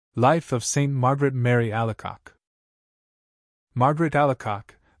Life of Saint Margaret Mary Alacoque. Margaret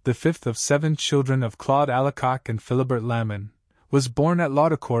Alacoque, the fifth of 7 children of Claude Alacoque and Philibert Lamin, was born at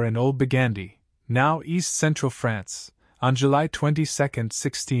Laudecourt in Old Burgundy, now East-Central France, on July 22,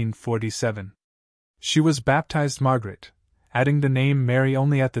 1647. She was baptized Margaret, adding the name Mary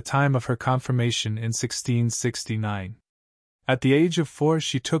only at the time of her confirmation in 1669. At the age of 4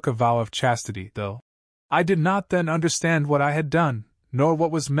 she took a vow of chastity, though I did not then understand what I had done, nor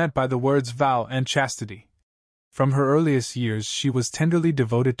what was meant by the words vow and chastity. From her earliest years she was tenderly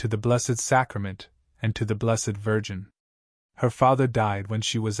devoted to the Blessed Sacrament and to the Blessed Virgin. Her father died when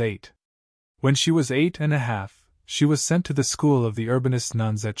she was 8. When she was 8 and a half, she was sent to the school of the Urbanist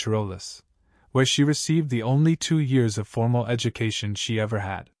nuns at Tyrolis, where she received the only 2 years of formal education she ever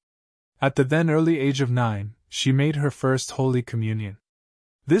had. At the then early age of 9, she made her first Holy Communion.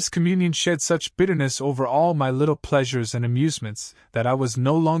 This communion shed such bitterness over all my little pleasures and amusements that I was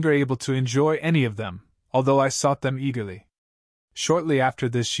no longer able to enjoy any of them, although I sought them eagerly. Shortly after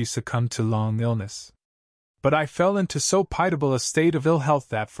this she succumbed to long illness. But I fell into so pitiable a state of ill health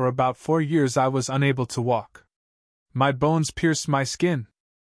that for about 4 years I was unable to walk. My bones pierced my skin.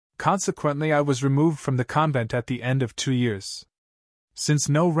 Consequently I was removed from the convent at the end of 2 years. Since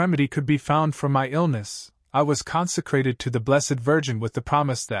no remedy could be found for my illness, I was consecrated to the Blessed Virgin with the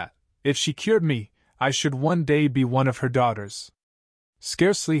promise that, if she cured me, I should one day be one of her daughters.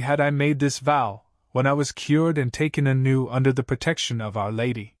 Scarcely had I made this vow, when I was cured and taken anew under the protection of Our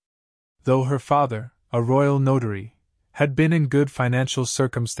Lady. Though her father, a royal notary, had been in good financial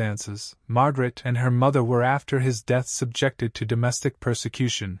circumstances, Margaret and her mother were after his death subjected to domestic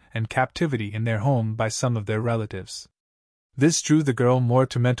persecution and captivity in their home by some of their relatives. This drew the girl more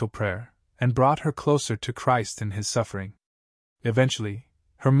to mental prayer, and brought her closer to Christ in his suffering. Eventually,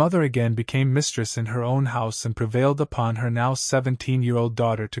 her mother again became mistress in her own house and prevailed upon her now 17-year-old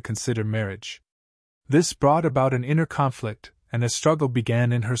daughter to consider marriage. This brought about an inner conflict, and a struggle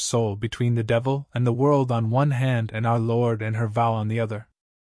began in her soul between the devil and the world on one hand and our Lord and her vow on the other.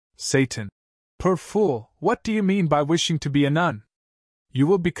 Satan! Poor fool, what do you mean by wishing to be a nun? You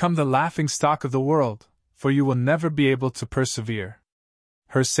will become the laughing-stock of the world, for you will never be able to persevere.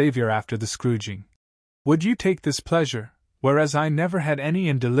 Her Savior after the scourging. Would you take this pleasure, whereas I never had any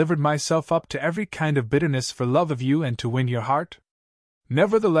and delivered myself up to every kind of bitterness for love of you and to win your heart?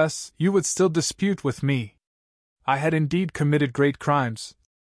 Nevertheless, you would still dispute with me. I had indeed committed great crimes,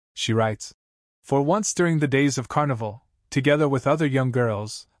 she writes. For once during the days of Carnival, together with other young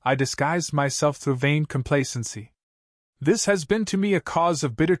girls, I disguised myself through vain complacency. This has been to me a cause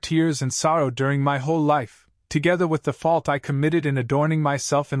of bitter tears and sorrow during my whole life, together with the fault I committed in adorning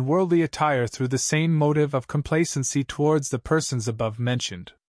myself in worldly attire through the same motive of complacency towards the persons above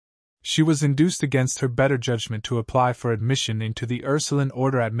mentioned. She was induced against her better judgment to apply for admission into the Ursuline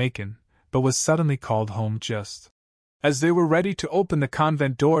order at Macon, but was suddenly called home just as they were ready to open the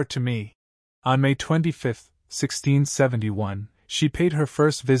convent door to me. On May 25, 1671, she paid her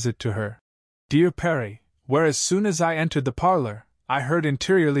first visit to her dear Père, where as soon as I entered the parlor, I heard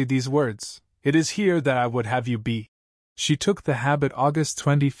interiorly these words, "It is here that I would have you be." She took the habit August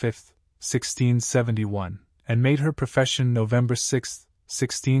 25, 1671, and made her profession November 6,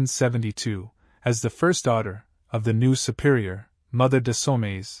 1672, as the first daughter of the new superior, Mother de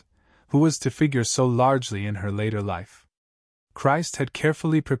Saumaise, who was to figure so largely in her later life. Christ had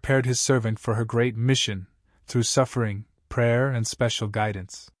carefully prepared his servant for her great mission, through suffering, prayer, and special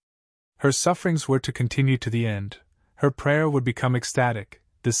guidance. Her sufferings were to continue to the end, her prayer would become ecstatic,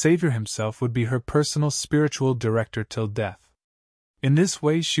 the Savior himself would be her personal spiritual director till death. In this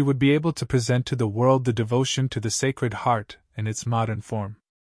way she would be able to present to the world the devotion to the Sacred Heart in its modern form.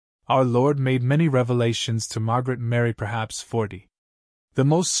 Our Lord made many revelations to Margaret Mary, perhaps 40. The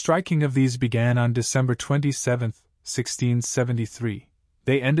most striking of these began on December 27, 1673.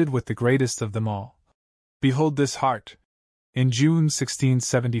 They ended with the greatest of them all. "Behold this heart." In June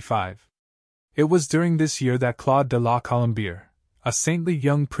 1675. It was during this year that Claude de la Colombière, a saintly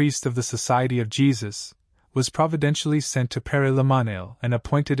young priest of the Society of Jesus, was providentially sent to Paris-le-Monial and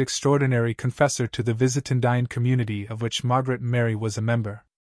appointed extraordinary confessor to the Visitandine community of which Margaret Mary was a member.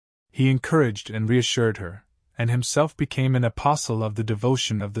 He encouraged and reassured her, and himself became an apostle of the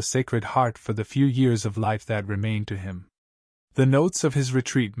devotion of the Sacred Heart for the few years of life that remained to him. The notes of his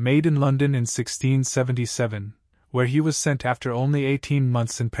retreat made in London in 1677, where he was sent after only 18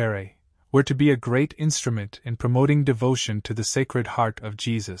 months in Paris, were to be a great instrument in promoting devotion to the Sacred Heart of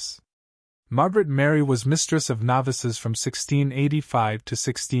Jesus. Margaret Mary was mistress of novices from 1685 to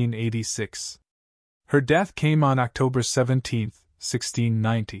 1686. Her death came on October 17,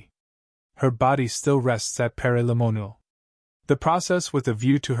 1690. Her body still rests at Paris-le-Monial. The process with a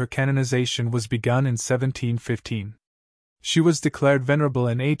view to her canonization was begun in 1715. She was declared venerable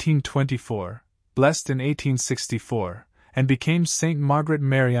in 1824, blessed in 1864, and became Saint Margaret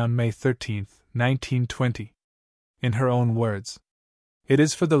Mary on May 13, 1920. In her own words, "It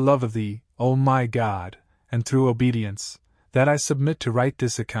is for the love of Thee, O my God, and through obedience, that I submit to write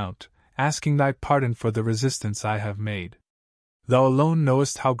this account, asking Thy pardon for the resistance I have made. Thou alone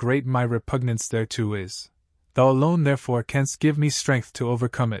knowest how great my repugnance thereto is. Thou alone therefore canst give me strength to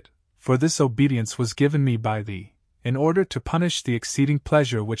overcome it, for this obedience was given me by Thee, in order to punish the exceeding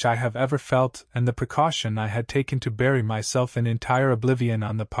pleasure which I have ever felt and the precaution I had taken to bury myself in entire oblivion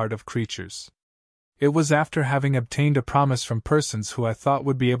on the part of creatures. It was after having obtained a promise from persons who I thought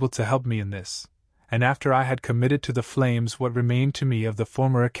would be able to help me in this, and after I had committed to the flames what remained to me of the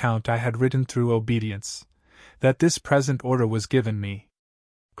former account I had written through obedience, that this present order was given me.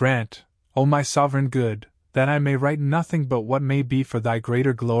 Grant, O my sovereign good, that I may write nothing but what may be for Thy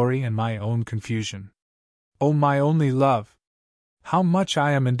greater glory and my own confusion. O my only love! How much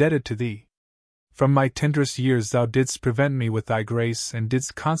I am indebted to Thee! From my tenderest years Thou didst prevent me with Thy grace and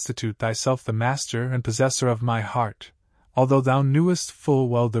didst constitute Thyself the master and possessor of my heart, although Thou knewest full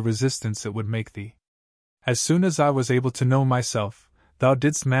well the resistance it would make Thee. As soon as I was able to know myself, Thou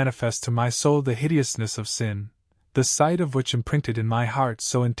didst manifest to my soul the hideousness of sin, the sight of which imprinted in my heart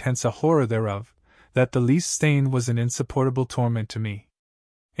so intense a horror thereof, that the least stain was an insupportable torment to me.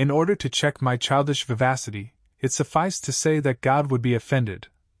 In order to check my childish vivacity, it sufficed to say that God would be offended.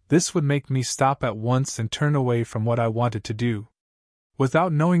 This would make me stop at once and turn away from what I wanted to do.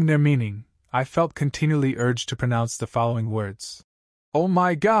 Without knowing their meaning, I felt continually urged to pronounce the following words: O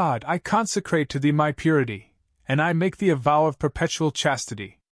my God, I consecrate to Thee my purity, and I make Thee a vow of perpetual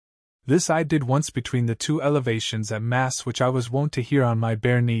chastity. This I did once between the two elevations at Mass which I was wont to hear on my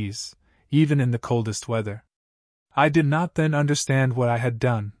bare knees, even in the coldest weather. I did not then understand what I had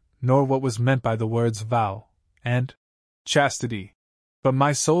done, nor what was meant by the words vow and chastity. But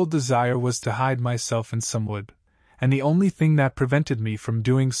my sole desire was to hide myself in some wood, and the only thing that prevented me from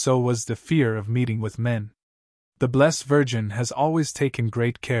doing so was the fear of meeting with men. The Blessed Virgin has always taken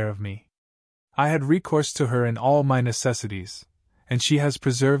great care of me. I had recourse to her in all my necessities, and she has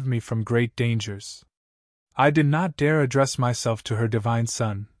preserved me from great dangers. I did not dare address myself to her divine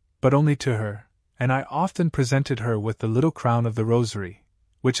Son, but only to her, and I often presented her with the little crown of the Rosary,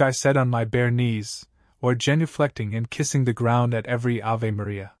 which I said on my bare knees, or genuflecting and kissing the ground at every Ave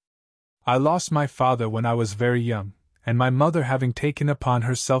Maria. I lost my father when I was very young, and my mother, having taken upon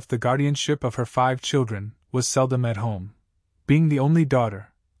herself the guardianship of her 5 children, was seldom at home. Being the only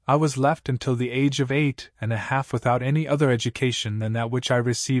daughter, I was left until the age of 8.5 without any other education than that which I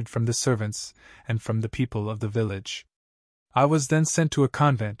received from the servants and from the people of the village. I was then sent to a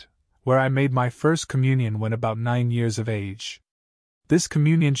convent, where I made my first communion when about 9 years of age. This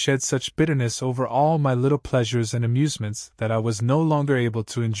communion shed such bitterness over all my little pleasures and amusements that I was no longer able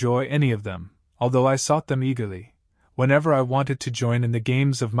to enjoy any of them, although I sought them eagerly. Whenever I wanted to join in the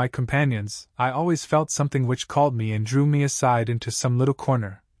games of my companions, I always felt something which called me and drew me aside into some little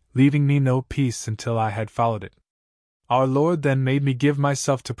corner, leaving me no peace until I had followed it. Our Lord then made me give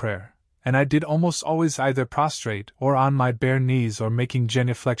myself to prayer, and I did almost always either prostrate or on my bare knees or making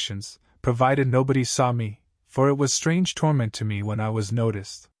genuflections, provided nobody saw me, for it was strange torment to me when I was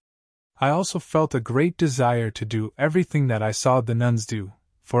noticed. I also felt a great desire to do everything that I saw the nuns do,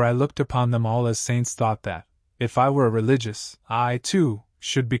 for I looked upon them all as saints, thought that, if I were a religious, I, too,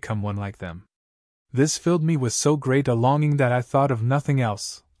 should become one like them. This filled me with so great a longing that I thought of nothing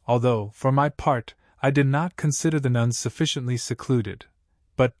else, although, for my part, I did not consider the nuns sufficiently secluded.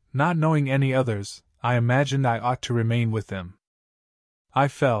 But, not knowing any others, I imagined I ought to remain with them. I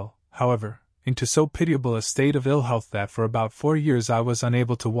fell, however, into so pitiable a state of ill health that for about 4 years I was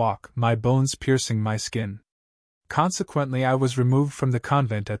unable to walk, my bones piercing my skin. Consequently, I was removed from the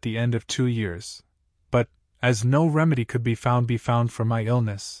convent at the end of 2 years. But, as no remedy could be found for my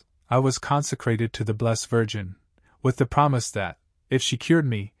illness, I was consecrated to the Blessed Virgin, with the promise that, if she cured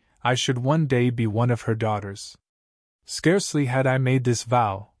me, I should one day be one of her daughters. Scarcely had I made this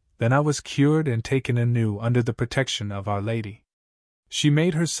vow, than I was cured and taken anew under the protection of Our Lady. She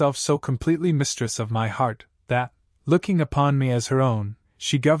made herself so completely mistress of my heart, that, looking upon me as her own,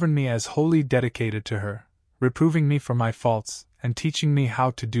 she governed me as wholly dedicated to her, reproving me for my faults, and teaching me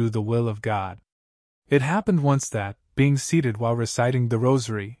how to do the will of God. It happened once that, being seated while reciting the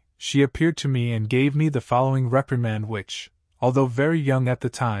Rosary, she appeared to me and gave me the following reprimand which, although very young at the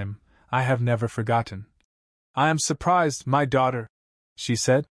time, I have never forgotten. "I am surprised, my daughter," she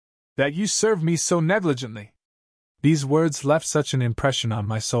said, "that you serve me so negligently." These words left such an impression on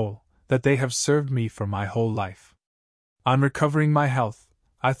my soul, that they have served me for my whole life. On recovering my health,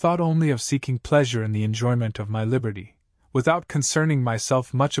 I thought only of seeking pleasure in the enjoyment of my liberty, without concerning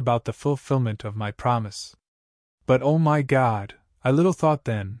myself much about the fulfillment of my promise. But, O my God, I little thought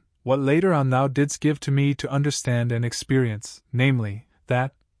then, what later on thou didst give to me to understand and experience, namely,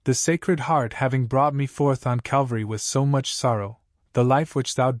 that, the Sacred Heart having brought me forth on Calvary with so much sorrow, the life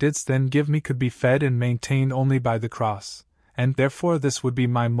which thou didst then give me could be fed and maintained only by the cross, and therefore this would be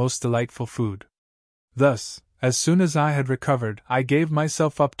my most delightful food. Thus, as soon as I had recovered, I gave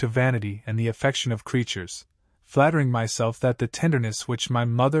myself up to vanity and the affection of creatures, flattering myself that the tenderness which my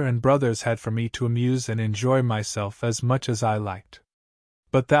mother and brothers had for me to amuse and enjoy myself as much as I liked.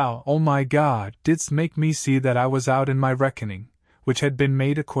 But thou, O my God, didst make me see that I was out in my reckoning, which had been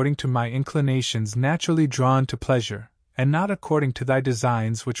made according to my inclinations naturally drawn to pleasure, and not according to thy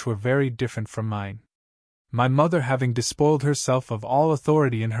designs which were very different from mine. My mother having despoiled herself of all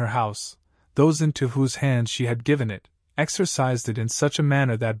authority in her house, those into whose hands she had given it, exercised it in such a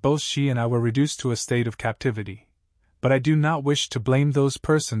manner that both she and I were reduced to a state of captivity. But I do not wish to blame those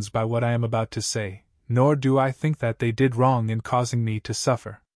persons by what I am about to say, nor do I think that they did wrong in causing me to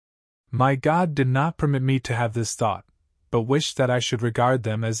suffer. My God did not permit me to have this thought, but wished that I should regard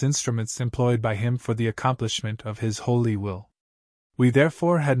them as instruments employed by Him for the accomplishment of His holy will. We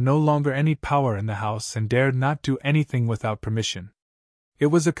therefore had no longer any power in the house and dared not do anything without permission. It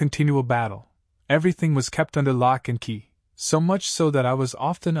was a continual battle. Everything was kept under lock and key, so much so that I was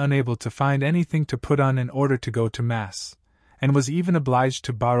often unable to find anything to put on in order to go to Mass, and was even obliged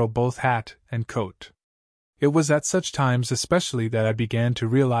to borrow both hat and coat. It was at such times especially that I began to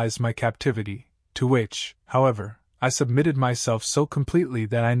realize my captivity, to which, however, I submitted myself so completely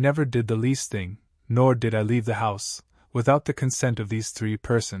that I never did the least thing, nor did I leave the house, without the consent of these three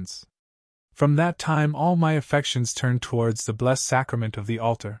persons. From that time all my affections turned towards the blessed sacrament of the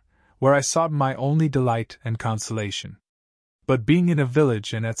altar, where I sought my only delight and consolation. But being in a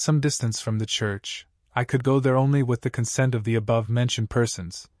village and at some distance from the church, I could go there only with the consent of the above-mentioned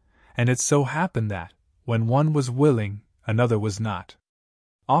persons, and it so happened that, when one was willing, another was not.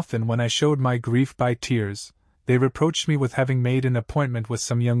 Often when I showed my grief by tears, they reproached me with having made an appointment with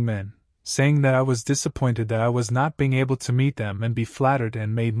some young men, saying that I was disappointed that I was not being able to meet them and be flattered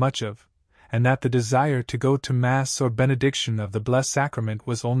and made much of, and that the desire to go to Mass or benediction of the blessed sacrament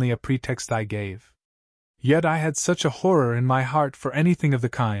was only a pretext I gave. Yet I had such a horror in my heart for anything of the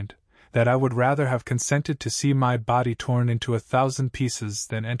kind, that I would rather have consented to see my body torn into 1,000 pieces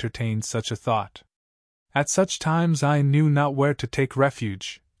than entertain such a thought. At such times I knew not where to take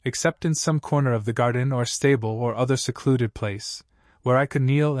refuge, except in some corner of the garden or stable or other secluded place, where I could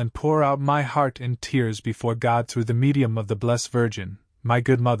kneel and pour out my heart in tears before God through the medium of the Blessed Virgin, my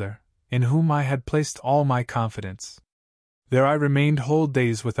good mother, in whom I had placed all my confidence. There I remained whole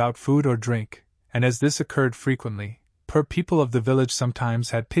days without food or drink, and as this occurred frequently, poor people of the village sometimes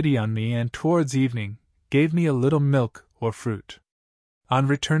had pity on me and towards evening gave me a little milk or fruit. On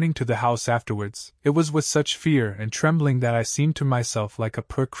returning to the house afterwards, it was with such fear and trembling that I seemed to myself like a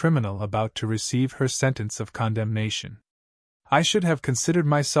poor criminal about to receive her sentence of condemnation. I should have considered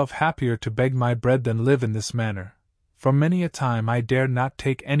myself happier to beg my bread than live in this manner, for many a time I dared not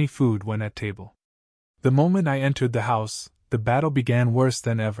take any food when at table. The moment I entered the house, the battle began worse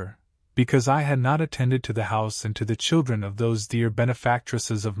than ever, because I had not attended to the house and to the children of those dear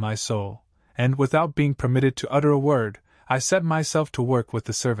benefactresses of my soul, and without being permitted to utter a word, I set myself to work with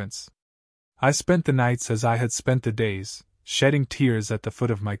the servants. I spent the nights as I had spent the days, shedding tears at the foot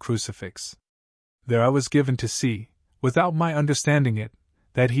of my crucifix. There I was given to see, without my understanding it,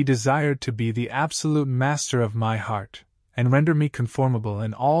 that He desired to be the absolute master of my heart, and render me conformable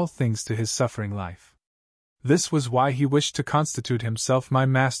in all things to His suffering life. This was why He wished to constitute Himself my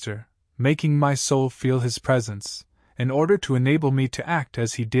master, making my soul feel His presence, in order to enable me to act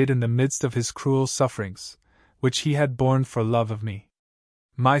as He did in the midst of His cruel sufferings, which He had borne for love of me.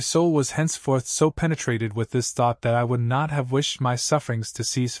 My soul was henceforth so penetrated with this thought that I would not have wished my sufferings to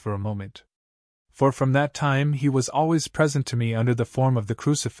cease for a moment. For from that time He was always present to me under the form of the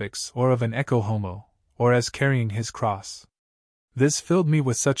crucifix or of an ecce homo, or as carrying His cross. This filled me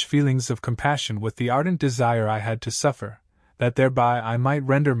with such feelings of compassion with the ardent desire I had to suffer, that thereby I might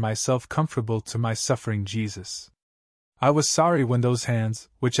render myself comfortable to my suffering Jesus. I was sorry when those hands,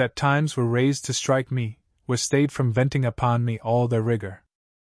 which at times were raised to strike me, were stayed from venting upon me all their rigor.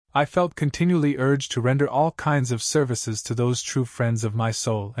 I felt continually urged to render all kinds of services to those true friends of my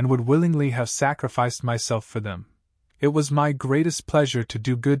soul and would willingly have sacrificed myself for them. It was my greatest pleasure to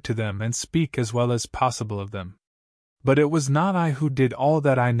do good to them and speak as well as possible of them. But it was not I who did all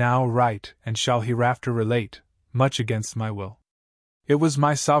that I now write and shall hereafter relate, much against my will. It was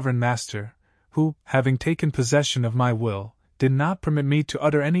my sovereign Master, who, having taken possession of my will, did not permit me to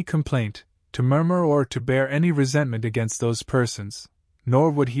utter any complaint, to murmur or to bear any resentment against those persons, nor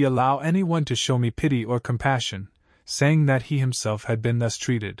would he allow anyone to show me pity or compassion, saying that he himself had been thus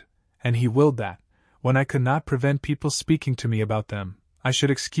treated, and he willed that, when I could not prevent people speaking to me about them, I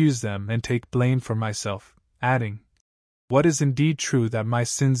should excuse them and take blame for myself, adding, "What is indeed true that my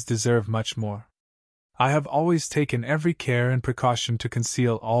sins deserve much more. I have always taken every care and precaution to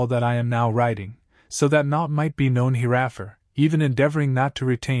conceal all that I am now writing, so that naught might be known hereafter, even endeavoring not to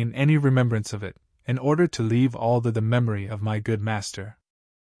retain any remembrance of it, in order to leave all to the memory of my good master."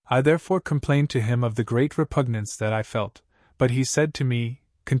 I therefore complained to him of the great repugnance that I felt, but he said to me,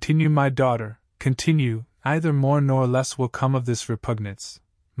 "Continue, my daughter, continue, neither more nor less will come of this repugnance,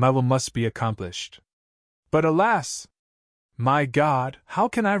 my will must be accomplished." But alas! My God, how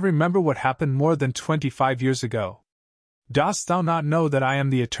can I remember what happened more than 25 years ago? Dost thou not know that I am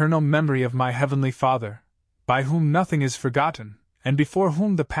the eternal memory of my heavenly Father, by whom nothing is forgotten, and before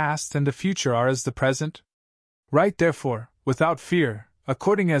whom the past and the future are as the present? Write therefore, without fear,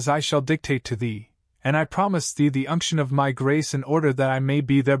 according as I shall dictate to thee, and I promise thee the unction of my grace in order that I may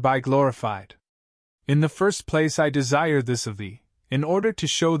be thereby glorified. In the first place I desire this of thee, in order to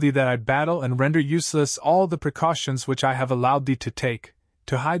show thee that I battle and render useless all the precautions which I have allowed thee to take,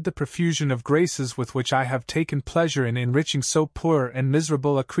 to hide the profusion of graces with which I have taken pleasure in enriching so poor and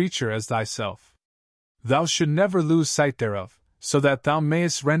miserable a creature as thyself. Thou should never lose sight thereof, so that thou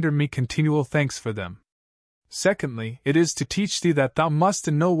mayest render me continual thanks for them. Secondly, it is to teach thee that thou must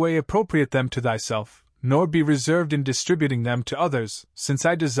in no way appropriate them to thyself, nor be reserved in distributing them to others, since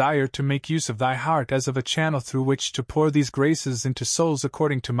I desire to make use of thy heart as of a channel through which to pour these graces into souls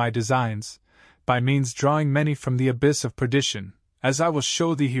according to my designs, by means drawing many from the abyss of perdition, as I will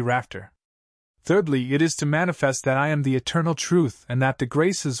show thee hereafter. Thirdly, it is to manifest that I am the eternal truth and that the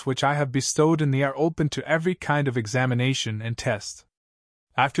graces which I have bestowed in thee are open to every kind of examination and test.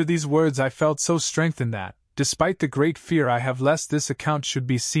 After these words I felt so strengthened that, despite the great fear I have lest this account should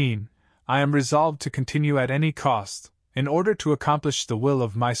be seen, I am resolved to continue at any cost, in order to accomplish the will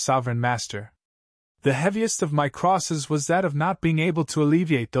of my sovereign master. The heaviest of my crosses was that of not being able to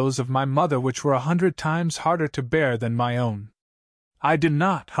alleviate those of my mother, which were 100 times harder to bear than my own. I did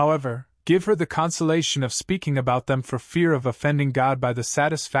not, however, give her the consolation of speaking about them for fear of offending God by the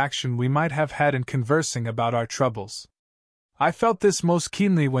satisfaction we might have had in conversing about our troubles. I felt this most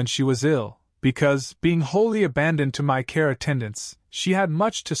keenly when she was ill, because, being wholly abandoned to my care attendants, she had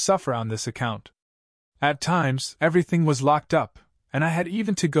much to suffer on this account. At times, everything was locked up, and I had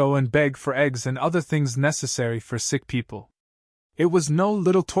even to go and beg for eggs and other things necessary for sick people. It was no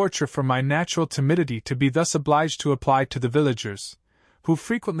little torture for my natural timidity to be thus obliged to apply to the villagers, who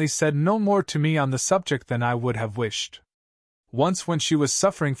frequently said no more to me on the subject than I would have wished. Once, when she was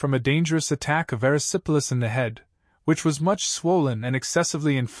suffering from a dangerous attack of erysipelas in the head, which was much swollen and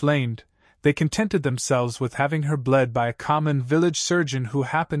excessively inflamed, they contented themselves with having her bled by a common village surgeon who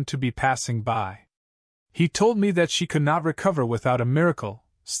happened to be passing by. He told me that she could not recover without a miracle,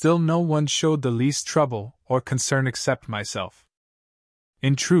 still no one showed the least trouble or concern except myself.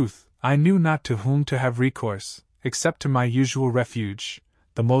 In truth, I knew not to whom to have recourse, except to my usual refuge,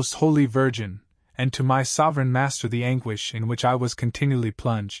 the Most Holy Virgin, and to my sovereign master the anguish in which I was continually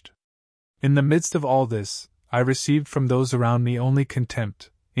plunged. In the midst of all this, I received from those around me only contempt,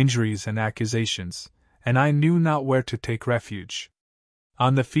 injuries and accusations, and I knew not where to take refuge.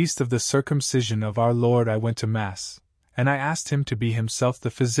 On the feast of the circumcision of our Lord I went to Mass, and I asked him to be himself the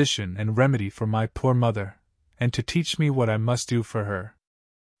physician and remedy for my poor mother, and to teach me what I must do for her.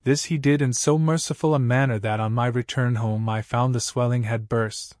 This he did in so merciful a manner that on my return home I found the swelling had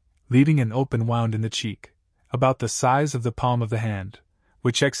burst, leaving an open wound in the cheek, about the size of the palm of the hand,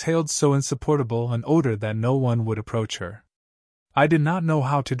 which exhaled so insupportable an odor that no one would approach her. I did not know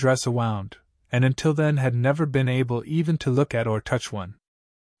how to dress a wound, and until then had never been able even to look at or touch one.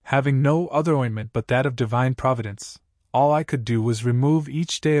 Having no other ointment but that of divine providence, all I could do was remove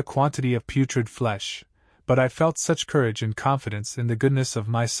each day a quantity of putrid flesh, but I felt such courage and confidence in the goodness of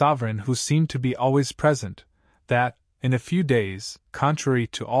my sovereign, who seemed to be always present, that, in a few days, contrary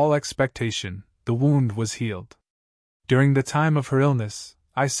to all expectation, the wound was healed. During the time of her illness,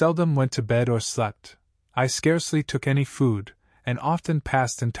 I seldom went to bed or slept. I scarcely took any food, and often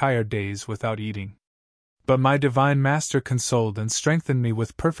passed entire days without eating. But my divine master consoled and strengthened me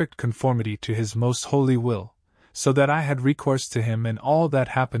with perfect conformity to his most holy will, so that I had recourse to him in all that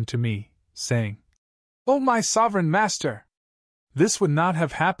happened to me, saying, "O my sovereign master! This would not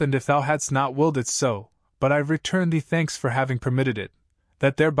have happened if thou hadst not willed it so, but I return thee thanks for having permitted it,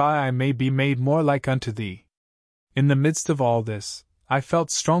 that thereby I may be made more like unto thee." In the midst of all this, I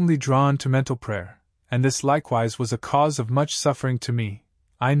felt strongly drawn to mental prayer, and this likewise was a cause of much suffering to me.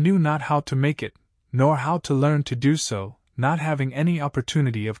 I knew not how to make it, nor how to learn to do so, not having any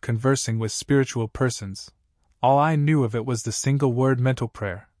opportunity of conversing with spiritual persons. All I knew of it was the single word mental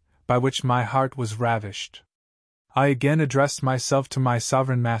prayer, by which my heart was ravished. I again addressed myself to my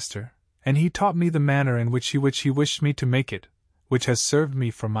sovereign master, and he taught me the manner in which he wished me to make it, which has served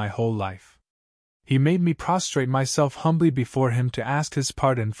me for my whole life. He made me prostrate myself humbly before him to ask his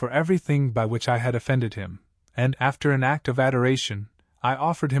pardon for everything by which I had offended him, and after an act of adoration, I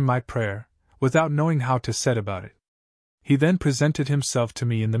offered him my prayer, without knowing how to set about it. He then presented himself to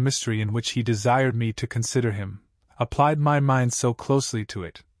me in the mystery in which he desired me to consider him, applied my mind so closely to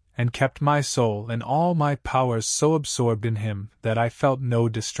it, and kept my soul and all my powers so absorbed in him that I felt no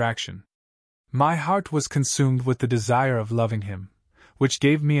distraction. My heart was consumed with the desire of loving him, which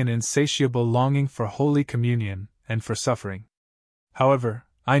gave me an insatiable longing for Holy Communion and for suffering. However,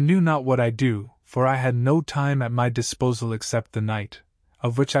 I knew not what I'd do, for I had no time at my disposal except the night,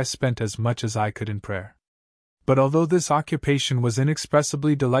 of which I spent as much as I could in prayer. But although this occupation was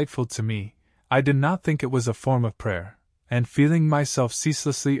inexpressibly delightful to me, I did not think it was a form of prayer, and feeling myself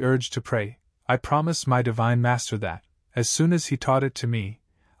ceaselessly urged to pray, I promised my divine master that, as soon as he taught it to me,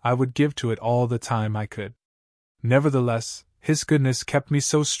 I would give to it all the time I could. Nevertheless, his goodness kept me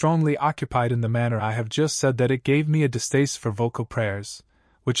so strongly occupied in the manner I have just said that it gave me a distaste for vocal prayers,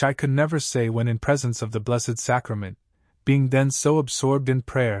 which I could never say when in presence of the Blessed Sacrament, being then so absorbed in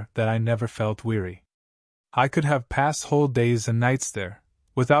prayer that I never felt weary. I could have passed whole days and nights there,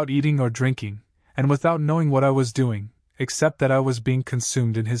 without eating or drinking, and without knowing what I was doing, except that I was being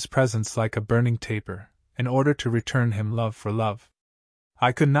consumed in his presence like a burning taper, in order to return him love for love.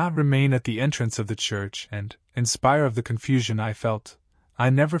 I could not remain at the entrance of the church, and, in spite of the confusion I felt,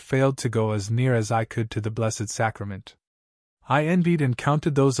 I never failed to go as near as I could to the Blessed Sacrament. I envied and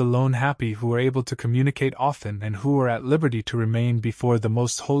counted those alone happy who were able to communicate often and who were at liberty to remain before the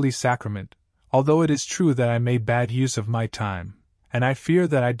Most Holy Sacrament, although it is true that I made bad use of my time, and I fear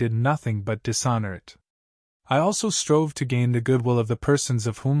that I did nothing but dishonor it. I also strove to gain the goodwill of the persons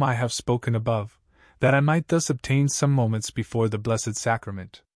of whom I have spoken above, that I might thus obtain some moments before the Blessed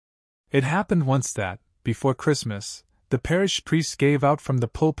Sacrament. It happened once that, before Christmas, the parish priest gave out from the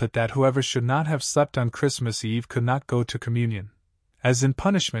pulpit that whoever should not have slept on Christmas Eve could not go to communion. As in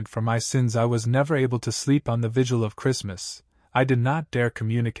punishment for my sins I was never able to sleep on the vigil of Christmas, I did not dare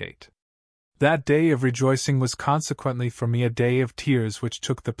communicate. That day of rejoicing was consequently for me a day of tears which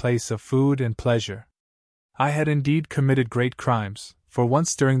took the place of food and pleasure. I had indeed committed great crimes, for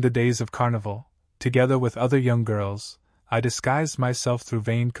once during the days of Carnival, together with other young girls, I disguised myself through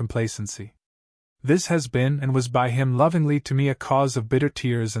vain complacency. This has been and was by him lovingly to me a cause of bitter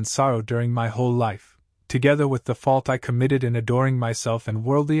tears and sorrow during my whole life, together with the fault I committed in adoring myself in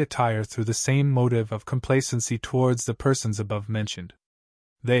worldly attire through the same motive of complacency towards the persons above mentioned.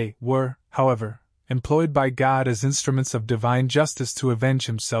 They were, however, employed by God as instruments of divine justice to avenge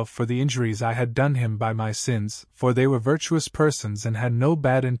himself for the injuries I had done him by my sins, for they were virtuous persons and had no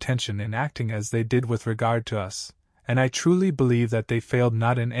bad intention in acting as they did with regard to us, and I truly believe that they failed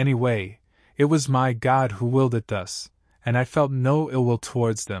not in any way. It was my God who willed it thus, and I felt no ill will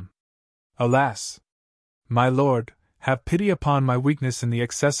towards them. Alas! My Lord, have pity upon my weakness in the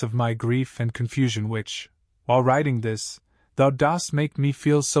excess of my grief and confusion which, while writing this, Thou dost make me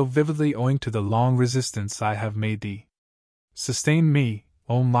feel so vividly owing to the long resistance I have made Thee. Sustain me,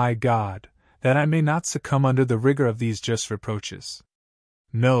 O my God, that I may not succumb under the rigor of these just reproaches.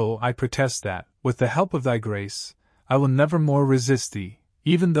 No, I protest that, with the help of Thy grace, I will never more resist Thee,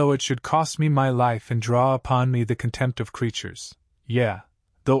 even though it should cost me my life and draw upon me the contempt of creatures, yea,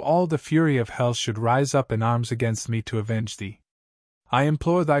 though all the fury of hell should rise up in arms against me to avenge Thee. I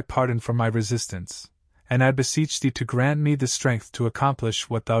implore Thy pardon for my resistance, and I beseech Thee to grant me the strength to accomplish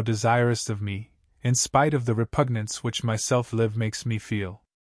what Thou desirest of me, in spite of the repugnance which my self-live makes me feel.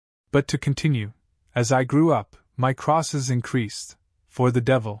 But to continue, as I grew up, my crosses increased, for the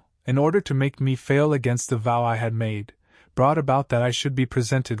devil, in order to make me fail against the vow I had made, brought about that I should be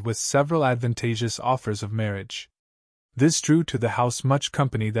presented with several advantageous offers of marriage. This drew to the house much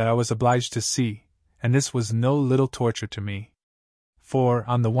company that I was obliged to see, and this was no little torture to me. For,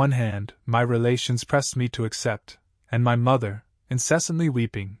 on the one hand, my relations pressed me to accept, and my mother, incessantly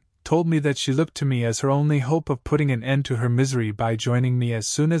weeping, told me that she looked to me as her only hope of putting an end to her misery by joining me as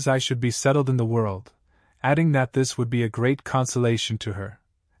soon as I should be settled in the world, adding that this would be a great consolation to her.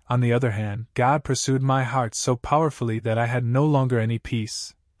 On the other hand, God pursued my heart so powerfully that I had no longer any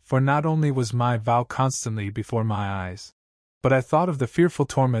peace, for not only was my vow constantly before my eyes, but I thought of the fearful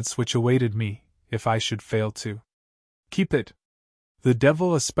torments which awaited me, if I should fail to keep it. The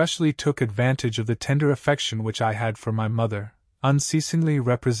devil especially took advantage of the tender affection which I had for my mother, unceasingly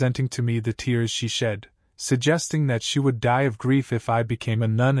representing to me the tears she shed, suggesting that she would die of grief if I became a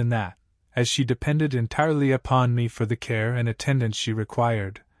nun and that, as she depended entirely upon me for the care and attendance she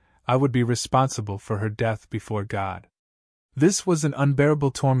required, I would be responsible for her death before God. This was an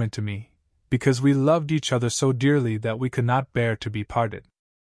unbearable torment to me, because we loved each other so dearly that we could not bear to be parted.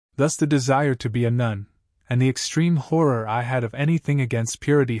 Thus the desire to be a nun, and the extreme horror I had of anything against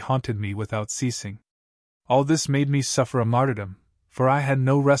purity haunted me without ceasing. All this made me suffer a martyrdom, for I had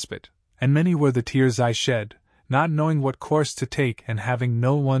no respite, and many were the tears I shed, not knowing what course to take and having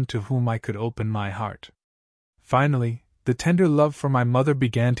no one to whom I could open my heart. Finally, the tender love for my mother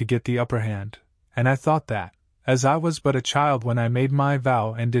began to get the upper hand, and I thought that, as I was but a child when I made my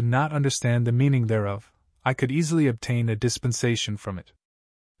vow and did not understand the meaning thereof, I could easily obtain a dispensation from it.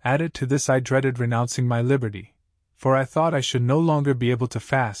 Added to this, I dreaded renouncing my liberty, for I thought I should no longer be able to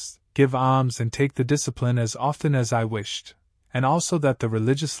fast, give alms, and take the discipline as often as I wished, and also that the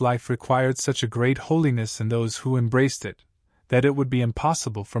religious life required such a great holiness in those who embraced it, that it would be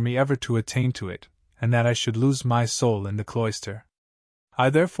impossible for me ever to attain to it, and that I should lose my soul in the cloister. I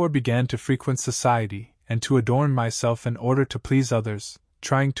therefore began to frequent society, and to adorn myself in order to please others,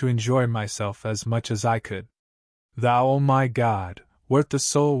 trying to enjoy myself as much as I could. Thou, O my God, wert the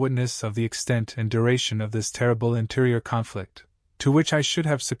sole witness of the extent and duration of this terrible interior conflict, to which I should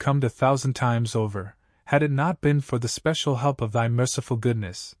have succumbed 1,000 times over, had it not been for the special help of thy merciful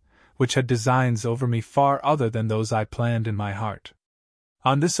goodness, which had designs over me far other than those I planned in my heart.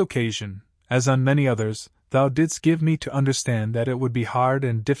 On this occasion, as on many others, thou didst give me to understand that it would be hard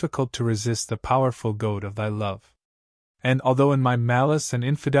and difficult to resist the powerful goad of thy love. And although in my malice and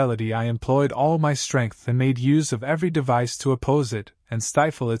infidelity I employed all my strength and made use of every device to oppose it and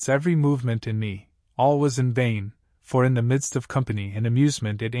stifle its every movement in me, all was in vain, for in the midst of company and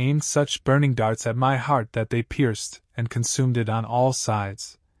amusement it aimed such burning darts at my heart that they pierced and consumed it on all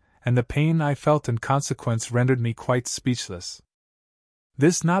sides, and the pain I felt in consequence rendered me quite speechless.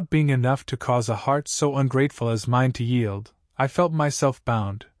 This not being enough to cause a heart so ungrateful as mine to yield, I felt myself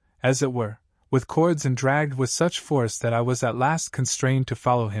bound, as it were, with cords and dragged with such force that I was at last constrained to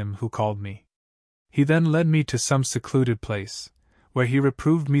follow him who called me. He then led me to some secluded place, where he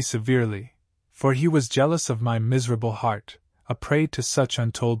reproved me severely, for he was jealous of my miserable heart, a prey to such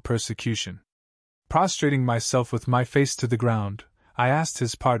untold persecution. Prostrating myself with my face to the ground, I asked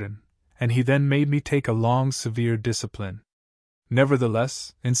his pardon, and he then made me take a long severe discipline.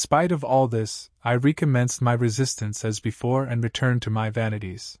 Nevertheless, in spite of all this, I recommenced my resistance as before and returned to my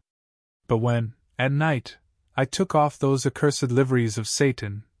vanities. But when, at night, I took off those accursed liveries of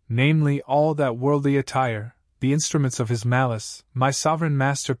Satan, namely all that worldly attire, the instruments of his malice, my sovereign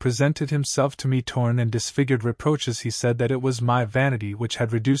master presented himself to me torn and disfigured reproaches. He said that it was my vanity which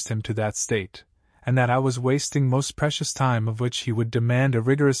had reduced him to that state, and that I was wasting most precious time of which he would demand a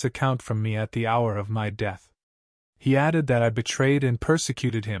rigorous account from me at the hour of my death. He added that I betrayed and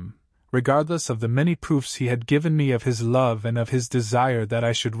persecuted him, regardless of the many proofs he had given me of his love and of his desire that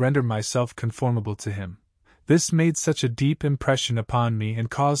I should render myself conformable to him. This made such a deep impression upon me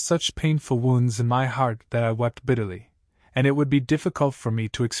and caused such painful wounds in my heart that I wept bitterly, and it would be difficult for me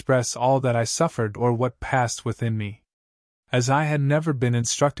to express all that I suffered or what passed within me. As I had never been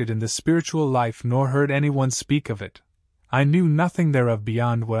instructed in the spiritual life nor heard anyone speak of it, I knew nothing thereof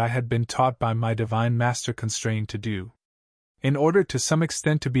beyond what I had been taught by my divine master constrained to do. In order to some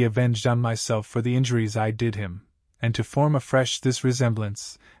extent to be avenged on myself for the injuries I did him, and to form afresh this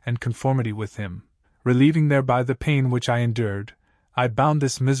resemblance and conformity with him, relieving thereby the pain which I endured, I bound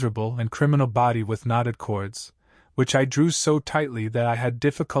this miserable and criminal body with knotted cords, which I drew so tightly that I had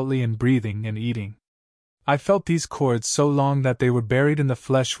difficulty in breathing and eating. I felt these cords so long that they were buried in the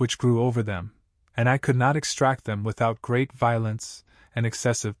flesh which grew over them, and I could not extract them without great violence and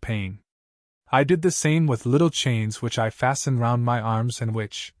excessive pain. I did the same with little chains which I fastened round my arms and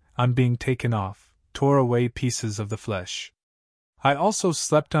which, on being taken off, tore away pieces of the flesh. I also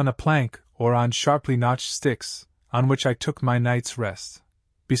slept on a plank or on sharply notched sticks, on which I took my night's rest.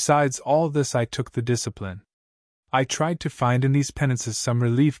 Besides all this, I took the discipline. I tried to find in these penances some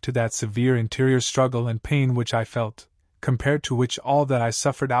relief to that severe interior struggle and pain which I felt, compared to which all that I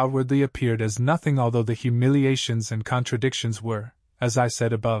suffered outwardly appeared as nothing, although the humiliations and contradictions were, as I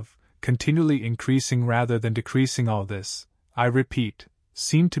said above, continually increasing rather than decreasing. All this, I repeat,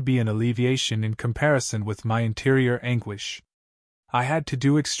 seemed to be an alleviation in comparison with my interior anguish. I had to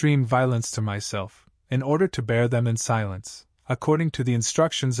do extreme violence to myself, in order to bear them in silence, according to the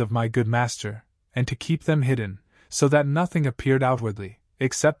instructions of my good master, and to keep them hidden, so that nothing appeared outwardly,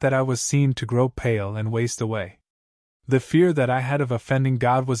 except that I was seen to grow pale and waste away. The fear that I had of offending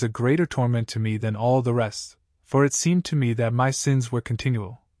God was a greater torment to me than all the rest, for it seemed to me that my sins were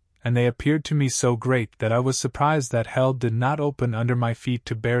continual, and they appeared to me so great that I was surprised that hell did not open under my feet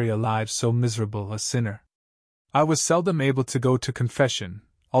to bury alive so miserable a sinner. I was seldom able to go to confession,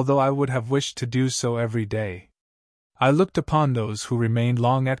 although I would have wished to do so every day. I looked upon those who remained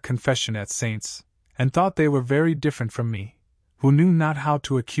long at confession as saints, and thought they were very different from me, who knew not how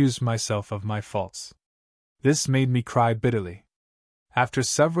to accuse myself of my faults. This made me cry bitterly. After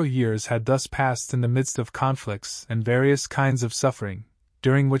several years had thus passed in the midst of conflicts and various kinds of suffering,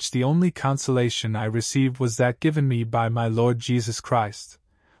 during which the only consolation I received was that given me by my Lord Jesus Christ,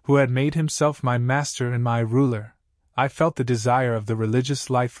 who had made himself my master and my ruler, I felt the desire of the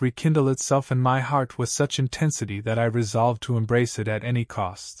religious life rekindle itself in my heart with such intensity that I resolved to embrace it at any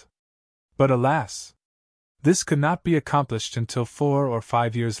cost. But alas! This could not be accomplished until 4 or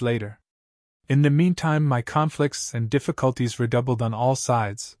 5 years later. In the meantime my conflicts and difficulties redoubled on all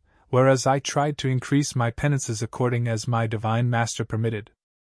sides, whereas I tried to increase my penances according as my divine Master permitted.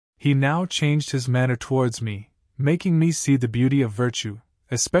 He now changed his manner towards me, making me see the beauty of virtue,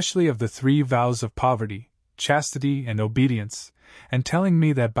 especially of the 3 vows of poverty, chastity, and obedience, and telling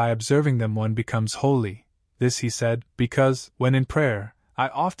me that by observing them one becomes holy. This he said, because, when in prayer, I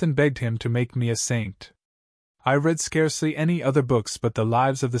often begged him to make me a saint. I read scarcely any other books but the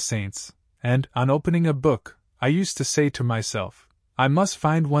Lives of the Saints, and, on opening a book, I used to say to myself, I must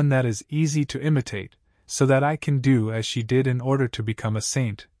find one that is easy to imitate, so that I can do as she did in order to become a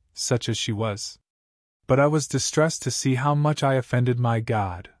saint, such as she was. But I was distressed to see how much I offended my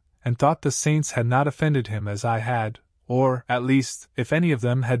God, and thought the saints had not offended him as I had, or, at least, if any of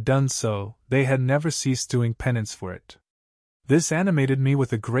them had done so, they had never ceased doing penance for it. This animated me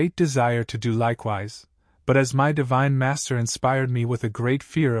with a great desire to do likewise, but as my divine Master inspired me with a great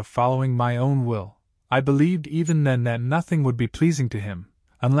fear of following my own will, I believed even then that nothing would be pleasing to him,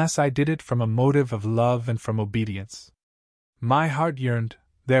 unless I did it from a motive of love and from obedience. My heart yearned,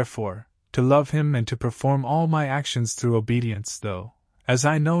 therefore, to love him and to perform all my actions through obedience, though, as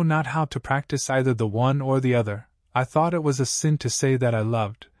I know not how to practice either the one or the other, I thought it was a sin to say that I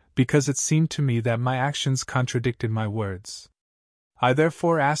loved, because it seemed to me that my actions contradicted my words. I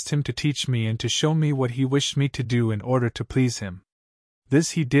therefore asked him to teach me and to show me what he wished me to do in order to please him.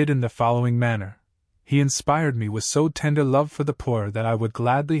 This he did in the following manner. He inspired me with so tender love for the poor that I would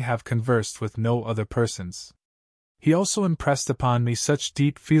gladly have conversed with no other persons. He also impressed upon me such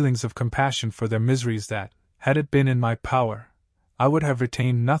deep feelings of compassion for their miseries that, had it been in my power, I would have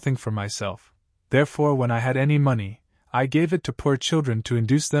retained nothing for myself. Therefore, when I had any money, I gave it to poor children to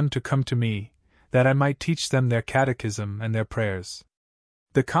induce them to come to me, that I might teach them their catechism and their prayers.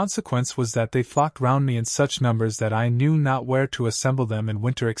 The consequence was that they flocked round me in such numbers that I knew not where to assemble them in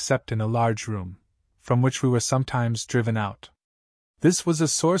winter except in a large room, from which we were sometimes driven out. This was a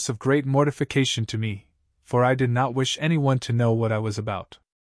source of great mortification to me, for I did not wish anyone to know what I was about.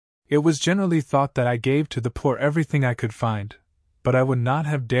 It was generally thought that I gave to the poor everything I could find, but I would not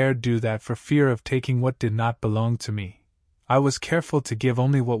have dared do that for fear of taking what did not belong to me. I was careful to give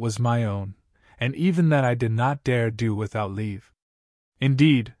only what was my own, and even that I did not dare do without leave.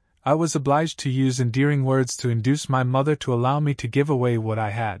 Indeed, I was obliged to use endearing words to induce my mother to allow me to give away what I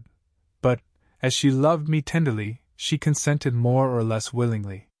had, but, as she loved me tenderly, she consented more or less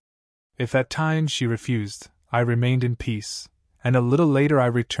willingly. If at times she refused, I remained in peace, and a little later I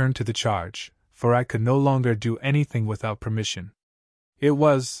returned to the charge, for I could no longer do anything without permission. It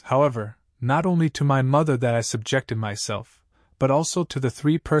was, however, not only to my mother that I subjected myself, but also to the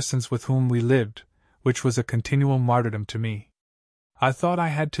 3 persons with whom we lived, which was a continual martyrdom to me. I thought I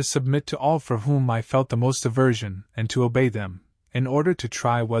had to submit to all for whom I felt the most aversion, and to obey them, in order to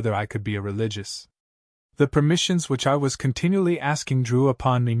try whether I could be a religious. The permissions which I was continually asking drew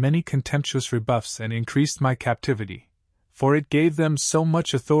upon me many contemptuous rebuffs and increased my captivity, for it gave them so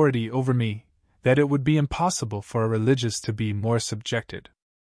much authority over me, that it would be impossible for a religious to be more subjected.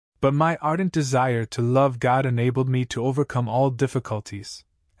 But my ardent desire to love God enabled me to overcome all difficulties,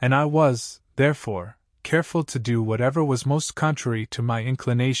 and I was, therefore, careful to do whatever was most contrary to my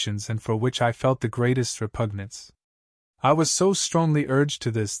inclinations and for which I felt the greatest repugnance. I was so strongly urged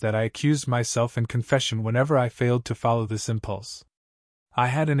to this that I accused myself in confession whenever I failed to follow this impulse. I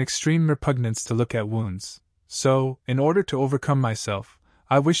had an extreme repugnance to look at wounds, so, in order to overcome myself,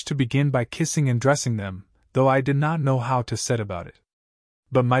 I wished to begin by kissing and dressing them, though I did not know how to set about it.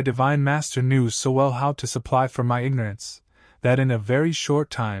 But my divine Master knew so well how to supply for my ignorance, that in a very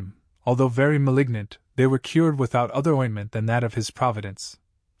short time, although very malignant, they were cured without other ointment than that of his providence,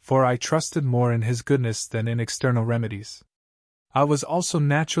 for I trusted more in his goodness than in external remedies. I was also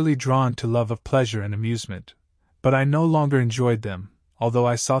naturally drawn to love of pleasure and amusement, But I no longer enjoyed them, although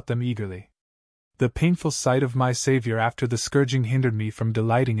I sought them eagerly. The painful sight of my Saviour after the scourging hindered me from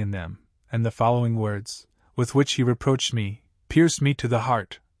delighting in them, and the following words, with which he reproached me, pierced me to the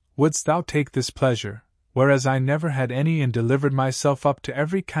heart. Wouldst thou take this pleasure, whereas I never had any, and delivered myself up to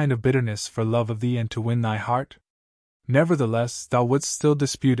every kind of bitterness for love of thee and to win thy heart? Nevertheless, thou wouldst still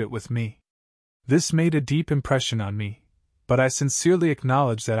dispute it with me. This made a deep impression on me, but I sincerely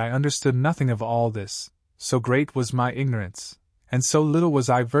acknowledge that I understood nothing of all this, so great was my ignorance, and so little was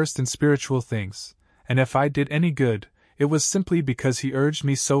I versed in spiritual things, and if I did any good, it was simply because he urged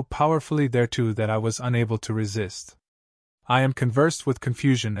me so powerfully thereto that I was unable to resist. I am conversed with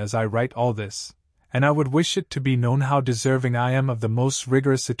confusion as I write all this, and I would wish it to be known how deserving I am of the most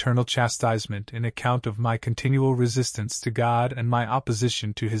rigorous eternal chastisement in account of my continual resistance to God and my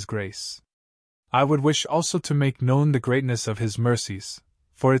opposition to His grace. I would wish also to make known the greatness of His mercies,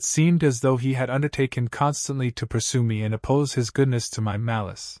 for it seemed as though He had undertaken constantly to pursue me and oppose His goodness to my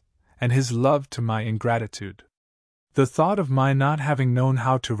malice, and His love to my ingratitude. The thought of my not having known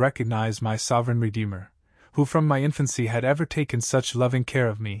how to recognize my sovereign Redeemer, who from my infancy had ever taken such loving care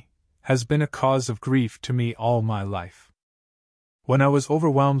of me, has been a cause of grief to me all my life. When I was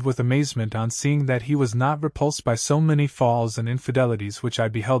overwhelmed with amazement on seeing that He was not repulsed by so many falls and infidelities which I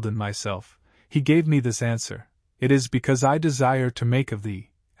beheld in myself, He gave me this answer: It is because I desire to make of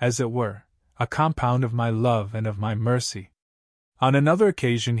thee, as it were, a compound of my love and of my mercy. On another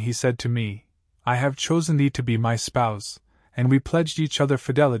occasion He said to me, I have chosen thee to be my spouse, and we pledged each other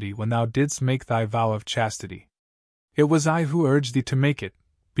fidelity when thou didst make thy vow of chastity. It was I who urged thee to make it,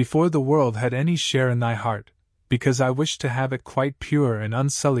 before the world had any share in thy heart, because I wished to have it quite pure and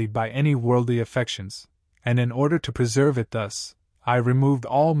unsullied by any worldly affections, and in order to preserve it thus, I removed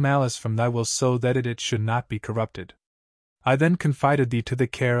all malice from thy will so that it should not be corrupted. I then confided thee to the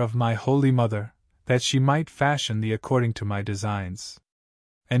care of my holy mother, that she might fashion thee according to my designs.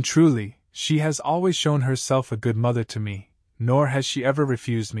 And truly, she has always shown herself a good mother to me, nor has she ever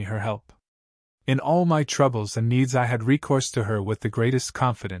refused me her help. In all my troubles and needs I had recourse to her with the greatest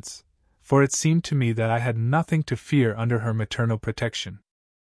confidence, for it seemed to me that I had nothing to fear under her maternal protection.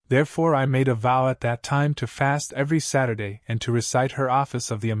 Therefore I made a vow at that time to fast every Saturday and to recite her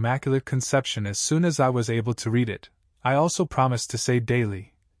office of the Immaculate Conception as soon as I was able to read it. I also promised to say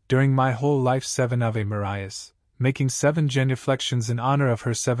daily, during my whole life, 7 Ave Marias, making 7 genuflections in honor of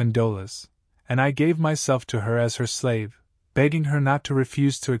her 7 dolas, and I gave myself to her as her slave, begging her not to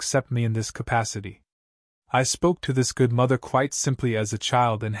refuse to accept me in this capacity. I spoke to this good mother quite simply as a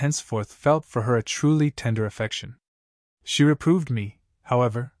child, and henceforth felt for her a truly tender affection. She reproved me,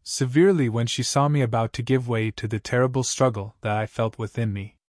 however, severely when she saw me about to give way to the terrible struggle that I felt within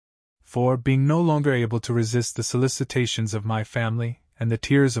me. For, being no longer able to resist the solicitations of my family and the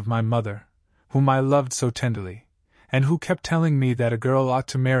tears of my mother, whom I loved so tenderly, and who kept telling me that a girl ought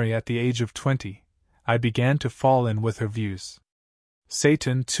to marry at the age of 20, I began to fall in with her views.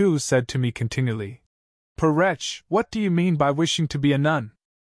 Satan, too, said to me continually, Poor wretch, what do you mean by wishing to be a nun?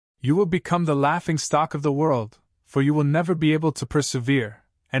 You will become the laughing stock of the world, for you will never be able to persevere,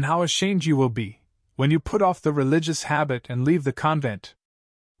 and how ashamed you will be, when you put off the religious habit and leave the convent.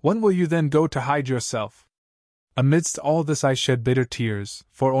 When will you then go to hide yourself? Amidst all this I shed bitter tears,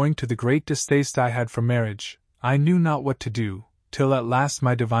 for owing to the great distaste I had for marriage, I knew not what to do, till at last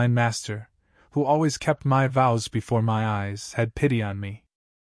my divine Master, who always kept my vows before my eyes, had pity on me.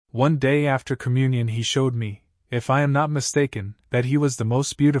 One day after communion he showed me, if I am not mistaken, that he was the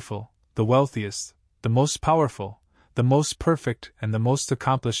most beautiful, the wealthiest, the most powerful, the most perfect and the most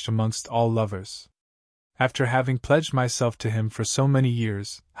accomplished amongst all lovers. After having pledged myself to him for so many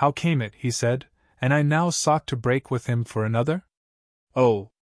years, how came it, he said, and I now sought to break with him for another? Oh!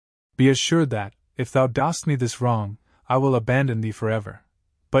 Be assured that, if thou dost me this wrong, I will abandon thee forever.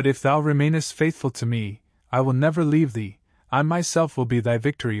 But if thou remainest faithful to me, I will never leave thee. I myself will be thy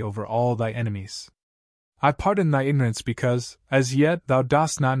victory over all thy enemies. I pardon thy ignorance because, as yet, thou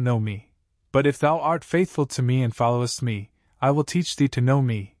dost not know me. But if thou art faithful to me and followest me, I will teach thee to know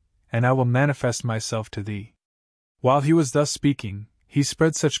me, and I will manifest myself to thee. While he was thus speaking, he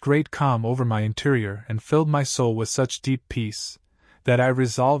spread such great calm over my interior and filled my soul with such deep peace, that I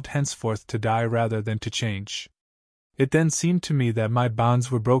resolved henceforth to die rather than to change. It then seemed to me that my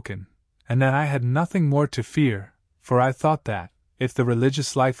bonds were broken, and that I had nothing more to fear, for I thought that, if the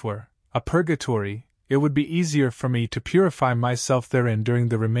religious life were a purgatory, it would be easier for me to purify myself therein during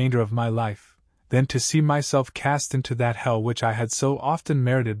the remainder of my life, than to see myself cast into that hell which I had so often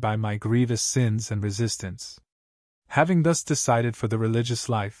merited by my grievous sins and resistance. Having thus decided for the religious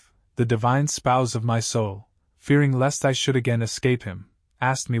life, the divine spouse of my soul, fearing lest I should again escape him,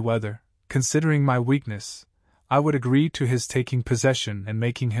 asked me whether, considering my weakness, I would agree to his taking possession and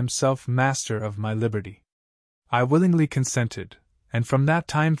making himself master of my liberty. I willingly consented, and from that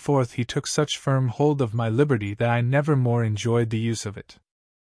time forth he took such firm hold of my liberty that I never more enjoyed the use of it.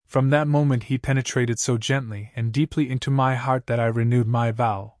 From that moment he penetrated so gently and deeply into my heart that I renewed my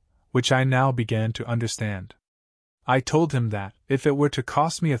vow, which I now began to understand. I told him that, if it were to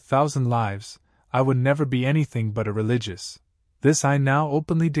cost me 1,000 lives, I would never be anything but a religious. This I now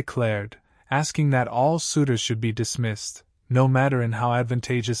openly declared, asking that all suitors should be dismissed, no matter in how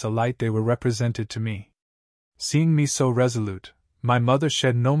advantageous a light they were represented to me. Seeing me so resolute, my mother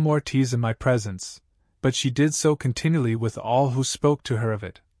shed no more tears in my presence, but she did so continually with all who spoke to her of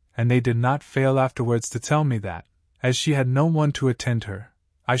it, and they did not fail afterwards to tell me that, as she had no one to attend her,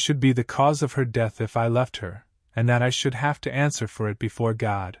 I should be the cause of her death if I left her, and that I should have to answer for it before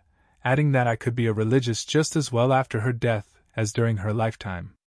God, adding that I could be a religious just as well after her death as during her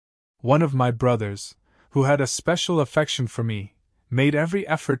lifetime. One of my brothers, who had a special affection for me, made every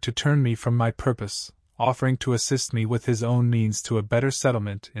effort to turn me from my purpose, offering to assist me with his own means to a better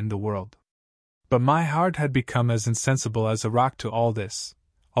settlement in the world. But my heart had become as insensible as a rock to all this,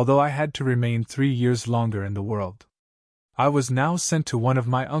 although I had to remain 3 years longer in the world. I was now sent to one of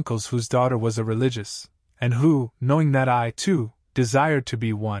my uncles whose daughter was a religious, and who, knowing that I, too, desired to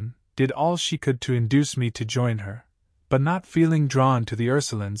be one, did all she could to induce me to join her. But not feeling drawn to the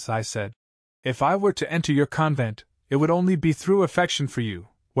Ursulines, I said, "If I were to enter your convent, it would only be through affection for you,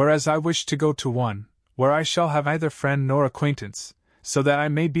 whereas I wish to go to one, where I shall have neither friend nor acquaintance, so that I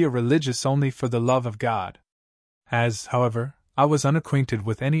may be a religious only for the love of God." As, however, I was unacquainted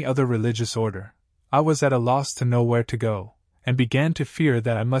with any other religious order, I was at a loss to know where to go, and began to fear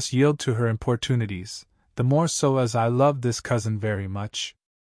that I must yield to her importunities, the more so as I loved this cousin very much.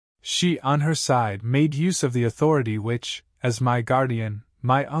 She, on her side, made use of the authority which, as my guardian,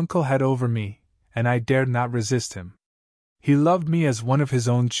 my uncle had over me, and I dared not resist him. He loved me as one of his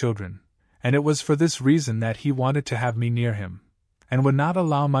own children, and it was for this reason that he wanted to have me near him, and would not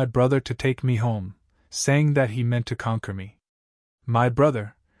allow my brother to take me home, saying that he meant to conquer me. My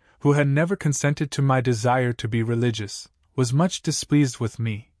brother, who had never consented to my desire to be religious, was much displeased with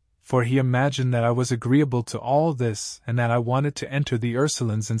me, for he imagined that I was agreeable to all this and that I wanted to enter the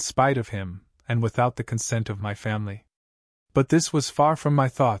Ursulines in spite of him, and without the consent of my family. But this was far from my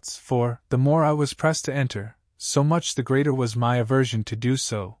thoughts, for, the more I was pressed to enter, so much the greater was my aversion to do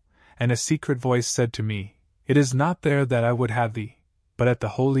so, and a secret voice said to me, "It is not there that I would have thee, but at the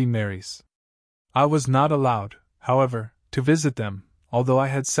Holy Mary's." I was not allowed, however, to visit them, although I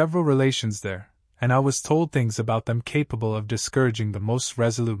had several relations there, and I was told things about them capable of discouraging the most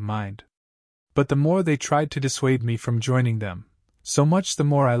resolute mind. But the more they tried to dissuade me from joining them, so much the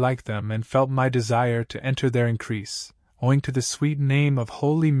more I liked them and felt my desire to enter there increase, owing to the sweet name of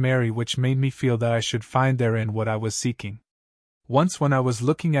Holy Mary which made me feel that I should find therein what I was seeking. Once when I was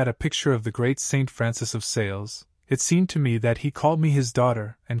looking at a picture of the great Saint Francis of Sales, it seemed to me that he called me his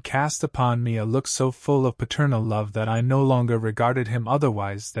daughter and cast upon me a look so full of paternal love that I no longer regarded him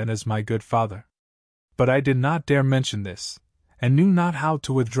otherwise than as my good father. But I did not dare mention this, and knew not how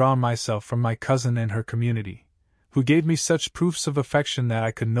to withdraw myself from my cousin and her community, who gave me such proofs of affection that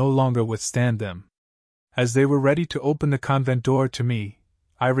I could no longer withstand them. As they were ready to open the convent door to me,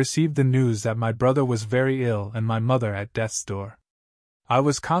 I received the news that my brother was very ill and my mother at death's door. I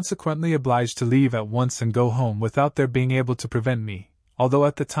was consequently obliged to leave at once and go home without their being able to prevent me, although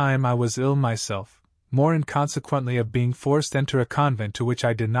at the time I was ill myself, more in consequently of being forced to enter a convent to which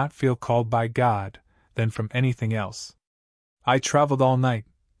I did not feel called by God, than from anything else. I traveled all night,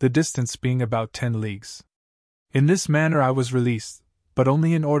 the distance being about 10 leagues. In this manner I was released, but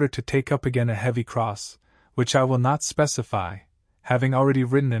only in order to take up again a heavy cross, which I will not specify, having already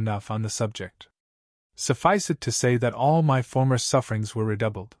written enough on the subject. Suffice it to say that all my former sufferings were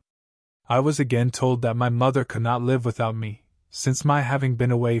redoubled. I was again told that my mother could not live without me, since my having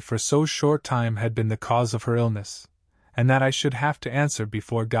been away for so short time had been the cause of her illness, and that I should have to answer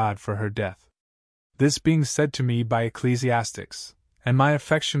before God for her death. This being said to me by ecclesiastics, and my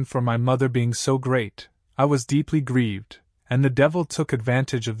affection for my mother being so great, I was deeply grieved, and the devil took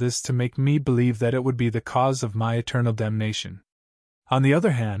advantage of this to make me believe that it would be the cause of my eternal damnation. On the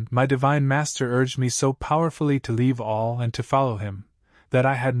other hand, my divine Master urged me so powerfully to leave all and to follow him, that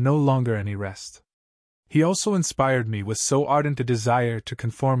I had no longer any rest. He also inspired me with so ardent a desire to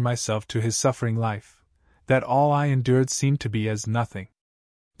conform myself to his suffering life, that all I endured seemed to be as nothing.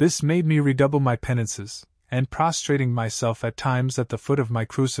 This made me redouble my penances, and prostrating myself at times at the foot of my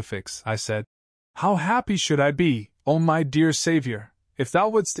crucifix, I said, "How happy should I be, O my dear Saviour, if thou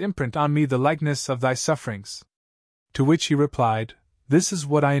wouldst imprint on me the likeness of thy sufferings!" To which he replied, "This is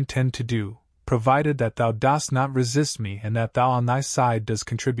what I intend to do, provided that thou dost not resist me and that thou on thy side dost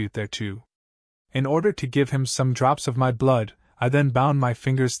contribute thereto. In order to give him some drops of my blood, I then bound my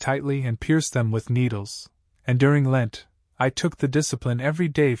fingers tightly and pierced them with needles, and during Lent, I took the discipline every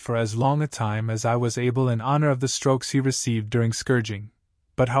day for as long a time as I was able in honor of the strokes he received during scourging,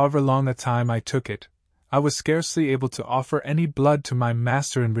 but however long a time I took it, I was scarcely able to offer any blood to my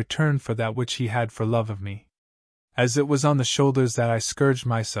master in return for that which he had for love of me. As it was on the shoulders that I scourged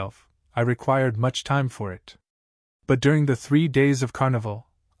myself, I required much time for it. But during the 3 days of Carnival,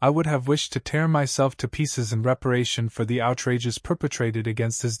 I would have wished to tear myself to pieces in reparation for the outrages perpetrated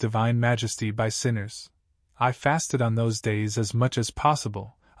against His Divine Majesty by sinners. I fasted on those days as much as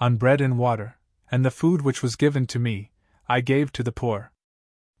possible, on bread and water, and the food which was given to me, I gave to the poor.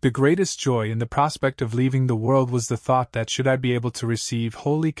 The greatest joy in the prospect of leaving the world was the thought that should I be able to receive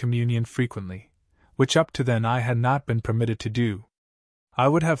Holy Communion frequently, which up to then I had not been permitted to do, I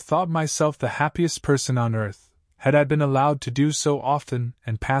would have thought myself the happiest person on earth, had I been allowed to do so often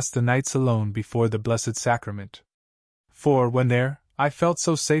and pass the nights alone before the Blessed Sacrament. For, when there, I felt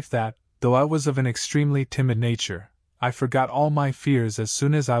so safe that, though I was of an extremely timid nature, I forgot all my fears as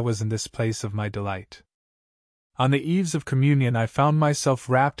soon as I was in this place of my delight. On the eves of communion I found myself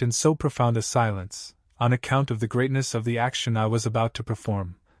wrapped in so profound a silence, on account of the greatness of the action I was about to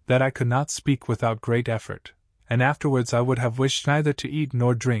perform, that I could not speak without great effort, and afterwards I would have wished neither to eat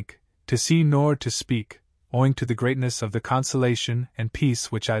nor drink, to see nor to speak, owing to the greatness of the consolation and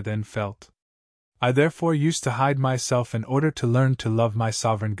peace which I then felt. I therefore used to hide myself in order to learn to love my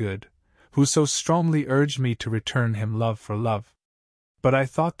sovereign good, who so strongly urged me to return him love for love. But I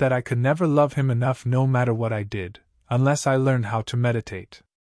thought that I could never love him enough no matter what I did, unless I learned how to meditate.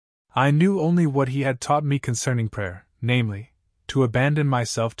 I knew only what he had taught me concerning prayer, namely, to abandon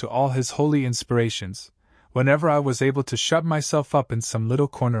myself to all his holy inspirations, whenever I was able to shut myself up in some little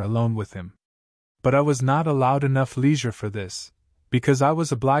corner alone with him. But I was not allowed enough leisure for this, because I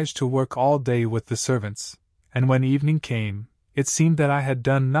was obliged to work all day with the servants, and when evening came, it seemed that I had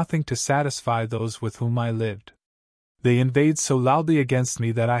done nothing to satisfy those with whom I lived. They inveighed so loudly against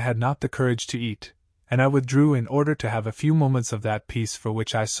me that I had not the courage to eat, and I withdrew in order to have a few moments of that peace for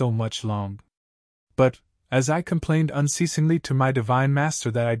which I so much longed. But, as I complained unceasingly to my Divine Master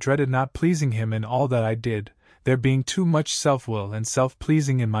that I dreaded not pleasing him in all that I did, there being too much self-will and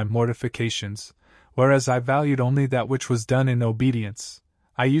self-pleasing in my mortifications, whereas I valued only that which was done in obedience,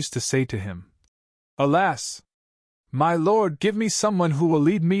 I used to say to him, "Alas! My Lord, give me someone who will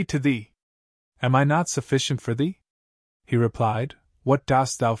lead me to thee." "Am I not sufficient for thee?" he replied. "What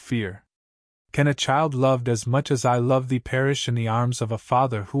dost thou fear? Can a child loved as much as I love thee perish in the arms of a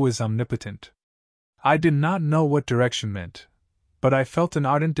Father who is omnipotent?" I did not know what direction meant, but I felt an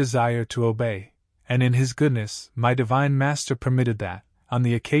ardent desire to obey, and in his goodness, my Divine Master permitted that, on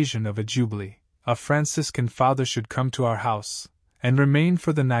the occasion of a jubilee, a Franciscan father should come to our house, and remain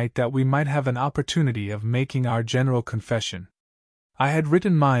for the night that we might have an opportunity of making our general confession. I had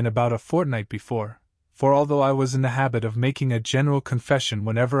written mine about a fortnight before, for although I was in the habit of making a general confession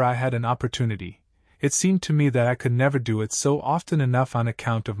whenever I had an opportunity, it seemed to me that I could never do it so often enough on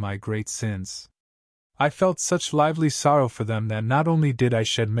account of my great sins. I felt such lively sorrow for them that not only did I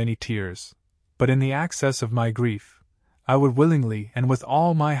shed many tears, but in the access of my grief, I would willingly and with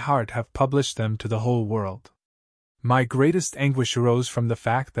all my heart have published them to the whole world. My greatest anguish arose from the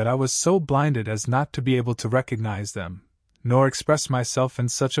fact that I was so blinded as not to be able to recognize them, nor express myself in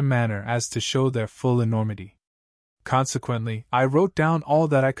such a manner as to show their full enormity. Consequently, I wrote down all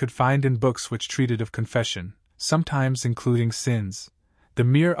that I could find in books which treated of confession, sometimes including sins, the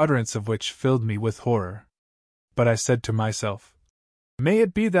mere utterance of which filled me with horror. But I said to myself, "May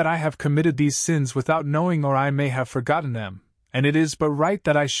it be that I have committed these sins without knowing, or I may have forgotten them, and it is but right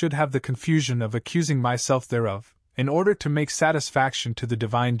that I should have the confusion of accusing myself thereof, in order to make satisfaction to the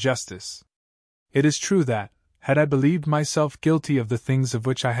divine justice." It is true that, had I believed myself guilty of the things of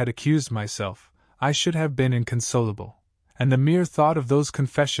which I had accused myself, I should have been inconsolable, and the mere thought of those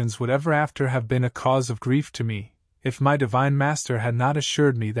confessions would ever after have been a cause of grief to me, if my Divine Master had not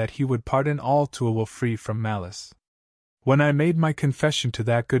assured me that he would pardon all to a will free from malice. When I made my confession to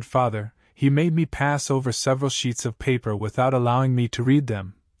that good Father, he made me pass over several sheets of paper without allowing me to read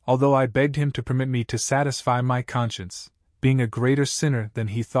them, although I begged him to permit me to satisfy my conscience, being a greater sinner than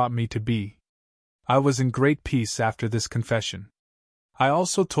he thought me to be. I was in great peace after this confession. I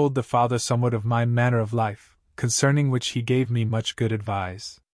also told the Father somewhat of my manner of life, concerning which he gave me much good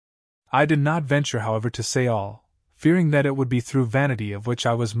advice. I did not venture, however, to say all, fearing that it would be through vanity, of which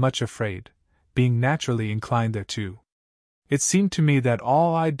I was much afraid, being naturally inclined thereto. It seemed to me that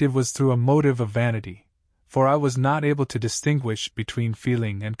all I did was through a motive of vanity, for I was not able to distinguish between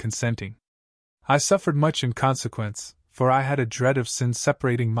feeling and consenting. I suffered much in consequence, for I had a dread of sin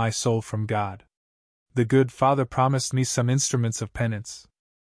separating my soul from God. The good Father promised me some instruments of penance.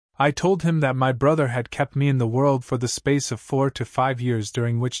 I told him that my brother had kept me in the world for the space of 4 to 5 years,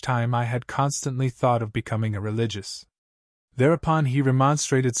 during which time I had constantly thought of becoming a religious. Thereupon he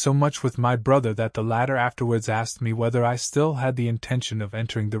remonstrated so much with my brother that the latter afterwards asked me whether I still had the intention of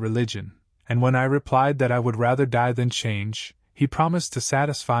entering the religion, and when I replied that I would rather die than change, he promised to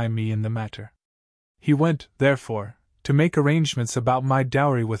satisfy me in the matter. He went, therefore, to make arrangements about my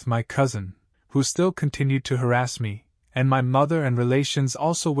dowry with my cousin, who still continued to harass me, and my mother and relations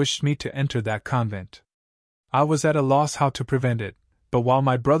also wished me to enter that convent. I was at a loss how to prevent it, but while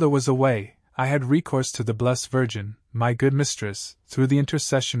my brother was away, I had recourse to the Blessed Virgin, my good mistress, through the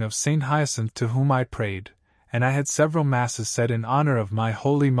intercession of Saint Hyacinth, to whom I prayed, and I had several masses said in honor of my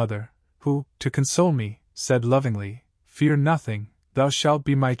Holy Mother, who, to console me, said lovingly, "Fear nothing, thou shalt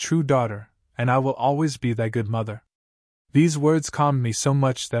be my true daughter, and I will always be thy good mother." These words calmed me so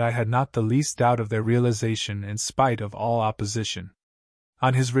much that I had not the least doubt of their realization in spite of all opposition.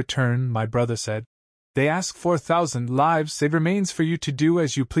 On his return, my brother said, "They ask 4,000 lives. It remains for you to do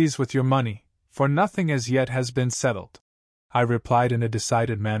as you please with your money, for nothing as yet has been settled." I replied in a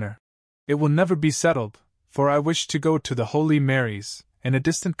decided manner, "It will never be settled, for I wish to go to the Holy Mary's, in a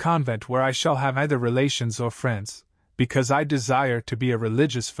distant convent where I shall have either relations or friends, because I desire to be a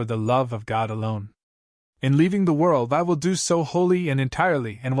religious for the love of God alone. In leaving the world I will do so wholly and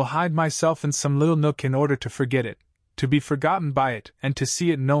entirely, and will hide myself in some little nook in order to forget it, to be forgotten by it, and to see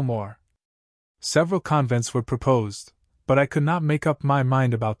it no more." Several convents were proposed, but I could not make up my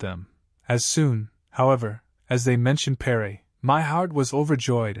mind about them. As soon, however, as they mentioned Pere, my heart was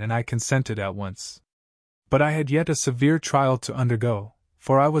overjoyed and I consented at once. But I had yet a severe trial to undergo,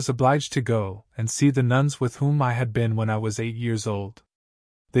 for I was obliged to go and see the nuns with whom I had been when I was 8 years old.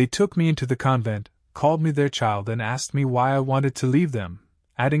 They took me into the convent, called me their child, and asked me why I wanted to leave them,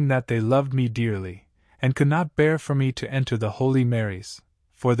 adding that they loved me dearly, and could not bear for me to enter the Holy Mary's,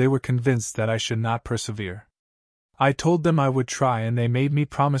 for they were convinced that I should not persevere. I told them I would try, and they made me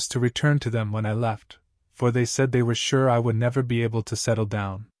promise to return to them when I left, for they said they were sure I would never be able to settle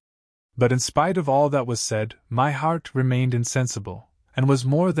down. But in spite of all that was said, my heart remained insensible, and was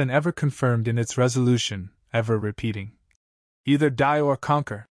more than ever confirmed in its resolution, ever repeating, "Either die or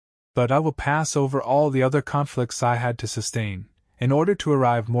conquer." But I will pass over all the other conflicts I had to sustain, in order to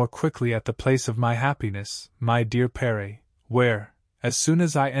arrive more quickly at the place of my happiness, my dear Pere, where, as soon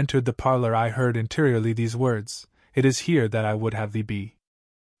as I entered the parlor, I heard interiorly these words, "It is here that I would have thee be."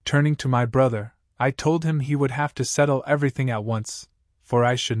 Turning to my brother, I told him he would have to settle everything at once, for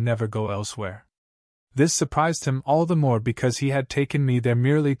I should never go elsewhere. This surprised him all the more because he had taken me there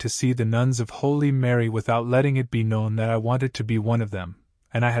merely to see the nuns of Holy Mary without letting it be known that I wanted to be one of them,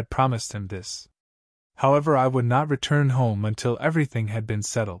 and I had promised him this. However, I would not return home until everything had been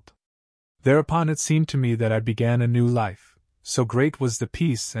settled. Thereupon it seemed to me that I began a new life, so great was the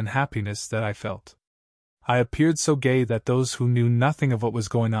peace and happiness that I felt. I appeared so gay that those who knew nothing of what was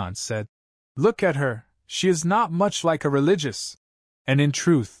going on said, "Look at her, she is not much like a religious." And in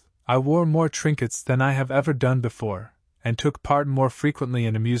truth, I wore more trinkets than I have ever done before, and took part more frequently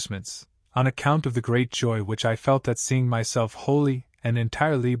in amusements, on account of the great joy which I felt at seeing myself wholly and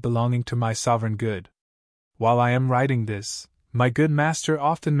entirely belonging to my sovereign good. While I am writing this, my good master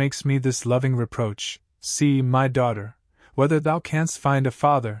often makes me this loving reproach, "See, my daughter, whether thou canst find a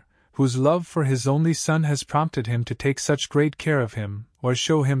father, whose love for his only son has prompted him to take such great care of him, or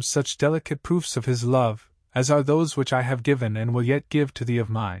show him such delicate proofs of his love, as are those which I have given and will yet give to thee of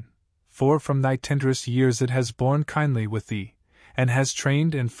mine, for from thy tenderest years it has borne kindly with thee, and has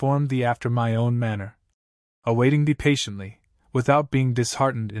trained and formed thee after my own manner, awaiting thee patiently, without being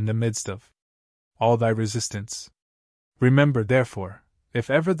disheartened in the midst of all thy resistance. Remember, therefore, if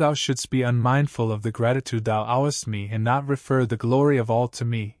ever thou shouldst be unmindful of the gratitude thou owest me and not refer the glory of all to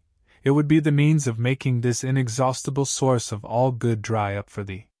me, it would be the means of making this inexhaustible source of all good dry up for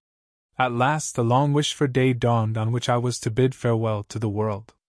thee." At last the long-wished-for day dawned on which I was to bid farewell to the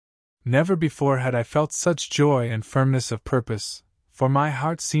world. Never before had I felt such joy and firmness of purpose, for my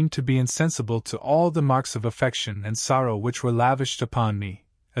heart seemed to be insensible to all the marks of affection and sorrow which were lavished upon me,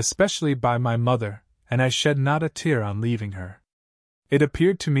 especially by my mother, and I shed not a tear on leaving her. It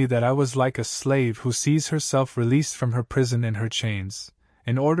appeared to me that I was like a slave who sees herself released from her prison and her chains,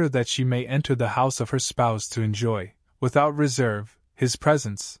 in order that she may enter the house of her spouse to enjoy, without reserve, his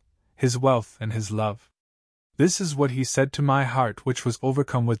presence, his wealth and his love. This is what he said to my heart, which was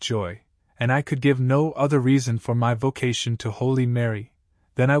overcome with joy, and I could give no other reason for my vocation to Holy Mary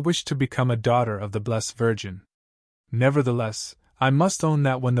than I wished to become a daughter of the Blessed Virgin. Nevertheless, I must own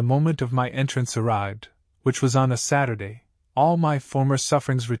that when the moment of my entrance arrived, which was on a Saturday, all my former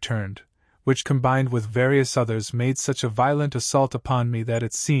sufferings returned, which combined with various others made such a violent assault upon me that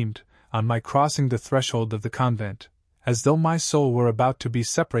it seemed, on my crossing the threshold of the convent, as though my soul were about to be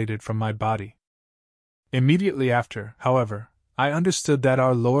separated from my body. Immediately after, however, I understood that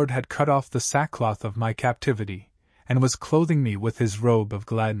our Lord had cut off the sackcloth of my captivity, and was clothing me with his robe of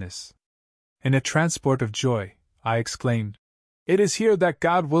gladness. In a transport of joy, I exclaimed, "It is here that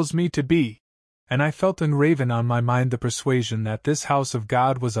God wills me to be!" And I felt engraven on my mind the persuasion that this house of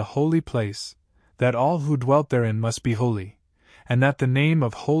God was a holy place, that all who dwelt therein must be holy, and that the name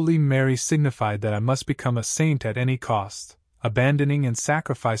of Holy Mary signified that I must become a saint at any cost, abandoning and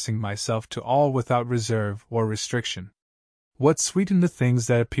sacrificing myself to all without reserve or restriction. What sweetened the things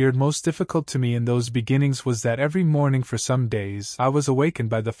that appeared most difficult to me in those beginnings was that every morning for some days I was awakened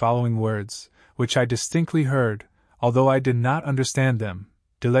by the following words, which I distinctly heard, although I did not understand them: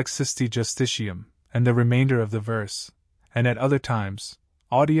 Dilexiste justitium, and the remainder of the verse, and at other times,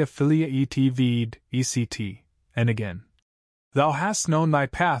 Audia filia et vide, ect, and again, Thou hast known thy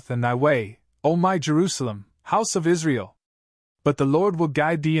path and thy way, O my Jerusalem, house of Israel! But the Lord will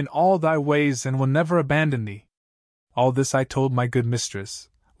guide thee in all thy ways and will never abandon thee. All this I told my good mistress,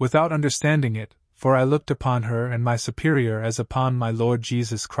 without understanding it, for I looked upon her and my superior as upon my Lord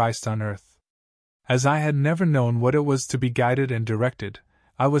Jesus Christ on earth. As I had never known what it was to be guided and directed,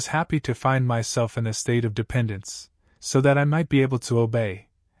 I was happy to find myself in a state of dependence, so that I might be able to obey,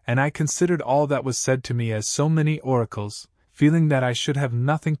 and I considered all that was said to me as so many oracles, feeling that I should have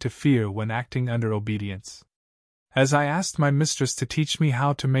nothing to fear when acting under obedience. As I asked my mistress to teach me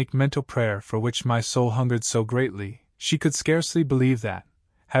how to make mental prayer for which my soul hungered so greatly, she could scarcely believe that,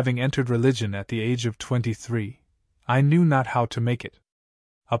 having entered religion at the age of 23, I knew not how to make it.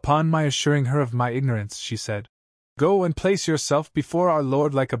 Upon my assuring her of my ignorance, she said, "Go and place yourself before our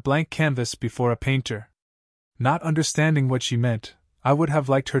Lord like a blank canvas before a painter." Not understanding what she meant, I would have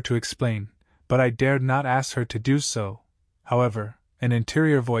liked her to explain, but I dared not ask her to do so. However, an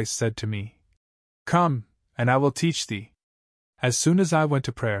interior voice said to me, "Come, and I will teach thee." As soon as I went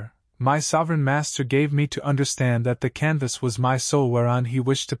to prayer, my sovereign master gave me to understand that the canvas was my soul whereon he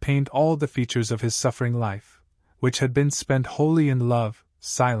wished to paint all the features of his suffering life, which had been spent wholly in love,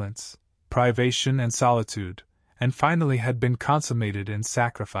 silence, privation and solitude, and finally had been consummated in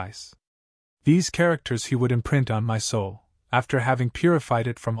sacrifice. These characters he would imprint on my soul, after having purified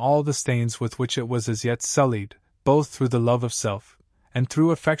it from all the stains with which it was as yet sullied, both through the love of self, and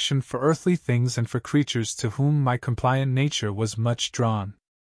through affection for earthly things and for creatures to whom my compliant nature was much drawn.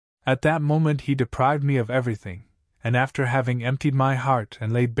 At that moment he deprived me of everything, and after having emptied my heart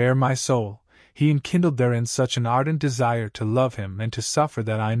and laid bare my soul, he enkindled therein such an ardent desire to love him and to suffer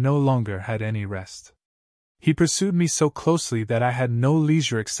that I no longer had any rest. He pursued me so closely that I had no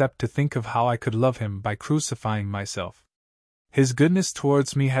leisure except to think of how I could love him by crucifying myself. His goodness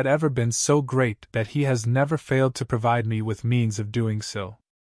towards me had ever been so great that he has never failed to provide me with means of doing so.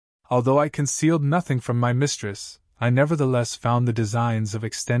 Although I concealed nothing from my mistress, I nevertheless found the designs of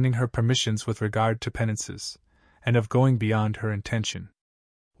extending her permissions with regard to penances, and of going beyond her intention.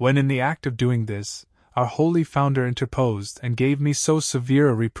 When in the act of doing this, our holy founder interposed and gave me so severe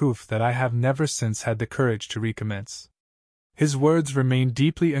a reproof that I have never since had the courage to recommence. His words remain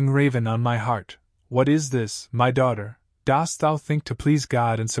deeply engraven on my heart. "What is this, my daughter? Dost thou think to please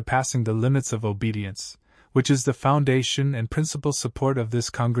God in surpassing the limits of obedience, which is the foundation and principal support of this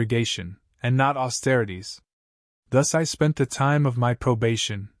congregation, and not austerities?" Thus I spent the time of my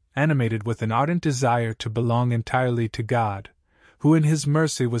probation, animated with an ardent desire to belong entirely to God, who in his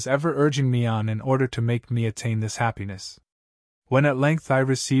mercy was ever urging me on in order to make me attain this happiness. When at length I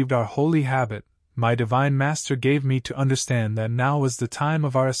received our holy habit, my divine master gave me to understand that now was the time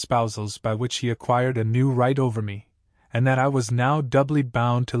of our espousals by which he acquired a new right over me, and that I was now doubly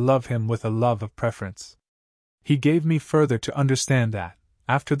bound to love him with a love of preference. He gave me further to understand that,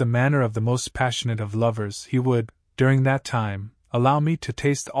 after the manner of the most passionate of lovers, he would, during that time, allow me to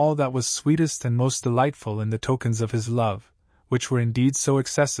taste all that was sweetest and most delightful in the tokens of his love, which were indeed so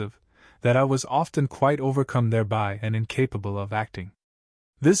excessive, that I was often quite overcome thereby and incapable of acting.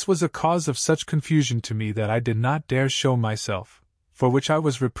 This was a cause of such confusion to me that I did not dare show myself, for which I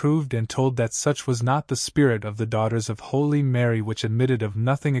was reproved and told that such was not the spirit of the daughters of Holy Mary, which admitted of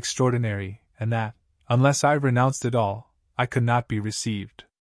nothing extraordinary, and that, unless I renounced it all, I could not be received.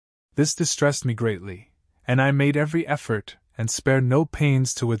 This distressed me greatly, and I made every effort, and spared no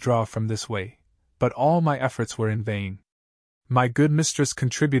pains to withdraw from this way, but all my efforts were in vain. My good mistress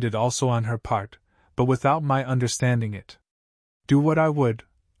contributed also on her part, but without my understanding it. Do what I would,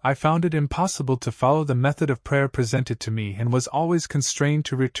 I found it impossible to follow the method of prayer presented to me and was always constrained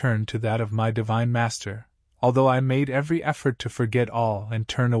to return to that of my Divine Master, although I made every effort to forget all and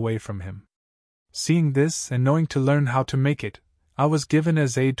turn away from him. Seeing this and knowing to learn how to make it, I was given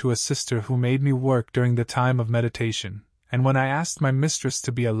as aid to a sister who made me work during the time of meditation, and when I asked my mistress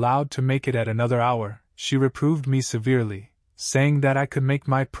to be allowed to make it at another hour, she reproved me severely, saying that I could make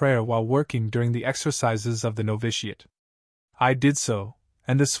my prayer while working during the exercises of the novitiate. I did so,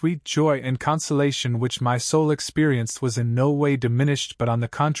 and the sweet joy and consolation which my soul experienced was in no way diminished but on the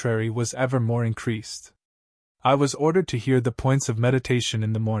contrary was ever more increased. I was ordered to hear the points of meditation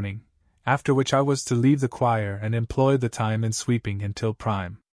in the morning, after which I was to leave the choir and employ the time in sweeping until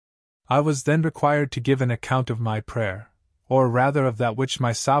prime. I was then required to give an account of my prayer, or rather of that which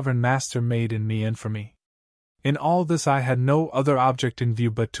my Sovereign Master made in me and for me. In all this I had no other object in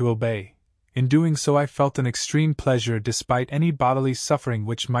view but to obey. In doing so I felt an extreme pleasure despite any bodily suffering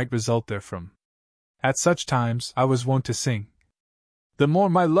which might result therefrom. At such times I was wont to sing, "The more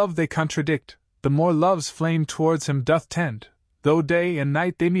my love they contradict, the more love's flame towards him doth tend, though day and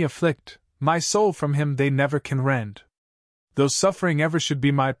night they me afflict, my soul from him they never can rend. Though suffering ever should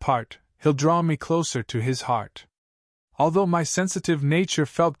be my part, he'll draw me closer to his heart." Although my sensitive nature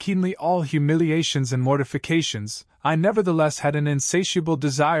felt keenly all humiliations and mortifications, I nevertheless had an insatiable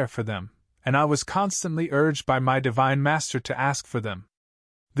desire for them, and I was constantly urged by my Divine Master to ask for them.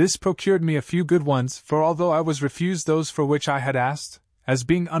 This procured me a few good ones, for although I was refused those for which I had asked, as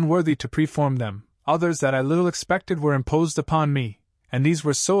being unworthy to perform them, others that I little expected were imposed upon me, and these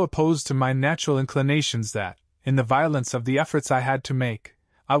were so opposed to my natural inclinations that, in the violence of the efforts I had to make,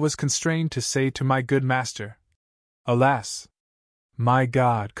 I was constrained to say to my good Master, "Alas! My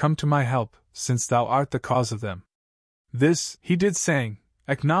God, come to my help, since thou art the cause of them." This he did saying,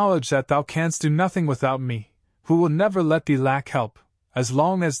 "Acknowledge that thou canst do nothing without me, who will never let thee lack help, as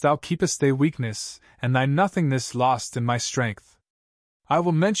long as thou keepest thy weakness and thy nothingness lost in my strength." I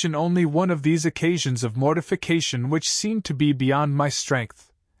will mention only one of these occasions of mortification which seemed to be beyond my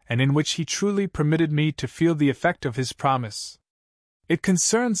strength, and in which he truly permitted me to feel the effect of his promise. It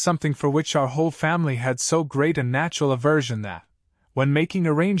concerned something for which our whole family had so great a natural aversion that, when making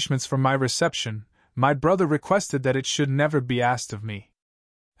arrangements for my reception, my brother requested that it should never be asked of me.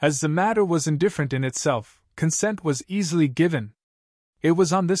 As the matter was indifferent in itself, consent was easily given. It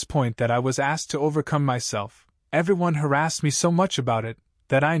was on this point that I was asked to overcome myself. Everyone harassed me so much about it,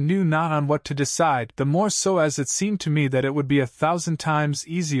 that I knew not on what to decide, the more so as it seemed to me that it would be 1,000 times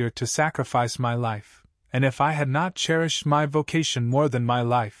easier to sacrifice my life, and if I had not cherished my vocation more than my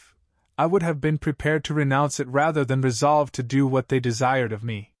life, I would have been prepared to renounce it rather than resolve to do what they desired of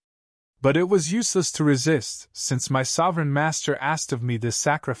me. But it was useless to resist, since my Sovereign Master asked of me this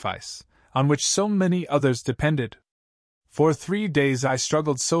sacrifice, on which so many others depended. For 3 days I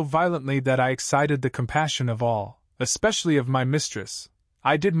struggled so violently that I excited the compassion of all, especially of my mistress.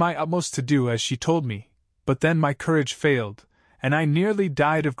 I did my utmost to do as she told me, but then my courage failed, and I nearly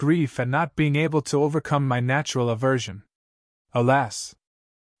died of grief at not being able to overcome my natural aversion. "Alas,"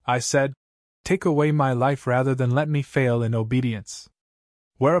 I said, "take away my life rather than let me fail in obedience."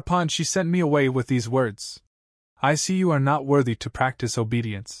 Whereupon she sent me away with these words, "I see you are not worthy to practice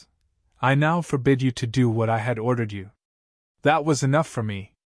obedience. I now forbid you to do what I had ordered you." That was enough for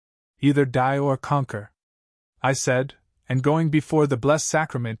me. "Either die or conquer," I said, and going before the Blessed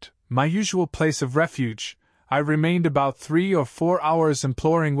Sacrament, my usual place of refuge, I remained about 3 or 4 hours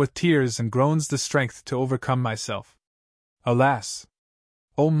imploring with tears and groans the strength to overcome myself. Alas!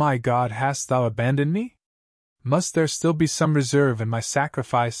 O my God, hast thou abandoned me? Must there still be some reserve in my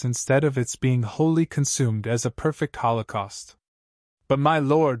sacrifice instead of its being wholly consumed as a perfect holocaust? But my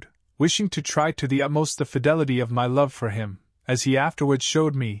Lord, wishing to try to the utmost the fidelity of my love for him, as he afterwards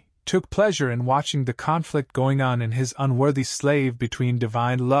showed me, took pleasure in watching the conflict going on in his unworthy slave between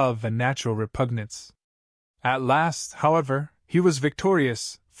divine love and natural repugnance. At last, however, he was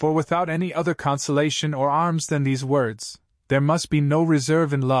victorious, for without any other consolation or arms than these words, "There must be no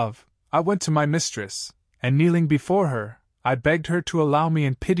reserve in love," I went to my mistress, and kneeling before her, I begged her to allow me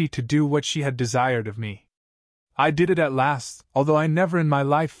in pity to do what she had desired of me. I did it at last, although I never in my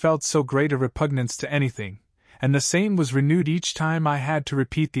life felt so great a repugnance to anything, and the same was renewed each time I had to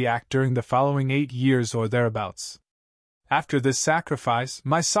repeat the act during the following 8 years or thereabouts. After this sacrifice,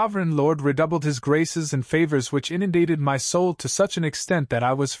 my Sovereign Lord redoubled his graces and favors, which inundated my soul to such an extent that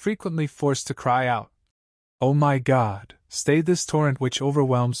I was frequently forced to cry out, "O my God, stay this torrent which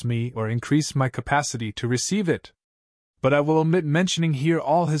overwhelms me or increase my capacity to receive it." But I will omit mentioning here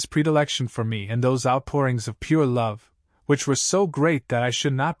all his predilection for me and those outpourings of pure love, which were so great that I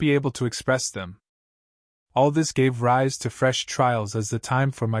should not be able to express them. All this gave rise to fresh trials as the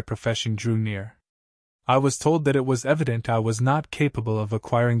time for my profession drew near. I was told that it was evident I was not capable of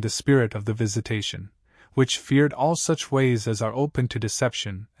acquiring the spirit of the visitation, which feared all such ways as are open to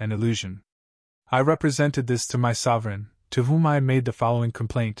deception and illusion. I represented this to my sovereign, to whom I made the following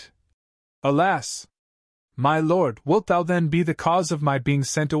complaint. Alas! My lord, wilt thou then be the cause of my being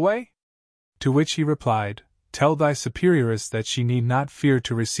sent away? To which he replied, Tell thy superioress that she need not fear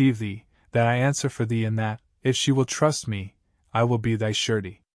to receive thee, that I answer for thee, and that, if she will trust me, I will be thy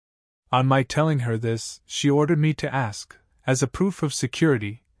surety. On my telling her this, she ordered me to ask, as a proof of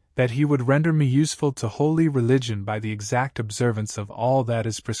security, that he would render me useful to holy religion by the exact observance of all that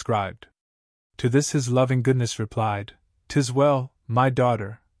is prescribed. To this his loving goodness replied, 'Tis well, my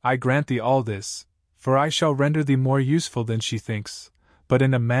daughter, I grant thee all this, for I shall render thee more useful than she thinks, but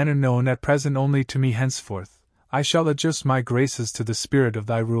in a manner known at present only to me henceforth. I shall adjust my graces to the spirit of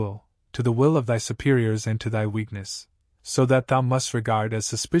thy rule, to the will of thy superiors and to thy weakness, so that thou must regard as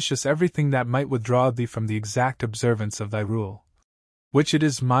suspicious everything that might withdraw thee from the exact observance of thy rule, which it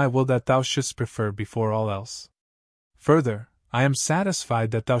is my will that thou shouldst prefer before all else. Further, I am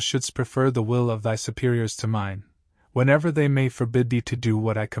satisfied that thou shouldst prefer the will of thy superiors to mine, whenever they may forbid thee to do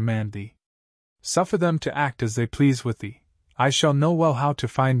what I command thee. Suffer them to act as they please with thee. I shall know well how to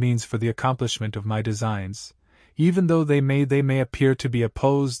find means for the accomplishment of my designs, even though they may appear to be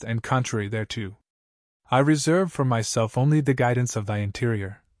opposed and contrary thereto. I reserve for myself only the guidance of thy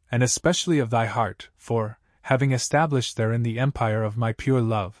interior, and especially of thy heart, for, having established therein the empire of my pure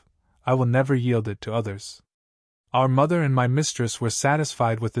love, I will never yield it to others. Our mother and my mistress were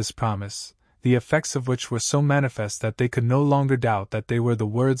satisfied with this promise, the effects of which were so manifest that they could no longer doubt that they were the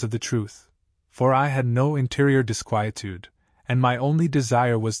words of the truth, for I had no interior disquietude, and my only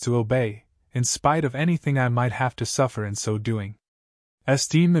desire was to obey, in spite of anything I might have to suffer in so doing.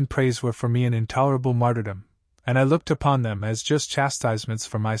 Esteem and praise were for me an intolerable martyrdom, and I looked upon them as just chastisements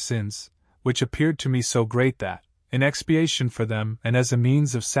for my sins, which appeared to me so great that, in expiation for them and as a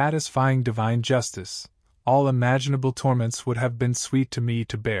means of satisfying divine justice, all imaginable torments would have been sweet to me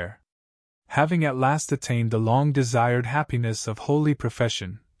to bear. Having at last attained the long-desired happiness of holy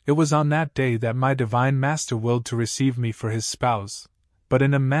profession, it was on that day that my divine Master willed to receive me for his spouse, but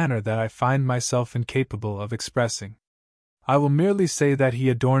in a manner that I find myself incapable of expressing. I will merely say that he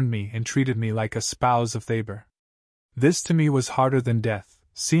adorned me and treated me like a spouse of Thabor. This to me was harder than death,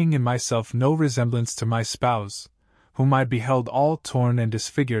 seeing in myself no resemblance to my spouse, whom I beheld all torn and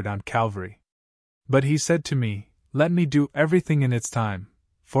disfigured on Calvary. But he said to me, Let me do everything in its time,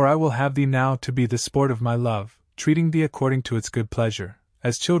 for I will have thee now to be the sport of my love, treating thee according to its good pleasure,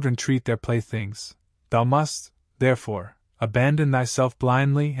 as children treat their playthings. Thou must, therefore, abandon thyself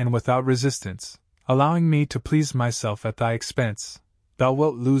blindly and without resistance, allowing me to please myself at thy expense. Thou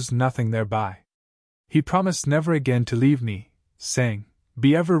wilt lose nothing thereby. He promised never again to leave me, saying,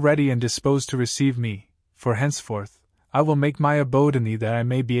 Be ever ready and disposed to receive me, for henceforth I will make my abode in thee that I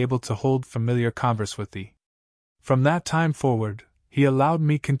may be able to hold familiar converse with thee. From that time forward, he allowed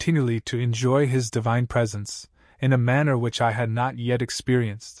me continually to enjoy his divine presence, in a manner which I had not yet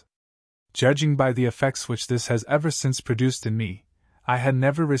experienced. Judging by the effects which this has ever since produced in me, I had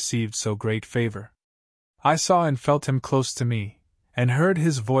never received so great favor. I saw and felt him close to me, and heard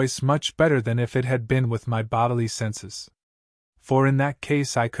his voice much better than if it had been with my bodily senses. For in that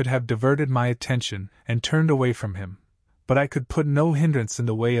case I could have diverted my attention and turned away from him, but I could put no hindrance in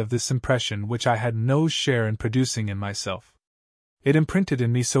the way of this impression which I had no share in producing in myself. It imprinted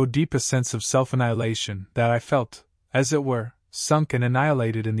in me so deep a sense of self-annihilation that I felt, as it were, sunk and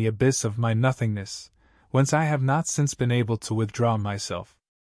annihilated in the abyss of my nothingness, whence I have not since been able to withdraw myself.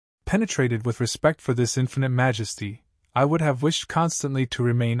 Penetrated with respect for this infinite majesty, I would have wished constantly to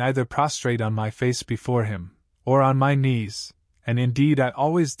remain either prostrate on my face before him, or on my knees, and indeed I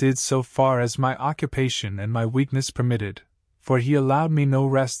always did so far as my occupation and my weakness permitted, for he allowed me no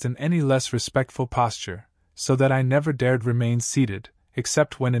rest in any less respectful posture, so that I never dared remain seated,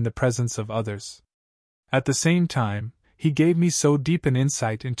 except when in the presence of others. At the same time, he gave me so deep an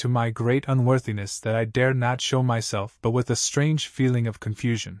insight into my great unworthiness that I dared not show myself but with a strange feeling of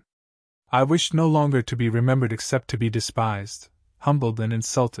confusion. I wished no longer to be remembered except to be despised, humbled and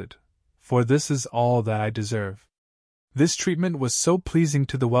insulted, for this is all that I deserve. This treatment was so pleasing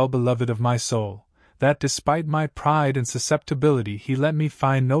to the well-beloved of my soul, that despite my pride and susceptibility he let me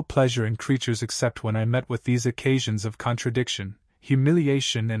find no pleasure in creatures except when I met with these occasions of contradiction,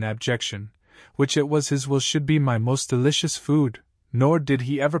 humiliation and abjection, which it was his will should be my most delicious food, nor did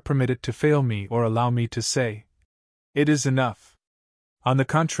he ever permit it to fail me or allow me to say, It is enough. On the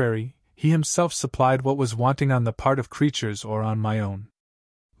contrary, he himself supplied what was wanting on the part of creatures or on my own.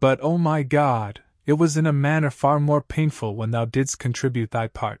 But, oh my God, it was in a manner far more painful when thou didst contribute thy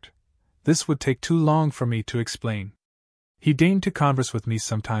part. This would take too long for me to explain. He deigned to converse with me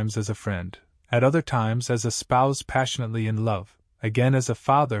sometimes as a friend, at other times as a spouse passionately in love, again as a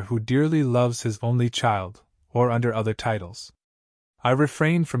father who dearly loves his only child, or under other titles. I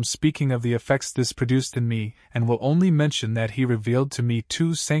refrain from speaking of the effects this produced in me, and will only mention that he revealed to me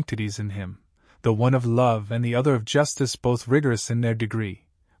two sanctities in him, the one of love and the other of justice, both rigorous in their degree,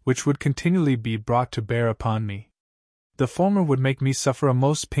 which would continually be brought to bear upon me. The former would make me suffer a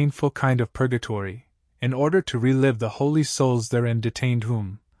most painful kind of purgatory, in order to relive the holy souls therein detained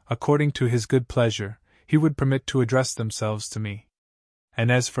whom, according to his good pleasure, he would permit to address themselves to me.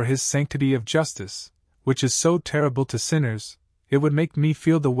 And as for his sanctity of justice, which is so terrible to sinners, it would make me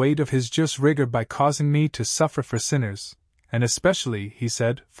feel the weight of his just rigor by causing me to suffer for sinners, and especially, he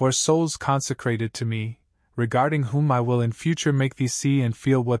said, for souls consecrated to me, regarding whom I will in future make thee see and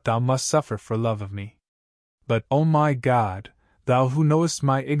feel what thou must suffer for love of me. But, O my God, thou who knowest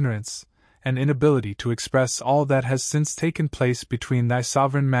my ignorance and inability to express all that has since taken place between thy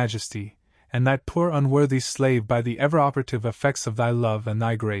sovereign majesty and thy poor unworthy slave by the ever-operative effects of thy love and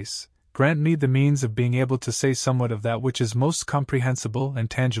thy grace, grant me the means of being able to say somewhat of that which is most comprehensible and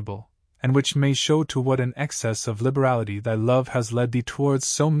tangible, and which may show to what an excess of liberality thy love has led thee towards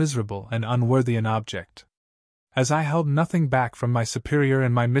so miserable and unworthy an object. As I held nothing back from my superior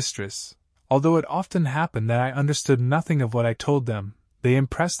and my mistress, although it often happened that I understood nothing of what I told them, they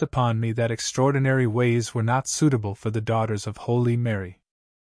impressed upon me that extraordinary ways were not suitable for the daughters of Holy Mary.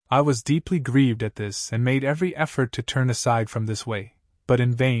 I was deeply grieved at this and made every effort to turn aside from this way, but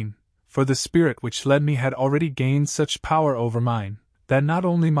in vain, for the spirit which led me had already gained such power over mine, that not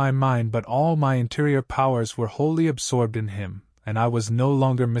only my mind but all my interior powers were wholly absorbed in him, and I was no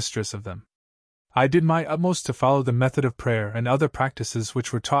longer mistress of them. I did my utmost to follow the method of prayer and other practices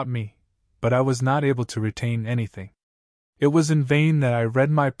which were taught me, but I was not able to retain anything. It was in vain that I read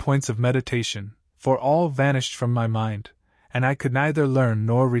my points of meditation, for all vanished from my mind, and I could neither learn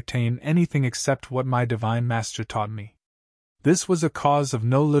nor retain anything except what my divine master taught me. This was a cause of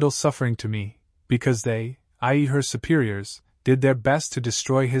no little suffering to me, because they, i.e. her superiors, did their best to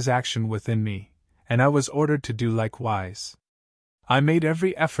destroy his action within me, and I was ordered to do likewise. I made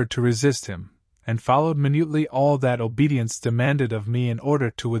every effort to resist him, and followed minutely all that obedience demanded of me in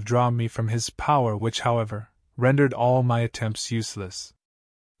order to withdraw me from his power, which, however, rendered all my attempts useless.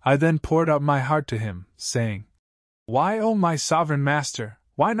 I then poured out my heart to him, saying, "Why, O my sovereign master,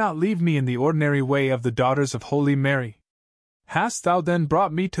 why not leave me in the ordinary way of the daughters of Holy Mary? Hast thou then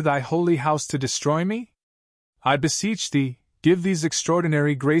brought me to thy holy house to destroy me? I beseech thee, give these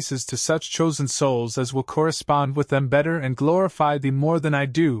extraordinary graces to such chosen souls as will correspond with them better and glorify thee more than I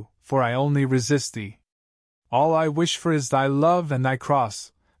do, for I only resist thee. All I wish for is thy love and thy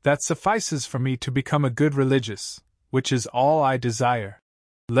cross, that suffices for me to become a good religious, which is all I desire."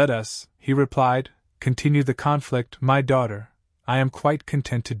 "Let us," he replied, "continue the conflict, my daughter. I am quite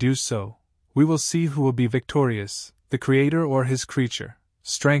content to do so. We will see who will be victorious, the Creator or his creature,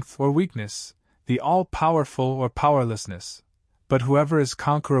 strength or weakness, the all-powerful or powerlessness, but whoever is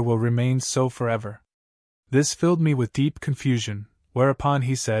conqueror will remain so forever." This filled me with deep confusion, whereupon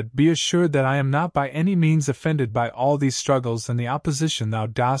he said, "Be assured that I am not by any means offended by all these struggles and the opposition thou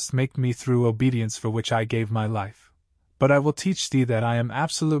dost make me through obedience for which I gave my life. But I will teach thee that I am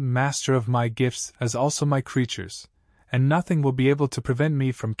absolute master of my gifts as also my creatures, and nothing will be able to prevent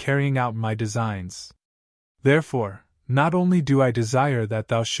me from carrying out my designs. Therefore, not only do I desire that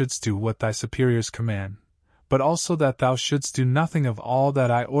thou shouldst do what thy superiors command, but also that thou shouldst do nothing of all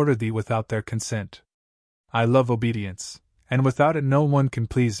that I order thee without their consent. I love obedience, and without it no one can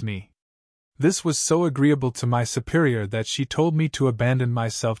please me." This was so agreeable to my superior that she told me to abandon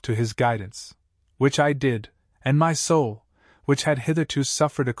myself to his guidance, which I did, and my soul, which had hitherto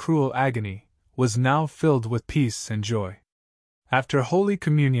suffered a cruel agony, was now filled with peace and joy. After Holy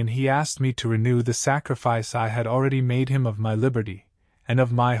Communion he asked me to renew the sacrifice I had already made him of my liberty, and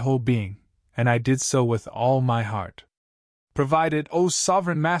of my whole being, and I did so with all my heart. "Provided, O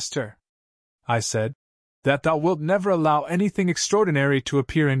Sovereign Master," I said, "that thou wilt never allow anything extraordinary to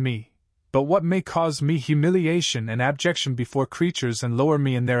appear in me, but what may cause me humiliation and abjection before creatures and lower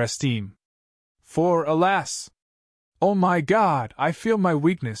me in their esteem. For, alas! O my God, I feel my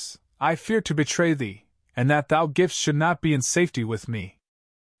weakness, I fear to betray thee, and that thou gifts should not be in safety with me."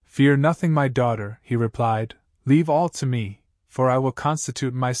 "Fear nothing, my daughter," he replied, "leave all to me, for I will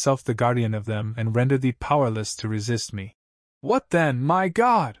constitute myself the guardian of them and render thee powerless to resist me." "What then, my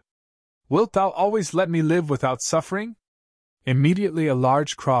God? Wilt thou always let me live without suffering?" Immediately a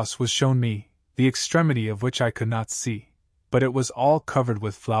large cross was shown me, the extremity of which I could not see, but it was all covered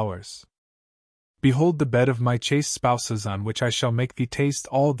with flowers. Behold the bed of my chaste spouses on which I shall make thee taste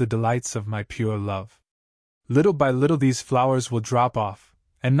all the delights of my pure love. Little by little these flowers will drop off,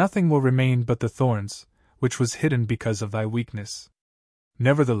 and nothing will remain but the thorns, which was hidden because of thy weakness.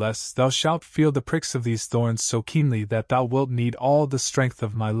 Nevertheless, thou shalt feel the pricks of these thorns so keenly that thou wilt need all the strength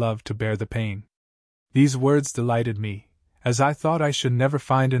of my love to bear the pain. These words delighted me, as I thought I should never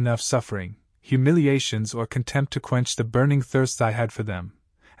find enough suffering, humiliations, or contempt to quench the burning thirst I had for them,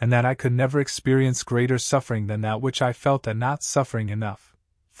 and that I could never experience greater suffering than that which I felt at not suffering enough,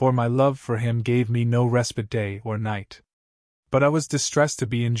 for my love for him gave me no respite day or night. But I was distressed to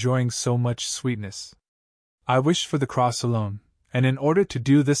be enjoying so much sweetness. I wished for the cross alone, and in order to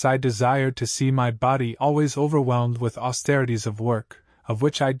do this I desired to see my body always overwhelmed with austerities of work, of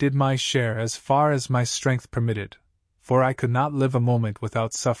which I did my share as far as my strength permitted, for I could not live a moment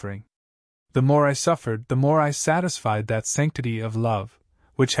without suffering. The more I suffered, the more I satisfied that sanctity of love,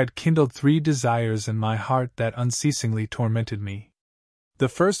 which had kindled 3 desires in my heart that unceasingly tormented me. The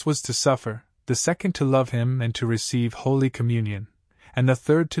first was to suffer, the second to love him and to receive Holy Communion, and the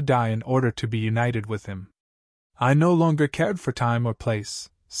third to die in order to be united with him. I no longer cared for time or place,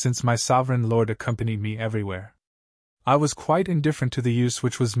 since my sovereign Lord accompanied me everywhere. I was quite indifferent to the use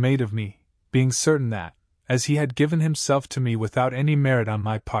which was made of me, being certain that, as he had given himself to me without any merit on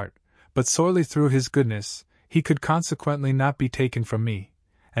my part, but solely through his goodness, he could consequently not be taken from me,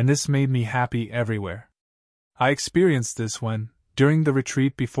 and this made me happy everywhere. I experienced this when, during the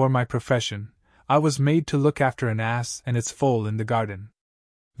retreat before my profession, I was made to look after an ass and its foal in the garden.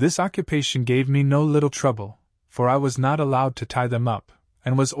 This occupation gave me no little trouble, for I was not allowed to tie them up,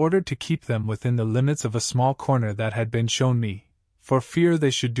 and was ordered to keep them within the limits of a small corner that had been shown me, for fear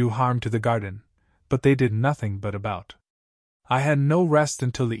they should do harm to the garden, but they did nothing but about. I had no rest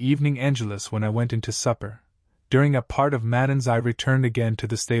until the evening Angelus, when I went into supper. During a part of matins I returned again to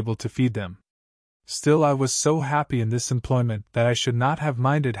the stable to feed them. Still I was so happy in this employment that I should not have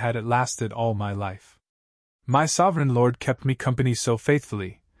minded had it lasted all my life. My sovereign Lord kept me company so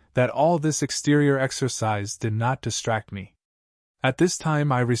faithfully, that all this exterior exercise did not distract me. At this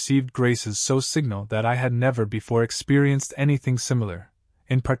time I received graces so signal that I had never before experienced anything similar,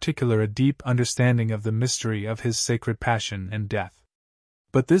 in particular a deep understanding of the mystery of his sacred passion and death.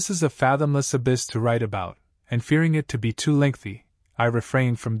 But this is a fathomless abyss to write about, and fearing it to be too lengthy, I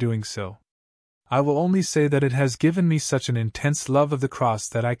refrain from doing so. I will only say that it has given me such an intense love of the cross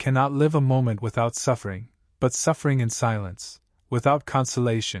that I cannot live a moment without suffering, but suffering in silence, without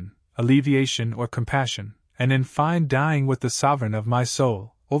consolation, alleviation, or compassion, and in fine dying with the sovereign of my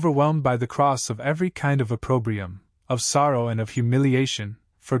soul, overwhelmed by the cross of every kind of opprobrium, of sorrow and of humiliation,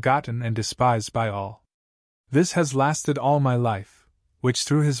 forgotten and despised by all. This has lasted all my life, which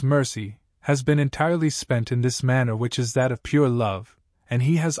through his mercy has been entirely spent in this manner, which is that of pure love, and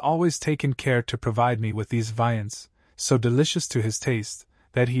he has always taken care to provide me with these viands, so delicious to his taste,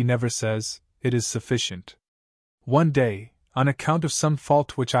 that he never says, "It is sufficient." One day, on account of some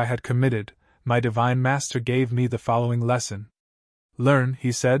fault which I had committed, my divine master gave me the following lesson. "Learn,"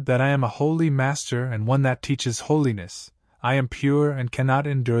 he said, "that I am a holy master and one that teaches holiness. I am pure and cannot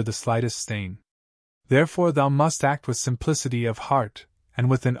endure the slightest stain. Therefore thou must act with simplicity of heart, and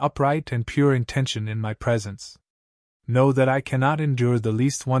with an upright and pure intention in my presence. Know that I cannot endure the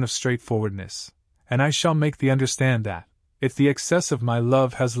least want of straightforwardness, and I shall make thee understand that, if the excess of my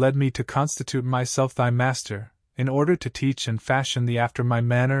love has led me to constitute myself thy master, in order to teach and fashion thee after my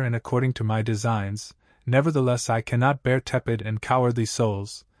manner and according to my designs, nevertheless I cannot bear tepid and cowardly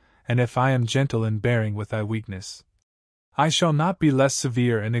souls, and if I am gentle in bearing with thy weakness, I shall not be less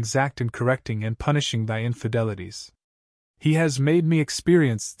severe and exact in correcting and punishing thy infidelities. He has made me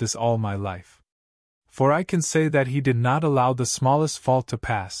experience this all my life. For I can say that he did not allow the smallest fault to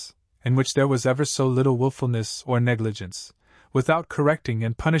pass, in which there was ever so little wilfulness or negligence, without correcting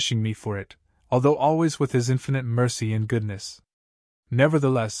and punishing me for it, although always with his infinite mercy and goodness.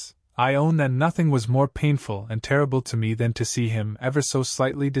 Nevertheless, I own that nothing was more painful and terrible to me than to see him ever so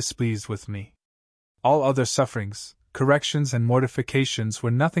slightly displeased with me. All other sufferings, corrections, and mortifications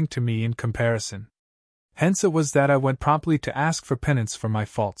were nothing to me in comparison. Hence it was that I went promptly to ask for penance for my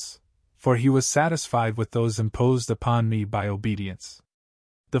faults, for he was satisfied with those imposed upon me by obedience.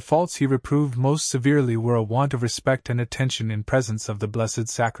 The faults he reproved most severely were a want of respect and attention in presence of the Blessed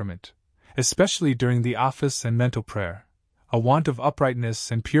Sacrament, especially during the office and mental prayer, a want of uprightness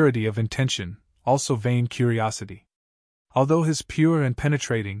and purity of intention, also vain curiosity. Although his pure and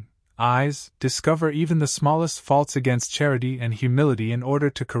penetrating eyes discover even the smallest faults against charity and humility in order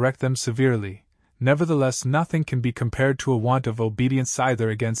to correct them severely, nevertheless nothing can be compared to a want of obedience either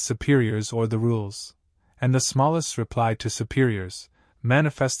against superiors or the rules, and the smallest reply to superiors,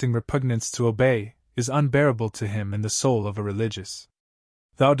 manifesting repugnance to obey, is unbearable to him in the soul of a religious.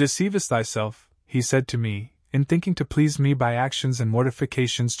 Thou deceivest thyself, he said to me, in thinking to please me by actions and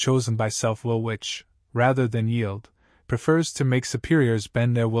mortifications chosen by self-will which, rather than yield, prefers to make superiors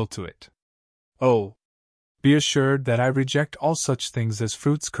bend their will to it. Oh! Be assured that I reject all such things as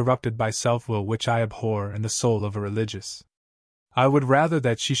fruits corrupted by self-will which I abhor in the soul of a religious. I would rather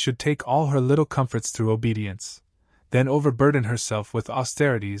that she should take all her little comforts through obedience, than overburden herself with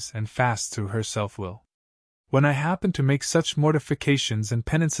austerities and fasts through her self-will. When I happen to make such mortifications and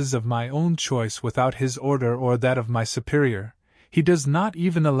penances of my own choice without his order or that of my superior, he does not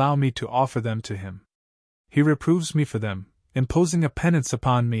even allow me to offer them to him. He reproves me for them, imposing a penance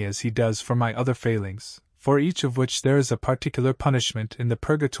upon me as he does for my other failings, for each of which there is a particular punishment in the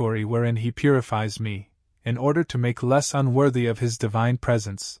purgatory wherein he purifies me, in order to make less unworthy of his divine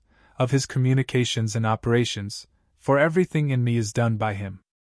presence, of his communications and operations, for everything in me is done by him.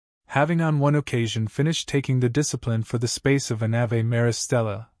 Having on one occasion finished taking the discipline for the space of an Ave Maris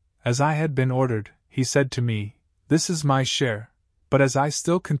Stella, as I had been ordered, he said to me, "This is my share," but as I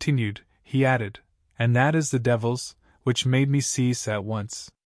still continued, he added, "And that is the devil's," which made me cease at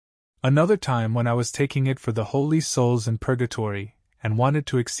once. Another time when I was taking it for the holy souls in purgatory, and wanted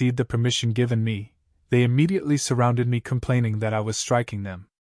to exceed the permission given me, they immediately surrounded me complaining that I was striking them.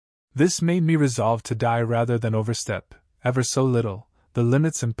 This made me resolve to die rather than overstep, ever so little, the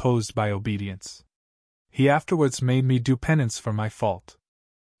limits imposed by obedience. He afterwards made me do penance for my fault.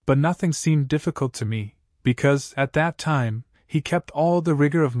 But nothing seemed difficult to me, because, at that time, he kept all the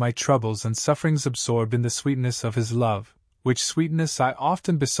rigor of my troubles and sufferings absorbed in the sweetness of his love, which sweetness I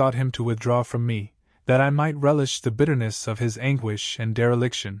often besought him to withdraw from me, that I might relish the bitterness of his anguish and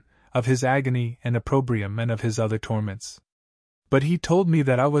dereliction, of his agony and opprobrium and of his other torments. But he told me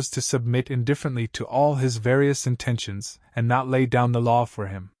that I was to submit indifferently to all his various intentions, and not lay down the law for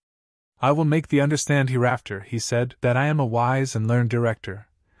him. "I will make thee understand hereafter," he said, "that I am a wise and learned director,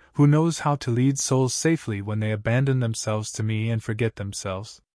 who knows how to lead souls safely when they abandon themselves to me and forget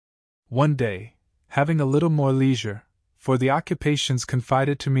themselves." One day, having a little more leisure, for the occupations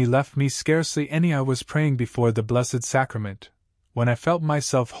confided to me left me scarcely any, I was praying before the Blessed Sacrament, when I felt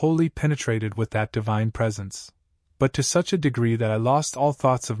myself wholly penetrated with that divine presence, but to such a degree that I lost all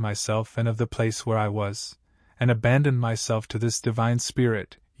thoughts of myself and of the place where I was, and abandoned myself to this divine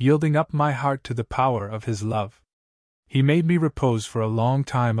Spirit, yielding up my heart to the power of his love. He made me repose for a long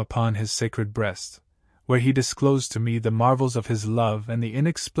time upon his sacred breast, where he disclosed to me the marvels of his love and the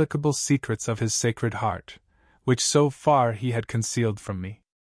inexplicable secrets of his sacred heart, which so far he had concealed from me.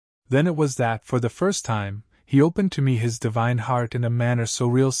 Then it was that, for the first time, he opened to me his divine heart in a manner so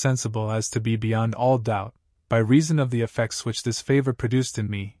real sensible as to be beyond all doubt, by reason of the effects which this favor produced in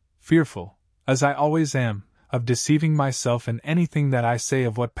me, fearful, as I always am, of deceiving myself in anything that I say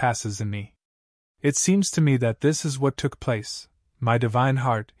of what passes in me. "It seems to me that this is what took place. My divine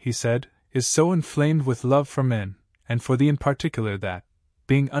heart," he said, "is so inflamed with love for men, and for thee in particular, that,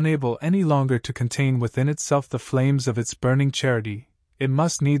 being unable any longer to contain within itself the flames of its burning charity, it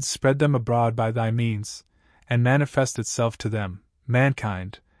must needs spread them abroad by thy means, and manifest itself to them,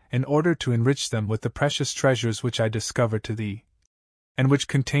 mankind, in order to enrich them with the precious treasures which I discover to thee, and which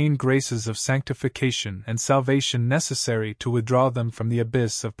contain graces of sanctification and salvation necessary to withdraw them from the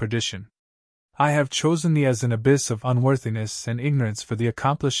abyss of perdition. I have chosen thee as an abyss of unworthiness and ignorance for the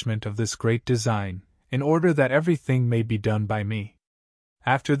accomplishment of this great design, in order that everything may be done by me."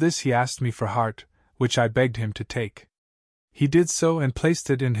 After this he asked me for heart, which I begged him to take. He did so and placed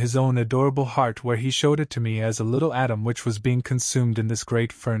it in his own adorable heart, where he showed it to me as a little atom which was being consumed in this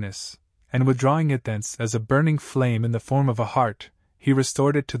great furnace, and withdrawing it thence as a burning flame in the form of a heart, he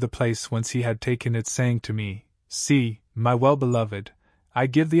restored it to the place whence he had taken it, saying to me, "See, my well-beloved, I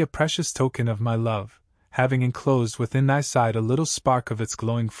give thee a precious token of my love, having enclosed within thy side a little spark of its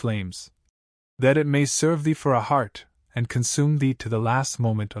glowing flames, that it may serve thee for a heart, and consume thee to the last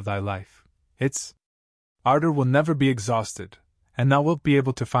moment of thy life. Its ardor will never be exhausted, and thou wilt be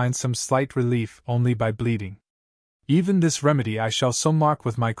able to find some slight relief only by bleeding. Even this remedy I shall so mark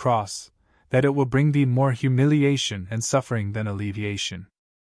with my cross, that it will bring thee more humiliation and suffering than alleviation.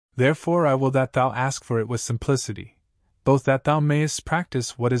 Therefore I will that thou ask for it with simplicity, both that thou mayest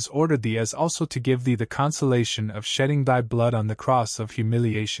practice what is ordered thee, as also to give thee the consolation of shedding thy blood on the cross of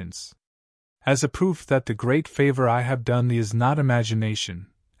humiliations. As a proof that the great favor I have done thee is not imagination,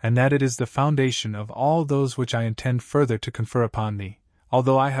 and that it is the foundation of all those which I intend further to confer upon thee,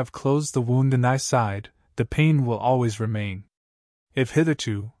 although I have closed the wound in thy side, the pain will always remain. If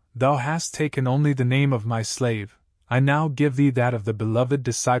hitherto thou hast taken only the name of my slave, I now give thee that of the beloved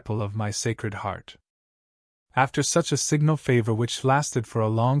disciple of my Sacred Heart. After such a signal favor which lasted for a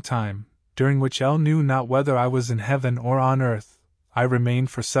long time, during which L knew not whether I was in heaven or on earth, I remained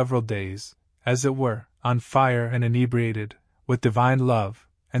for several days, as it were, on fire and inebriated, with divine love,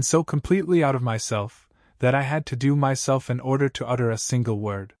 and so completely out of myself, that I had to do myself in order to utter a single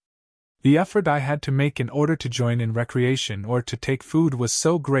word. The effort I had to make in order to join in recreation or to take food was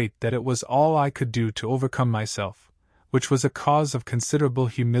so great that it was all I could do to overcome myself, which was a cause of considerable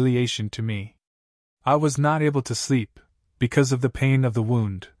humiliation to me. I was not able to sleep, because of the pain of the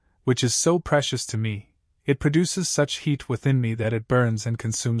wound, which is so precious to me. It produces such heat within me that it burns and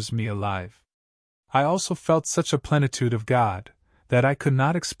consumes me alive. I also felt such a plenitude of God, that I could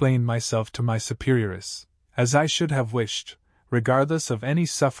not explain myself to my superioress, as I should have wished, regardless of any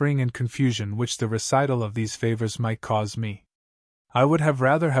suffering and confusion which the recital of these favors might cause me. I would have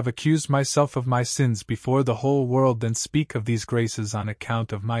rather have accused myself of my sins before the whole world than speak of these graces on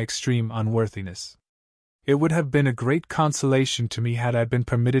account of my extreme unworthiness. It would have been a great consolation to me had I been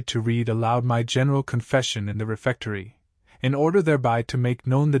permitted to read aloud my general confession in the refectory, in order thereby to make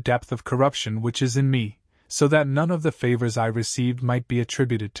known the depth of corruption which is in me, so that none of the favors I received might be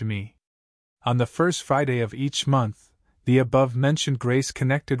attributed to me. On the first Friday of each month, the above-mentioned grace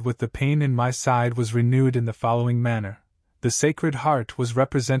connected with the pain in my side was renewed in the following manner. The Sacred Heart was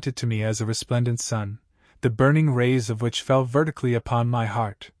represented to me as a resplendent sun, the burning rays of which fell vertically upon my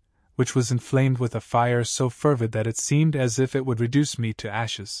heart, which was inflamed with a fire so fervid that it seemed as if it would reduce me to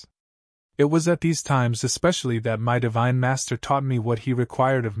ashes. It was at these times especially that my Divine Master taught me what he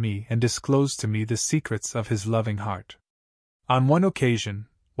required of me and disclosed to me the secrets of his loving heart. On one occasion,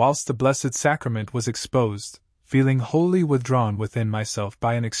 whilst the Blessed Sacrament was exposed, feeling wholly withdrawn within myself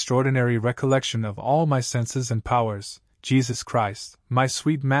by an extraordinary recollection of all my senses and powers, Jesus Christ, my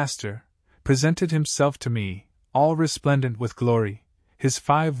sweet Master, presented himself to me, all resplendent with glory, his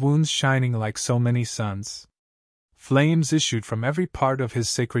 5 wounds shining like so many suns. Flames issued from every part of his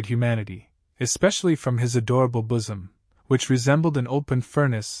sacred humanity, especially from his adorable bosom, which resembled an open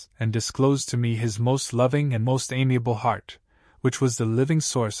furnace, and disclosed to me his most loving and most amiable heart, which was the living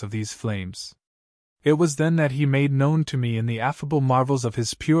source of these flames. It was then that he made known to me in the affable marvels of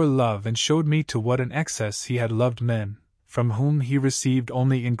his pure love and showed me to what an excess he had loved men, from whom he received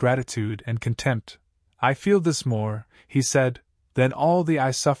only ingratitude and contempt. I feel this more, he said, than all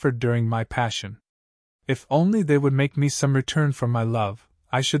I suffered during my passion. If only they would make me some return for my love,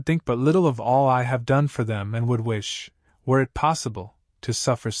 I should think but little of all I have done for them and would wish, were it possible, to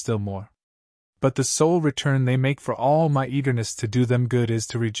suffer still more. But the sole return they make for all my eagerness to do them good is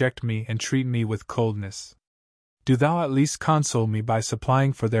to reject me and treat me with coldness. Do thou at least console me by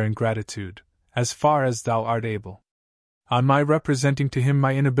supplying for their ingratitude, as far as thou art able. On my representing to him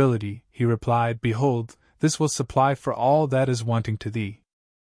my inability, he replied, Behold, this will supply for all that is wanting to thee.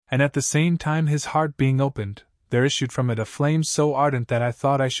 And at the same time his heart being opened, there issued from it a flame so ardent that I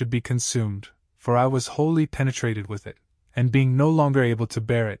thought I should be consumed, for I was wholly penetrated with it, and being no longer able to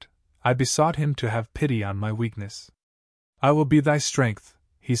bear it, I besought him to have pity on my weakness. I will be thy strength,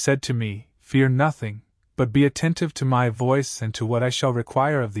 he said to me, fear nothing, but be attentive to my voice and to what I shall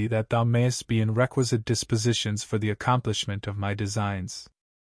require of thee, that thou mayest be in requisite dispositions for the accomplishment of my designs.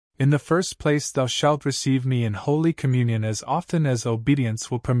 In the first place, thou shalt receive me in holy communion as often as obedience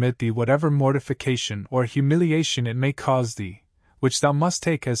will permit thee, whatever mortification or humiliation it may cause thee, which thou must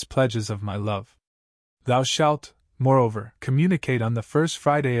take as pledges of my love. Thou shalt, moreover, communicate on the first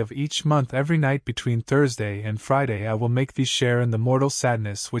Friday of each month. Every night between Thursday and Friday I will make thee share in the mortal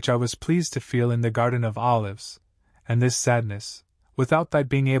sadness which I was pleased to feel in the Garden of Olives, and this sadness, without thy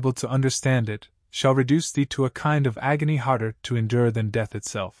being able to understand it, shall reduce thee to a kind of agony harder to endure than death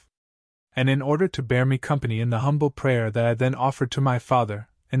itself. And in order to bear me company in the humble prayer that I then offered to my Father,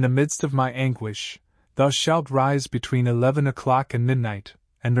 in the midst of my anguish, thou shalt rise between 11 o'clock and midnight,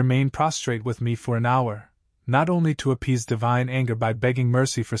 and remain prostrate with me for an hour, not only to appease divine anger by begging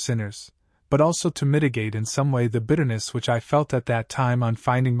mercy for sinners, but also to mitigate in some way the bitterness which I felt at that time on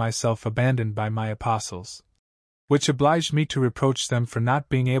finding myself abandoned by my apostles, which obliged me to reproach them for not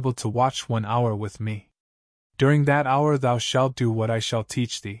being able to watch 1 hour with me. During that hour thou shalt do what I shall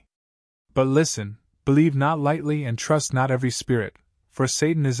teach thee. But listen, believe not lightly and trust not every spirit, for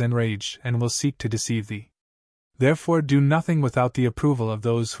Satan is enraged and will seek to deceive thee. Therefore do nothing without the approval of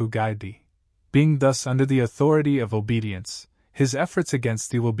those who guide thee. Being thus under the authority of obedience, his efforts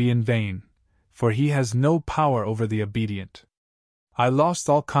against thee will be in vain, for he has no power over the obedient. I lost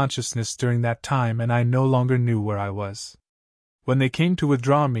all consciousness during that time, and I no longer knew where I was. When they came to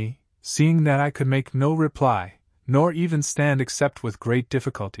withdraw me, seeing that I could make no reply, nor even stand except with great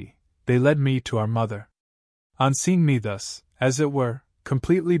difficulty, they led me to our mother. On seeing me thus, as it were,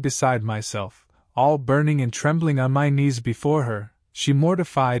 completely beside myself, all burning and trembling on my knees before her, she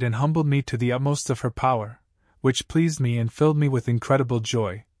mortified and humbled me to the utmost of her power, which pleased me and filled me with incredible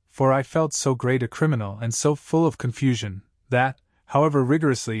joy, for I felt so great a criminal and so full of confusion, that, however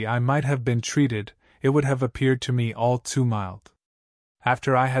rigorously I might have been treated, it would have appeared to me all too mild.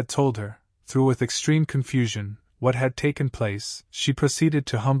 After I had told her, through with extreme confusion, what had taken place, she proceeded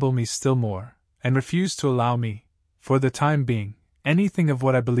to humble me still more, and refused to allow me, for the time being, anything of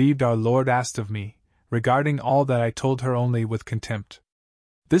what I believed our Lord asked of me, regarding all that I told her only with contempt.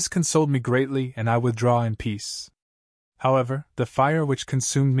 This consoled me greatly, and I withdraw in peace. However, the fire which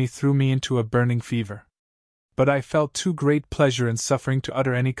consumed me threw me into a burning fever. But I felt too great pleasure in suffering to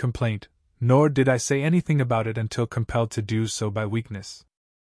utter any complaint, nor did I say anything about it until compelled to do so by weakness.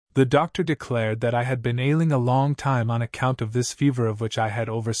 The doctor declared that I had been ailing a long time on account of this fever, of which I had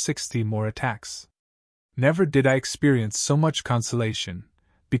over 60 more attacks. Never did I experience so much consolation,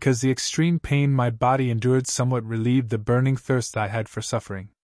 because the extreme pain my body endured somewhat relieved the burning thirst I had for suffering.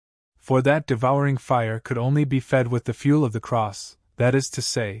 For that devouring fire could only be fed with the fuel of the cross, that is to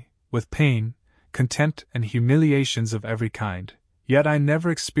say, with pain, contempt, and humiliations of every kind, yet I never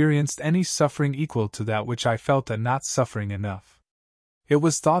experienced any suffering equal to that which I felt at not suffering enough. It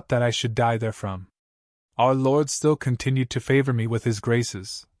was thought that I should die therefrom. Our Lord still continued to favor me with His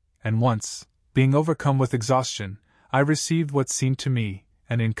graces, and once, being overcome with exhaustion, I received what seemed to me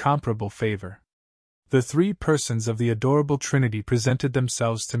an incomparable favor. The three persons of the adorable Trinity presented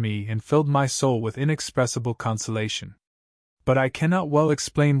themselves to me and filled my soul with inexpressible consolation. But I cannot well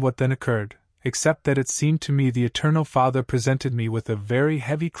explain what then occurred, except that it seemed to me the Eternal Father presented me with a very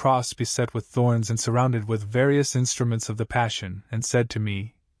heavy cross beset with thorns and surrounded with various instruments of the Passion, and said to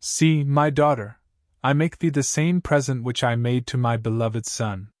me, "See, my daughter, I make thee the same present which I made to my beloved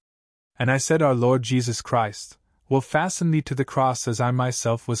Son." And I said, "Our Lord Jesus Christ will fasten thee to the cross as I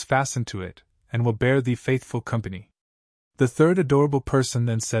myself was fastened to it, and will bear thee faithful company." The third adorable person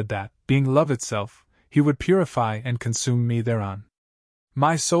then said that, being love itself, He would purify and consume me thereon.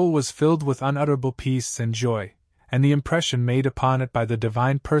 My soul was filled with unutterable peace and joy, and the impression made upon it by the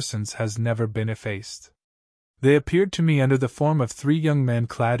divine persons has never been effaced. They appeared to me under the form of three young men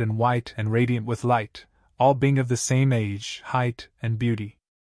clad in white and radiant with light, all being of the same age, height, and beauty.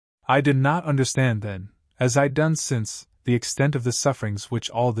 I did not understand then, as I'd done since, the extent of the sufferings which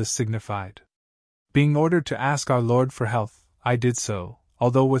all this signified. Being ordered to ask our Lord for health, I did so,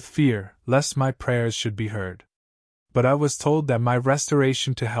 although with fear lest my prayers should be heard. But I was told that my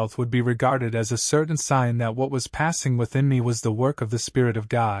restoration to health would be regarded as a certain sign that what was passing within me was the work of the Spirit of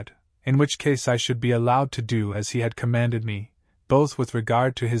God, in which case I should be allowed to do as He had commanded me, both with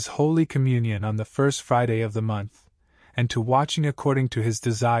regard to His Holy Communion on the first Friday of the month, and to watching according to His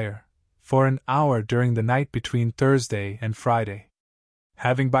desire, for an hour during the night between Thursday and Friday.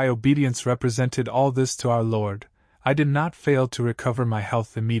 Having by obedience represented all this to our Lord, I did not fail to recover my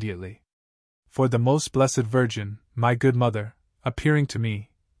health immediately. For the Most Blessed Virgin, my good mother, appearing to me,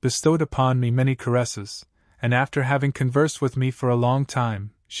 bestowed upon me many caresses, and after having conversed with me for a long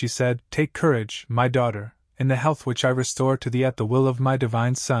time, she said, "Take courage, my daughter, in the health which I restore to thee at the will of my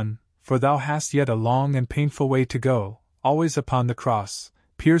divine Son, for thou hast yet a long and painful way to go, always upon the cross,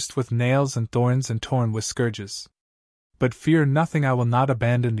 pierced with nails and thorns and torn with scourges. But fear nothing, I will not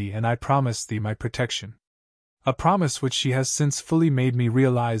abandon thee, and I promise thee my protection." A promise which she has since fully made me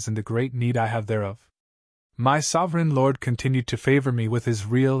realize in the great need I have thereof. My sovereign Lord continued to favor me with His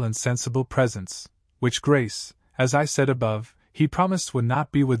real and sensible presence, which grace, as I said above, He promised would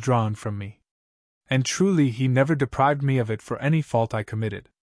not be withdrawn from me. And truly He never deprived me of it for any fault I committed.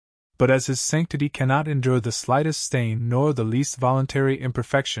 But as His sanctity cannot endure the slightest stain nor the least voluntary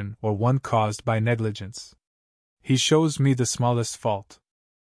imperfection or one caused by negligence, He shows me the smallest fault.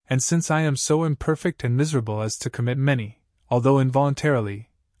 And since I am so imperfect and miserable as to commit many, although involuntarily,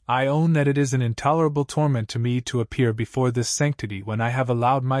 I own that it is an intolerable torment to me to appear before this sanctity when I have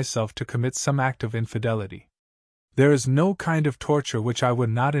allowed myself to commit some act of infidelity. There is no kind of torture which I would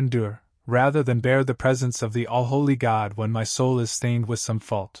not endure, rather than bear the presence of the all-holy God when my soul is stained with some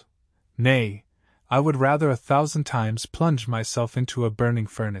fault. Nay, I would rather 1,000 times plunge myself into a burning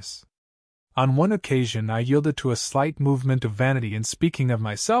furnace. On one occasion I yielded to a slight movement of vanity in speaking of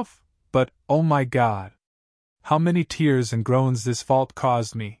myself, but, oh my God! How many tears and groans this fault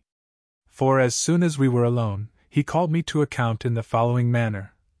caused me! For as soon as we were alone, He called me to account in the following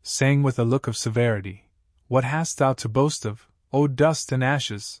manner, saying with a look of severity, "What hast thou to boast of, O dust and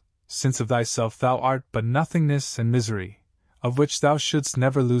ashes, since of thyself thou art but nothingness and misery, of which thou shouldst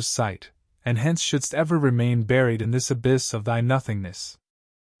never lose sight, and hence shouldst ever remain buried in this abyss of thy nothingness?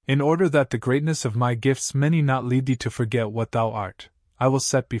 In order that the greatness of my gifts may not lead thee to forget what thou art, I will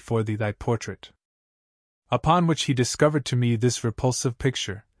set before thee thy portrait. Upon which he discovered to me this repulsive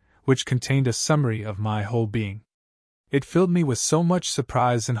picture, which contained a summary of my whole being. It filled me with so much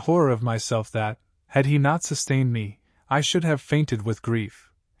surprise and horror of myself that, had he not sustained me, I should have fainted with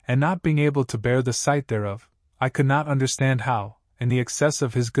grief, and not being able to bear the sight thereof, I could not understand how, in the excess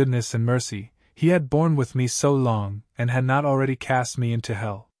of his goodness and mercy, he had borne with me so long, and had not already cast me into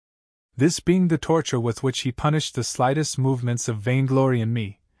hell. This being the torture with which he punished the slightest movements of vainglory in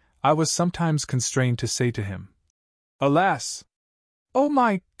me, I was sometimes constrained to say to him, "Alas! O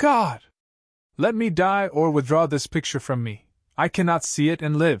my God! Let me die or withdraw this picture from me. I cannot see it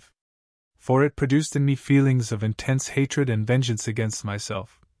and live." For it produced in me feelings of intense hatred and vengeance against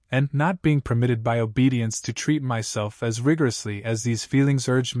myself, and not being permitted by obedience to treat myself as rigorously as these feelings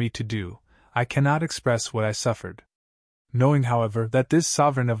urged me to do, I cannot express what I suffered. Knowing, however, that this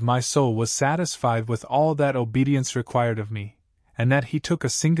sovereign of my soul was satisfied with all that obedience required of me, and that he took a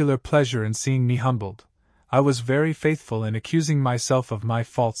singular pleasure in seeing me humbled, I was very faithful in accusing myself of my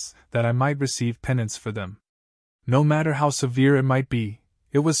faults that I might receive penance for them. No matter how severe it might be,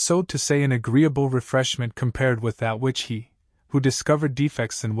 it was so to say an agreeable refreshment compared with that which he, who discovered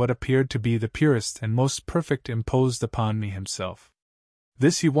defects in what appeared to be the purest and most perfect, imposed upon me himself.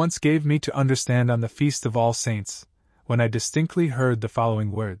 This he once gave me to understand on the Feast of All Saints, when I distinctly heard the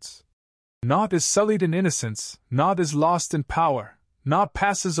following words: "Naught is sullied in innocence, naught is lost in power, naught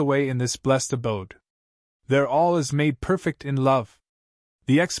passes away in this blessed abode. There all is made perfect in love."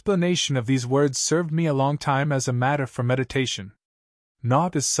 The explanation of these words served me a long time as a matter for meditation.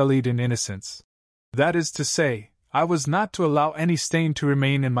 Naught is sullied in innocence. That is to say, I was not to allow any stain to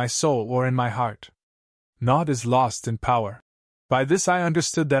remain in my soul or in my heart. Naught is lost in power. By this I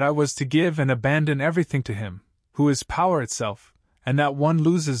understood that I was to give and abandon everything to him, who is power itself, and that one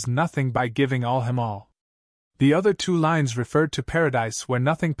loses nothing by giving all him all. The other two lines referred to paradise, where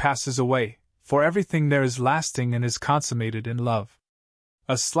nothing passes away, for everything there is lasting and is consummated in love.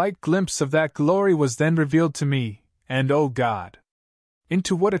 A slight glimpse of that glory was then revealed to me, and O God!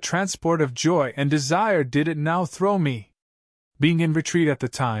 Into what a transport of joy and desire did it now throw me! Being in retreat at the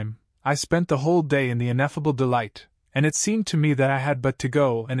time, I spent the whole day in the ineffable delight, and it seemed to me that I had but to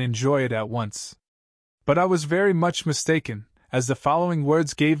go and enjoy it at once. But I was very much mistaken, as the following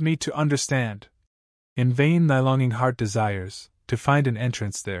words gave me to understand: "In vain thy longing heart desires to find an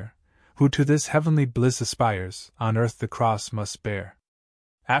entrance there, who to this heavenly bliss aspires, on earth the cross must bear."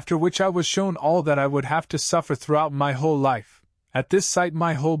 After which I was shown all that I would have to suffer throughout my whole life. At this sight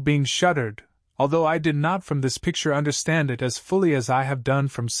my whole being shuddered, although I did not from this picture understand it as fully as I have done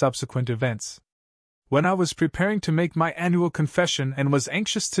from subsequent events. When I was preparing to make my annual confession and was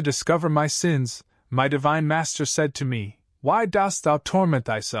anxious to discover my sins, my divine Master said to me, "Why dost thou torment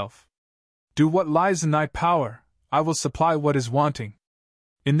thyself? Do what lies in thy power, I will supply what is wanting."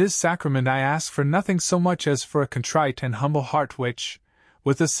 In this sacrament I ask for nothing so much as for a contrite and humble heart which,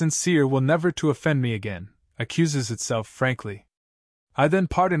 with a sincere will never to offend me again, accuses itself frankly. I then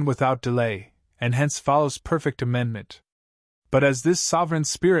pardon without delay, and hence follows perfect amendment. But as this sovereign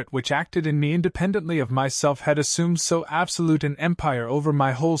spirit which acted in me independently of myself had assumed so absolute an empire over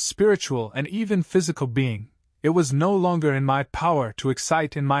my whole spiritual and even physical being, it was no longer in my power to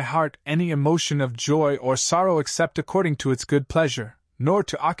excite in my heart any emotion of joy or sorrow except according to its good pleasure, nor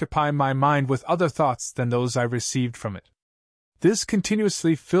to occupy my mind with other thoughts than those I received from it. This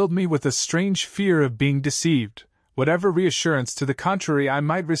continuously filled me with a strange fear of being deceived, whatever reassurance to the contrary I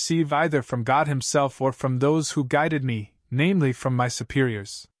might receive either from God himself or from those who guided me, namely from my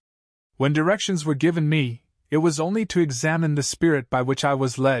superiors. When directions were given me, it was only to examine the spirit by which I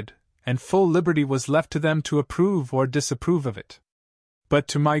was led, and full liberty was left to them to approve or disapprove of it. But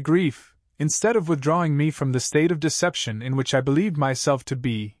to my grief, instead of withdrawing me from the state of deception in which I believed myself to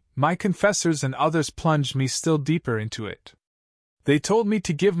be, my confessors and others plunged me still deeper into it. They told me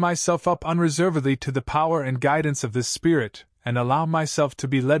to give myself up unreservedly to the power and guidance of this spirit, and allow myself to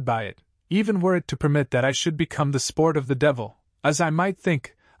be led by it, even were it to permit that I should become the sport of the devil. As I might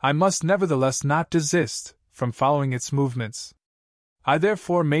think, I must nevertheless not desist from following its movements. I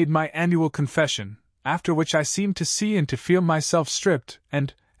therefore made my annual confession, after which I seemed to see and to feel myself stripped,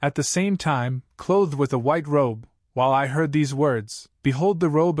 and, at the same time, clothed with a white robe, while I heard these words: "Behold the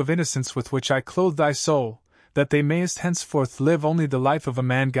robe of innocence with which I clothe thy soul, that they mayest henceforth live only the life of a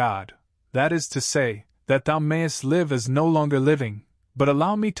man-God, that is to say, that thou mayest live as no longer living, but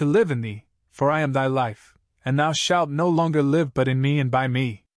allow me to live in thee, for I am thy life, and thou shalt no longer live but in me and by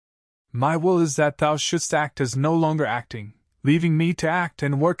me. My will is that thou shouldst act as no longer acting, leaving me to act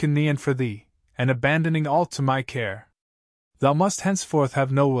and work in thee and for thee, and abandoning all to my care. Thou must henceforth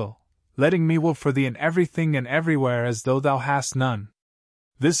have no will, letting me will for thee in everything and everywhere as though thou hast none.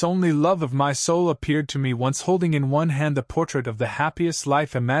 This only love of my soul appeared to me once holding in one hand the portrait of the happiest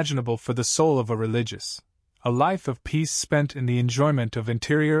life imaginable for the soul of a religious, a life of peace spent in the enjoyment of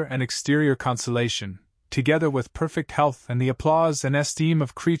interior and exterior consolation, together with perfect health and the applause and esteem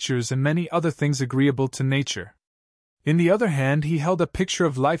of creatures and many other things agreeable to nature. In the other hand he held a picture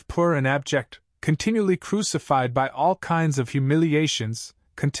of life poor and abject, continually crucified by all kinds of humiliations,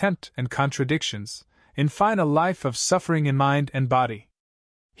 contempt and contradictions, in fine a life of suffering in mind and body.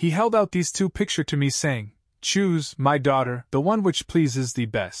 He held out these two pictures to me, saying, "Choose, my daughter, the one which pleases thee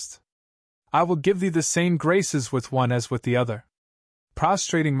best. I will give thee the same graces with one as with the other."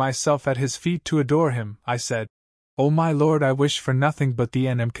 Prostrating myself at his feet to adore him, I said, "O my Lord, I wish for nothing but thee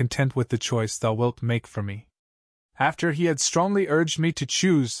and am content with the choice thou wilt make for me." After he had strongly urged me to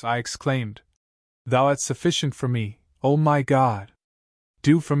choose, I exclaimed, "Thou art sufficient for me, O my God!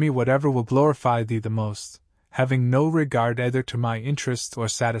 Do for me whatever will glorify thee the most, having no regard either to my interest or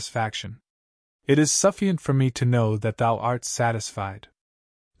satisfaction. It is sufficient for me to know that thou art satisfied."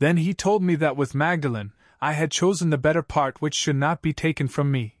 Then he told me that with Magdalene, I had chosen the better part which should not be taken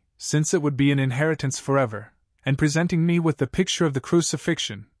from me, since it would be an inheritance forever, and presenting me with the picture of the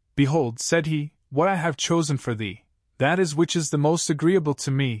crucifixion, "Behold," said he, "what I have chosen for thee, that is which is the most agreeable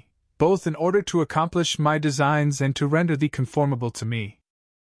to me, both in order to accomplish my designs and to render thee conformable to me.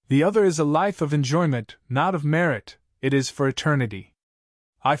 The other is a life of enjoyment, not of merit, it is for eternity."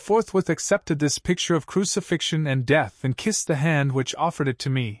 I forthwith accepted this picture of crucifixion and death and kissed the hand which offered it to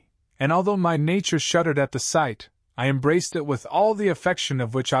me, and although my nature shuddered at the sight, I embraced it with all the affection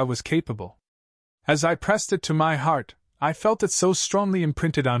of which I was capable. As I pressed it to my heart, I felt it so strongly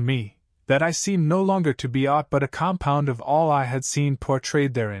imprinted on me, that I seemed no longer to be aught but a compound of all I had seen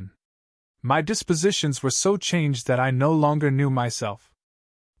portrayed therein. My dispositions were so changed that I no longer knew myself.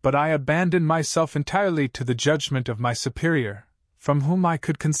 But I abandoned myself entirely to the judgment of my superior, from whom I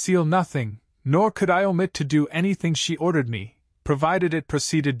could conceal nothing, nor could I omit to do anything she ordered me, provided it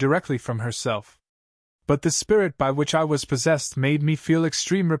proceeded directly from herself. But the spirit by which I was possessed made me feel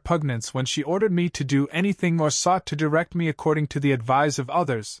extreme repugnance when she ordered me to do anything or sought to direct me according to the advice of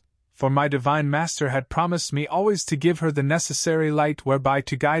others, for my divine Master had promised me always to give her the necessary light whereby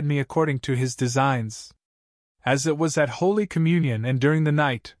to guide me according to his designs. As it was at Holy Communion and during the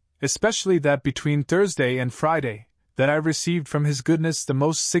night, especially that between Thursday and Friday, that I received from his goodness the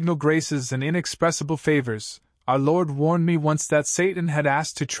most signal graces and inexpressible favors, our Lord warned me once that Satan had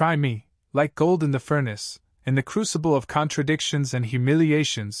asked to try me, like gold in the furnace, in the crucible of contradictions and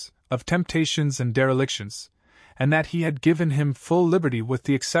humiliations, of temptations and derelictions, and that he had given him full liberty with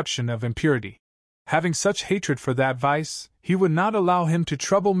the exception of impurity. Having such hatred for that vice, he would not allow him to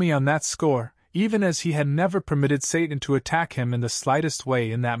trouble me on that score, even as he had never permitted Satan to attack him in the slightest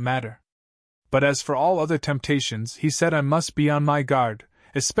way in that matter. But as for all other temptations, he said I must be on my guard,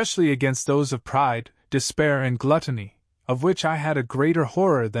 especially against those of pride, despair and gluttony, of which I had a greater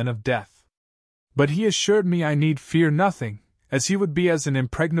horror than of death. But he assured me I need fear nothing, as he would be as an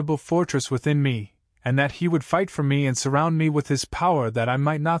impregnable fortress within me, and that he would fight for me and surround me with his power that I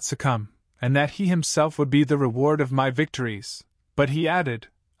might not succumb, and that he himself would be the reward of my victories. But he added,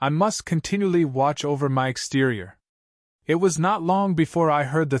 I must continually watch over my exterior. It was not long before I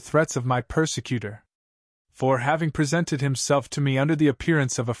heard the threats of my persecutor. For having presented himself to me under the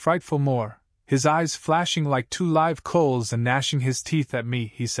appearance of a frightful Moor, his eyes flashing like two live coals and gnashing his teeth at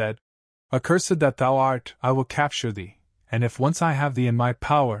me, he said, Accursed that thou art, I will capture thee, and if once I have thee in my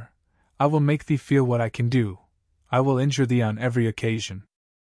power, I will make thee feel what I can do. I will injure thee on every occasion.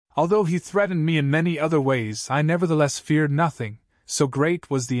 Although he threatened me in many other ways, I nevertheless feared nothing, so great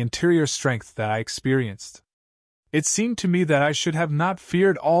was the interior strength that I experienced. It seemed to me that I should have not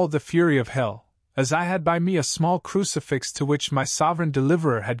feared all the fury of hell, as I had by me a small crucifix to which my sovereign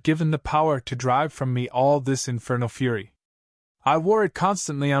deliverer had given the power to drive from me all this infernal fury. I wore it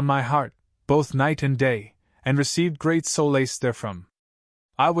constantly on my heart, both night and day, and received great solace therefrom.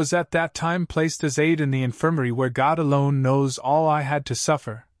 I was at that time placed as aide in the infirmary where God alone knows all I had to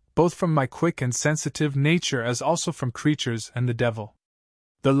suffer, both from my quick and sensitive nature as also from creatures and the devil.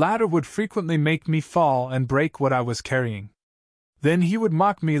 The latter would frequently make me fall and break what I was carrying. Then he would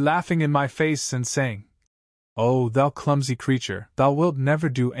mock me, laughing in my face and saying, "Oh, thou clumsy creature, thou wilt never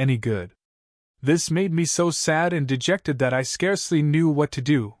do any good." This made me so sad and dejected that I scarcely knew what to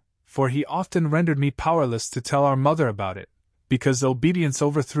do, for he often rendered me powerless to tell our mother about it, because obedience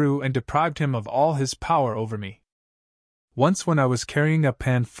overthrew and deprived him of all his power over me. Once when I was carrying a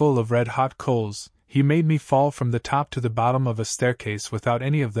pan full of red-hot coals, he made me fall from the top to the bottom of a staircase without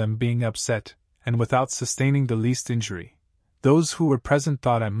any of them being upset, and without sustaining the least injury. Those who were present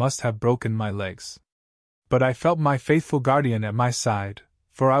thought I must have broken my legs. But I felt my faithful guardian at my side,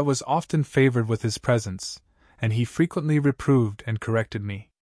 for I was often favored with his presence, and he frequently reproved and corrected me.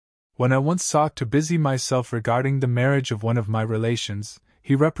 When I once sought to busy myself regarding the marriage of one of my relations,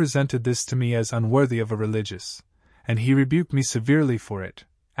 he represented this to me as unworthy of a religious, and he rebuked me severely for it,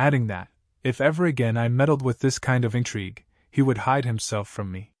 adding that, if ever again I meddled with this kind of intrigue, he would hide himself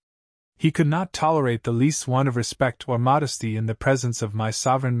from me. He could not tolerate the least want of respect or modesty in the presence of my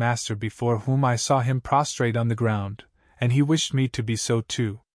sovereign master before whom I saw him prostrate on the ground, and he wished me to be so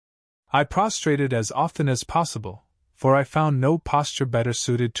too. I prostrated as often as possible, for I found no posture better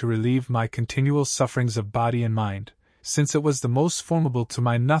suited to relieve my continual sufferings of body and mind, since it was the most formidable to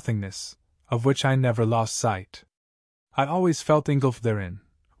my nothingness, of which I never lost sight. I always felt engulfed therein,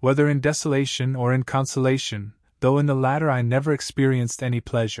 whether in desolation or in consolation, though in the latter I never experienced any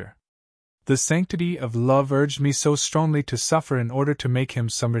pleasure. The sanctity of love urged me so strongly to suffer in order to make him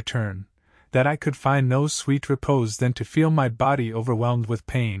some return, that I could find no sweet repose than to feel my body overwhelmed with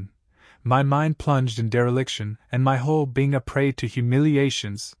pain, my mind plunged in dereliction, and my whole being a prey to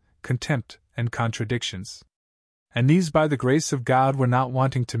humiliations, contempt, and contradictions. And these by the grace of God were not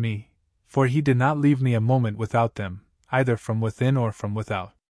wanting to me, for he did not leave me a moment without them, either from within or from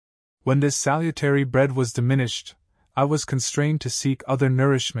without. When this salutary bread was diminished, I was constrained to seek other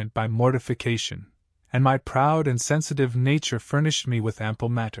nourishment by mortification, and my proud and sensitive nature furnished me with ample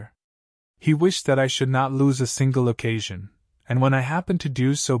matter. He wished that I should not lose a single occasion, and when I happened to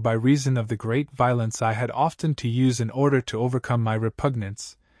do so by reason of the great violence I had often to use in order to overcome my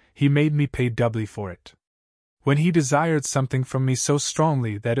repugnance, he made me pay doubly for it. When he desired something from me so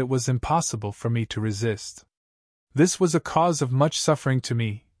strongly that it was impossible for me to resist. This was a cause of much suffering to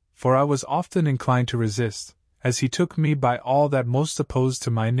me, for I was often inclined to resist, as he took me by all that most opposed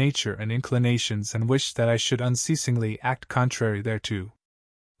to my nature and inclinations and wished that I should unceasingly act contrary thereto.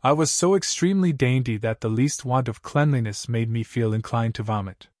 I was so extremely dainty that the least want of cleanliness made me feel inclined to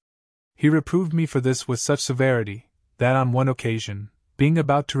vomit. He reproved me for this with such severity, that on one occasion, being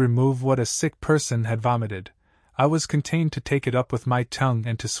about to remove what a sick person had vomited, I was contained to take it up with my tongue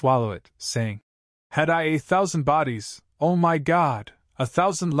and to swallow it, saying, "Had I 1,000 bodies, O my God,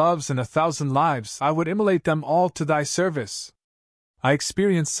 1,000 loves and 1,000 lives, I would immolate them all to thy service." I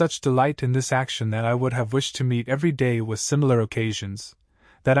experienced such delight in this action that I would have wished to meet every day with similar occasions,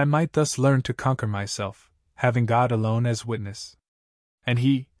 that I might thus learn to conquer myself, having God alone as witness. And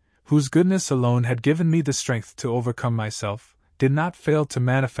he, whose goodness alone had given me the strength to overcome myself, did not fail to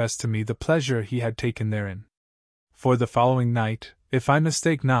manifest to me the pleasure he had taken therein. For the following night, if I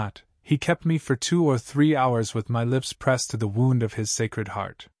mistake not, he kept me for 2 or 3 hours with my lips pressed to the wound of his sacred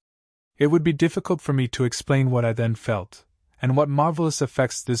heart. It would be difficult for me to explain what I then felt, and what marvelous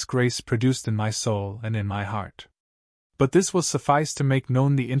effects this grace produced in my soul and in my heart. But this will suffice to make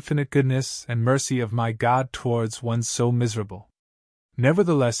known the infinite goodness and mercy of my God towards one so miserable.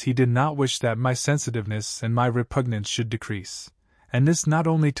 Nevertheless, he did not wish that my sensitiveness and my repugnance should decrease, and this not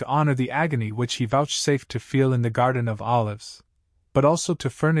only to honor the agony which he vouchsafed to feel in the Garden of Olives, but also to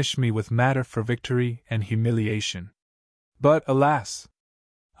furnish me with matter for victory and humiliation. But, alas!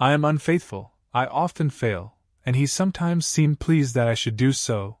 I am unfaithful, I often fail, and he sometimes seemed pleased that I should do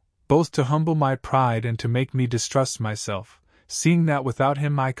so, both to humble my pride and to make me distrust myself, seeing that without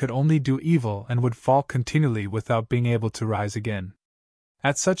him I could only do evil and would fall continually without being able to rise again.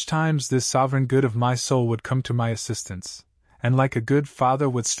 At such times this sovereign good of my soul would come to my assistance, and like a good father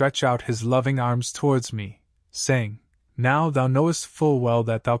would stretch out his loving arms towards me, saying, "Now thou knowest full well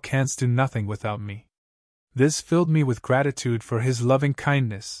that thou canst do nothing without me." This filled me with gratitude for his loving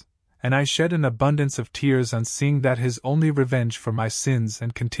kindness, and I shed an abundance of tears on seeing that his only revenge for my sins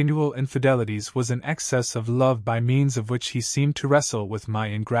and continual infidelities was an excess of love by means of which he seemed to wrestle with my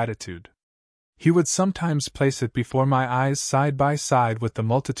ingratitude. He would sometimes place it before my eyes side by side with the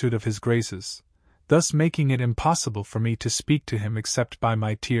multitude of his graces, thus making it impossible for me to speak to him except by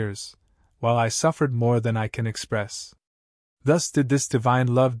my tears, while I suffered more than I can express. Thus did this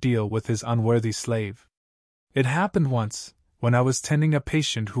divine love deal with his unworthy slave. It happened once, when I was tending a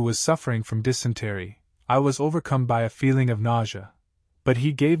patient who was suffering from dysentery, I was overcome by a feeling of nausea, but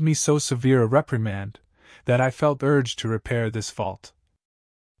he gave me so severe a reprimand that I felt urged to repair this fault.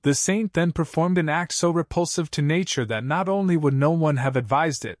 The saint then performed an act so repulsive to nature that not only would no one have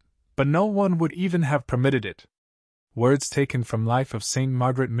advised it, but no one would even have permitted it. Words taken from Life of Saint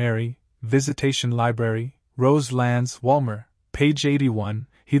Margaret Mary, Visitation Library, Rose Lands, Walmer, page 81.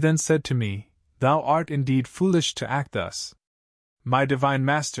 He then said to me, "Thou art indeed foolish to act thus." "My divine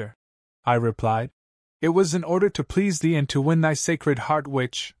master," I replied, "it was in order to please thee and to win thy sacred heart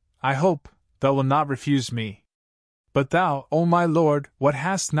which, I hope, thou wilt not refuse me. But thou, O my Lord, what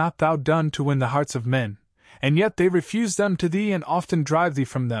hast not thou done to win the hearts of men, and yet they refuse them to thee and often drive thee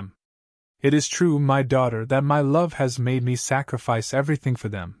from them. It is true, my daughter, that my love has made me sacrifice everything for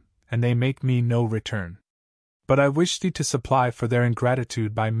them, and they make me no return. But I wish thee to supply for their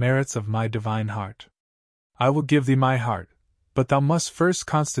ingratitude by merits of my divine heart. I will give thee my heart, but thou must first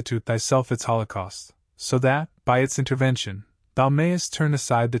constitute thyself its holocaust, so that, by its intervention, thou mayest turn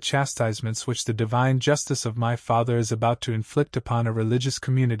aside the chastisements which the divine justice of my Father is about to inflict upon a religious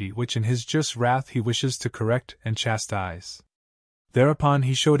community which in his just wrath he wishes to correct and chastise. Thereupon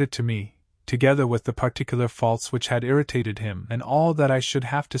he showed it to me, together with the particular faults which had irritated him and all that I should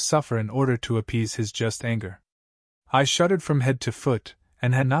have to suffer in order to appease his just anger. I shuddered from head to foot,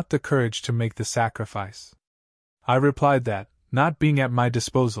 and had not the courage to make the sacrifice. I replied that, not being at my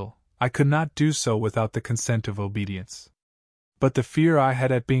disposal, I could not do so without the consent of obedience. But the fear I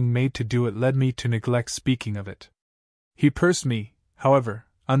had at being made to do it led me to neglect speaking of it. He pursed me, however,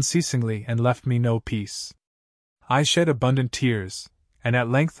 unceasingly and left me no peace. I shed abundant tears, and at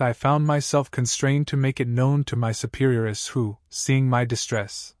length I found myself constrained to make it known to my superioress who, seeing my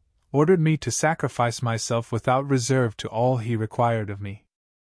distress, ordered me to sacrifice myself without reserve to all he required of me.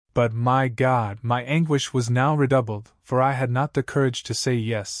 But, my God, my anguish was now redoubled, for I had not the courage to say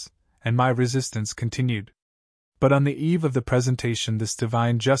yes, and my resistance continued. But on the eve of the presentation this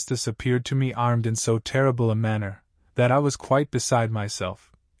divine justice appeared to me armed in so terrible a manner, that I was quite beside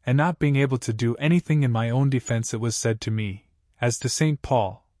myself, and not being able to do anything in my own defense, it was said to me, as to St.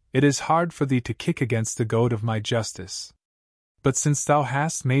 Paul, "It is hard for thee to kick against the goad of my justice. But since thou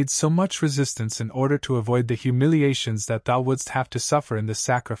hast made so much resistance in order to avoid the humiliations that thou wouldst have to suffer in this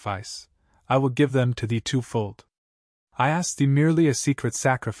sacrifice, I will give them to thee twofold. I asked thee merely a secret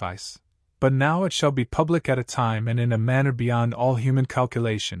sacrifice, but now it shall be public at a time and in a manner beyond all human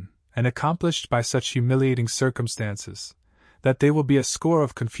calculation, and accomplished by such humiliating circumstances, that they will be a score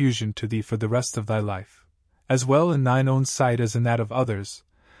of confusion to thee for the rest of thy life, as well in thine own sight as in that of others,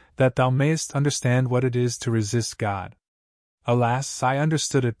 that thou mayest understand what it is to resist God." Alas, I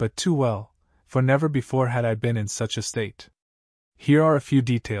understood it but too well, for never before had I been in such a state. Here are a few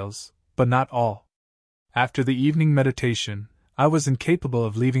details, but not all. After the evening meditation, I was incapable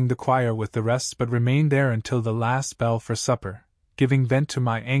of leaving the choir with the rest, but remained there until the last bell for supper, giving vent to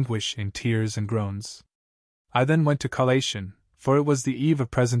my anguish in tears and groans. I then went to collation, for it was the eve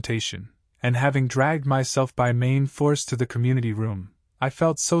of presentation, and having dragged myself by main force to the community room, I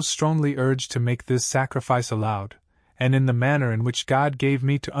felt so strongly urged to make this sacrifice aloud, and in the manner in which God gave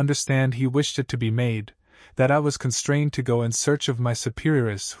me to understand he wished it to be made, that I was constrained to go in search of my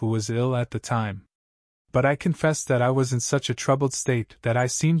superioress who was ill at the time. But I confess that I was in such a troubled state that I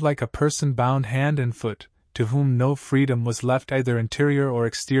seemed like a person bound hand and foot, to whom no freedom was left either interior or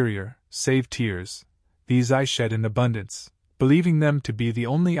exterior, save tears. These I shed in abundance, believing them to be the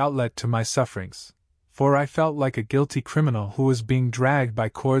only outlet to my sufferings, for I felt like a guilty criminal who was being dragged by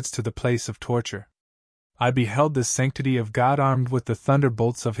cords to the place of torture. I beheld the sanctity of God armed with the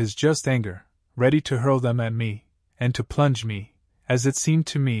thunderbolts of his just anger, ready to hurl them at me, and to plunge me, as it seemed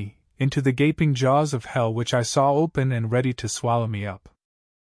to me, into the gaping jaws of hell which I saw open and ready to swallow me up.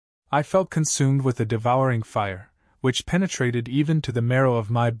 I felt consumed with a devouring fire, which penetrated even to the marrow of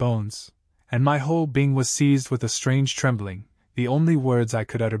my bones, and my whole being was seized with a strange trembling, the only words I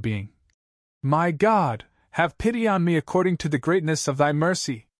could utter being, "My God, have pity on me according to the greatness of thy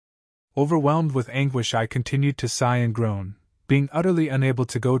mercy." Overwhelmed with anguish I continued to sigh and groan, being utterly unable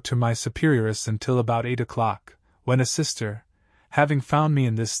to go to my superioress until about 8 o'clock, when a sister, having found me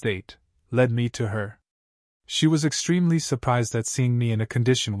in this state, led me to her. She was extremely surprised at seeing me in a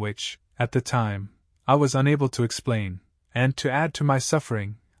condition which, at the time, I was unable to explain, and to add to my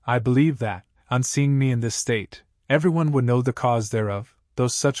suffering, I believed that, on seeing me in this state, everyone would know the cause thereof, though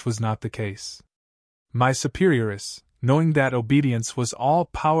such was not the case. My superioress, knowing that obedience was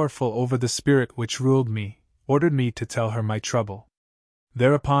all-powerful over the spirit which ruled me, ordered me to tell her my trouble.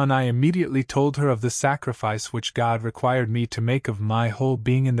 Thereupon I immediately told her of the sacrifice which God required me to make of my whole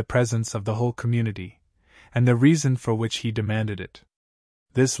being in the presence of the whole community, and the reason for which he demanded it.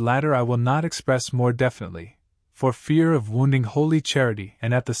 This latter I will not express more definitely, for fear of wounding holy charity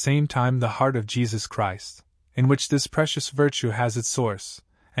and at the same time the heart of Jesus Christ, in which this precious virtue has its source,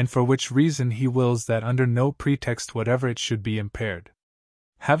 and for which reason he wills that under no pretext whatever it should be impaired.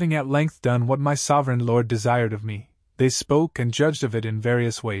 Having at length done what my sovereign Lord desired of me, they spoke and judged of it in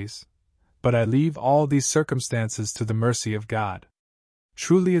various ways, but I leave all these circumstances to the mercy of God.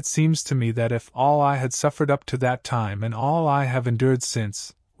 Truly it seems to me that if all I had suffered up to that time and all I have endured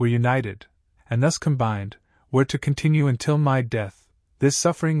since, were united, and thus combined, were to continue until my death, this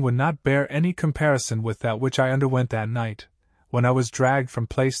suffering would not bear any comparison with that which I underwent that night, when I was dragged from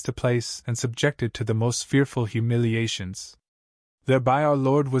place to place and subjected to the most fearful humiliations. Thereby our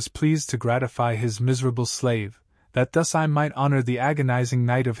Lord was pleased to gratify his miserable slave, that thus I might honor the agonizing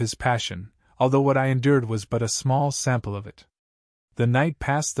night of his passion, although what I endured was but a small sample of it. The night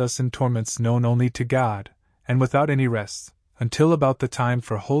passed thus in torments known only to God, and without any rest, until about the time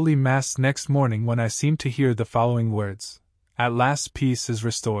for Holy Mass next morning, when I seemed to hear the following words: "At last peace is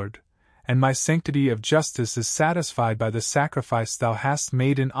restored, and my sanctity of justice is satisfied by the sacrifice thou hast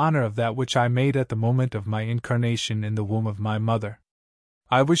made in honor of that which I made at the moment of my incarnation in the womb of my mother.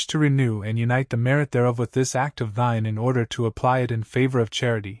 I wish to renew and unite the merit thereof with this act of thine in order to apply it in favor of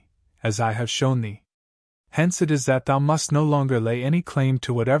charity, as I have shown thee. Hence it is that thou must no longer lay any claim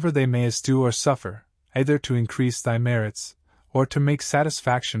to whatever they mayest do or suffer, either to increase thy merits, or to make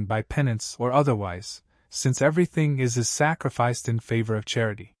satisfaction by penance or otherwise, since everything is sacrificed in favor of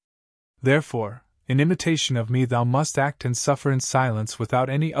charity. Therefore, in imitation of me thou must act and suffer in silence without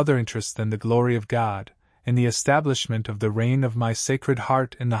any other interest than the glory of God, in the establishment of the reign of my Sacred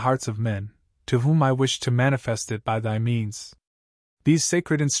Heart in the hearts of men, to whom I wish to manifest it by thy means." These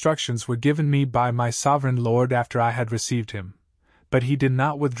sacred instructions were given me by my Sovereign Lord after I had received him, but he did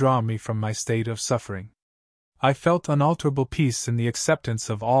not withdraw me from my state of suffering. I felt unalterable peace in the acceptance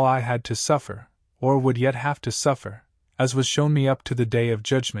of all I had to suffer, or would yet have to suffer, as was shown me up to the day of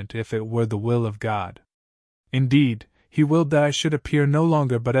judgment, if it were the will of God. Indeed, he willed that I should appear no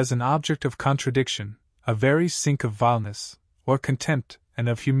longer but as an object of contradiction, a very sink of vileness, or contempt, and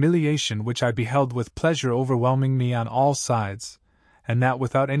of humiliation which I beheld with pleasure overwhelming me on all sides, and that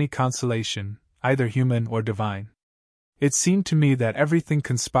without any consolation, either human or divine. It seemed to me that everything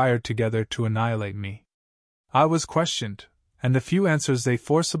conspired together to annihilate me. I was questioned, and the few answers they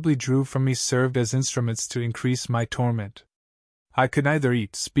forcibly drew from me served as instruments to increase my torment. I could neither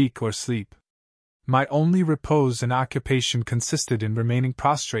eat, speak, or sleep. My only repose and occupation consisted in remaining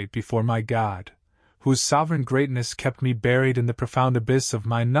prostrate before my God, whose sovereign greatness kept me buried in the profound abyss of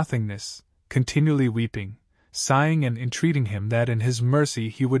my nothingness, continually weeping, sighing, and entreating him that in his mercy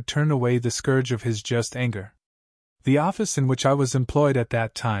he would turn away the scourge of his just anger. The office in which I was employed at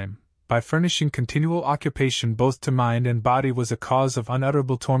that time, by furnishing continual occupation both to mind and body, was a cause of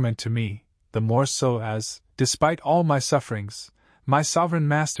unutterable torment to me, the more so as, despite all my sufferings, my sovereign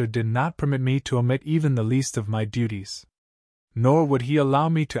master did not permit me to omit even the least of my duties. Nor would he allow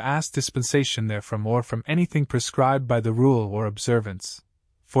me to ask dispensation therefrom or from anything prescribed by the rule or observance,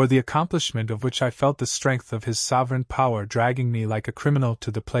 for the accomplishment of which I felt the strength of his sovereign power dragging me like a criminal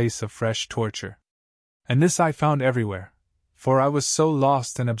to the place of fresh torture. And this I found everywhere, for I was so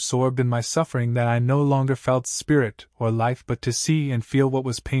lost and absorbed in my suffering that I no longer felt spirit or life but to see and feel what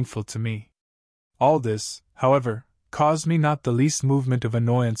was painful to me. All this, however, caused me not the least movement of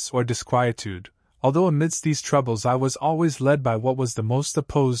annoyance or disquietude, although amidst these troubles I was always led by what was the most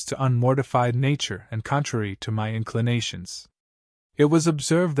opposed to unmortified nature and contrary to my inclinations. It was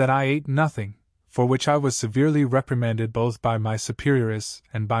observed that I ate nothing, for which I was severely reprimanded both by my superioress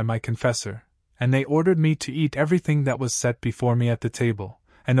and by my confessor, and they ordered me to eat everything that was set before me at the table,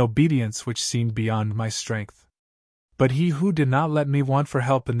 an obedience which seemed beyond my strength. But he who did not let me want for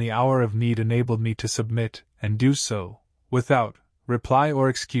help in the hour of need enabled me to submit, and do so, without reply or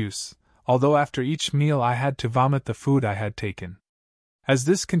excuse, although after each meal I had to vomit the food I had taken. As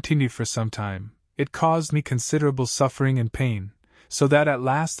this continued for some time, it caused me considerable suffering and pain, so that at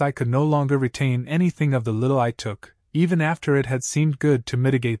last I could no longer retain anything of the little I took, even after it had seemed good to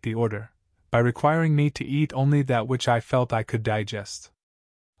mitigate the order, by requiring me to eat only that which I felt I could digest.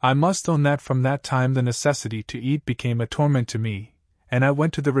 I must own that from that time the necessity to eat became a torment to me, and I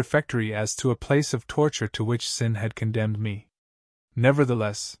went to the refectory as to a place of torture to which sin had condemned me.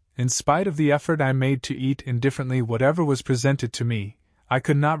 Nevertheless, in spite of the effort I made to eat indifferently whatever was presented to me, I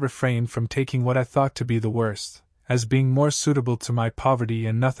could not refrain from taking what I thought to be the worst, as being more suitable to my poverty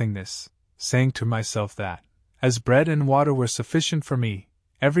and nothingness, saying to myself that, as bread and water were sufficient for me,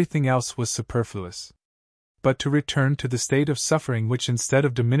 everything else was superfluous. But to return to the state of suffering which instead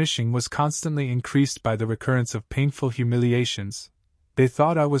of diminishing was constantly increased by the recurrence of painful humiliations, they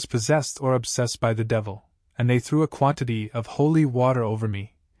thought I was possessed or obsessed by the devil, and they threw a quantity of holy water over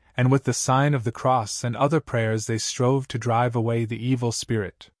me, and with the sign of the cross and other prayers they strove to drive away the evil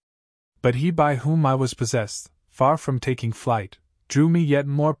spirit. But he by whom I was possessed, far from taking flight, drew me yet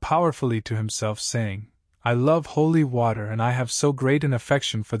more powerfully to himself, saying, "I love holy water, and I have so great an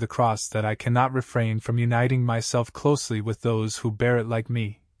affection for the cross that I cannot refrain from uniting myself closely with those who bear it like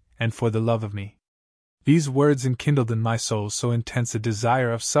me, and for the love of me." These words enkindled in my soul so intense a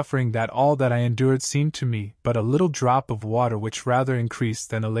desire of suffering that all that I endured seemed to me but a little drop of water which rather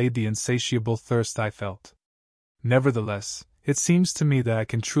increased than allayed the insatiable thirst I felt. Nevertheless, it seems to me that I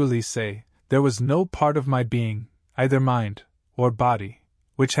can truly say, there was no part of my being, either mind or body,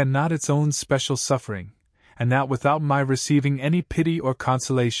 which had not its own special suffering, and that without my receiving any pity or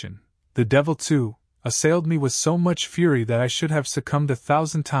consolation, the devil too assailed me with so much fury that I should have succumbed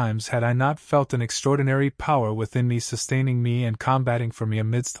 1,000 times had I not felt an extraordinary power within me sustaining me and combating for me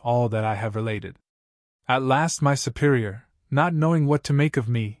amidst all that I have related. At last my superior, not knowing what to make of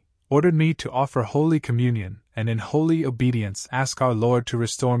me, ordered me to offer Holy Communion, and in holy obedience ask our Lord to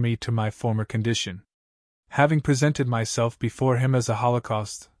restore me to my former condition. Having presented myself before him as a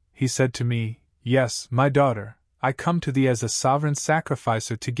holocaust, he said to me, "Yes, my daughter, I come to thee as a sovereign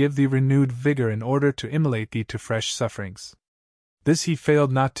sacrificer to give thee renewed vigor in order to immolate thee to fresh sufferings." This he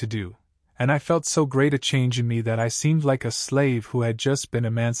failed not to do, and I felt so great a change in me that I seemed like a slave who had just been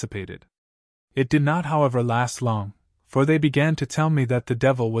emancipated. It did not, however, last long, for they began to tell me that the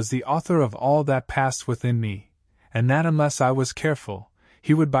devil was the author of all that passed within me, and that unless I was careful,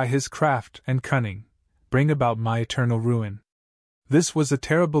 he would by his craft and cunning bring about my eternal ruin. This was a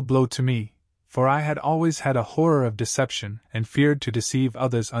terrible blow to me, for I had always had a horror of deception and feared to deceive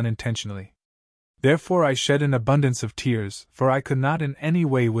others unintentionally. Therefore I shed an abundance of tears, for I could not in any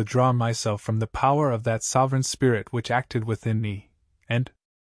way withdraw myself from the power of that sovereign spirit which acted within me, and,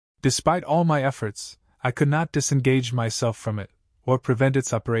 despite all my efforts, I could not disengage myself from it, or prevent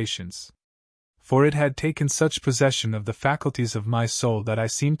its operations. For it had taken such possession of the faculties of my soul that I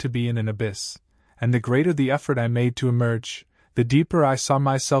seemed to be in an abyss, and the greater the effort I made to emerge, the deeper I saw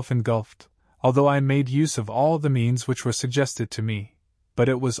myself engulfed, although I made use of all the means which were suggested to me, but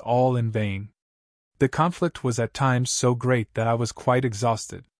it was all in vain. The conflict was at times so great that I was quite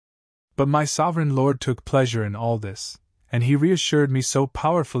exhausted. But my sovereign Lord took pleasure in all this, and he reassured me so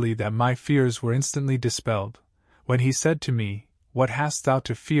powerfully that my fears were instantly dispelled, when he said to me, "What hast thou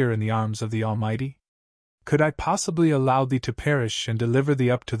to fear in the arms of the Almighty? Could I possibly allow thee to perish and deliver thee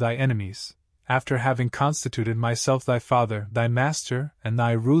up to thy enemies, after having constituted myself thy father, thy master, and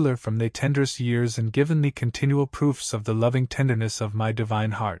thy ruler from thy tenderest years, and given thee continual proofs of the loving tenderness of my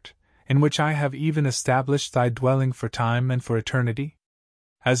divine heart, in which I have even established thy dwelling for time and for eternity?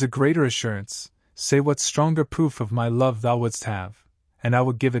 As a greater assurance, say what stronger proof of my love thou wouldst have, and I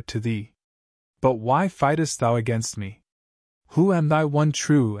will give it to thee. But why fightest thou against me? Who am thy one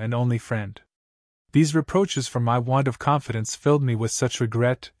true and only friend?" These reproaches for my want of confidence filled me with such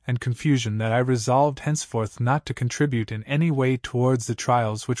regret and confusion that I resolved henceforth not to contribute in any way towards the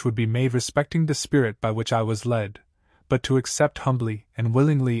trials which would be made respecting the spirit by which I was led, but to accept humbly and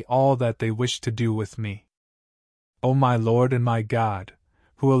willingly all that they wished to do with me. O my Lord and my God,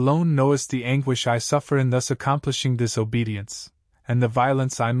 who alone knowest the anguish I suffer in thus accomplishing this obedience, and the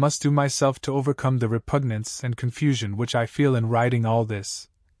violence I must do myself to overcome the repugnance and confusion which I feel in writing all this,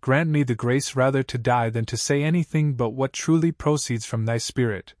 grant me the grace rather to die than to say anything but what truly proceeds from thy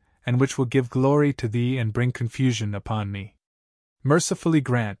Spirit, and which will give glory to thee and bring confusion upon me. Mercifully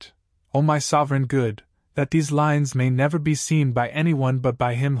grant, O my sovereign good, that these lines may never be seen by anyone but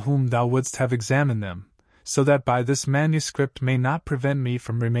by him whom thou wouldst have examined them, so that by this manuscript may not prevent me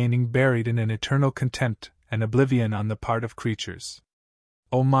from remaining buried in an eternal contempt and oblivion on the part of creatures.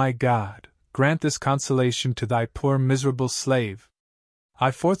 O my God, grant this consolation to thy poor miserable slave.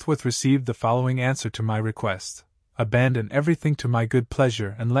 I forthwith received the following answer to my request: "Abandon everything to my good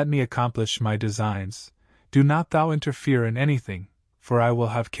pleasure and let me accomplish my designs. Do not thou interfere in anything, for I will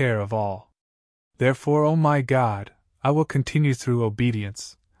have care of all. Therefore, O my God, I will continue through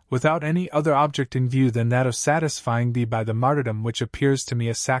obedience, without any other object in view than that of satisfying thee by the martyrdom which appears to me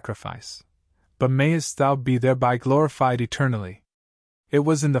a sacrifice. But mayest thou be thereby glorified eternally." It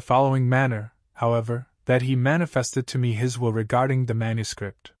was in the following manner, however, that he manifested to me his will regarding the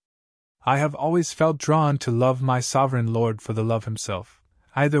manuscript. I have always felt drawn to love my sovereign Lord for the love himself,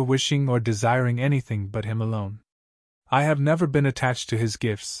 either wishing or desiring anything but him alone. I have never been attached to his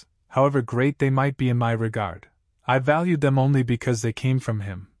gifts, however great they might be in my regard. I valued them only because they came from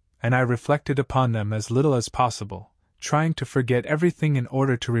him, and I reflected upon them as little as possible, trying to forget everything in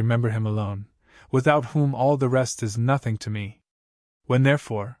order to remember him alone, without whom all the rest is nothing to me. When,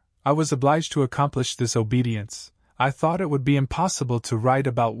 therefore, I was obliged to accomplish this obedience, I thought it would be impossible to write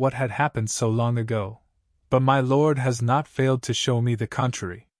about what had happened so long ago, but my Lord has not failed to show me the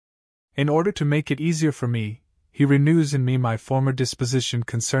contrary. In order to make it easier for me, he renews in me my former disposition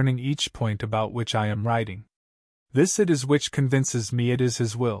concerning each point about which I am writing. This it is which convinces me it is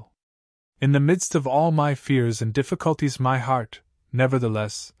his will. In the midst of all my fears and difficulties my heart,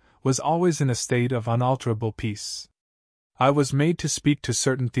 nevertheless, was always in a state of unalterable peace. I was made to speak to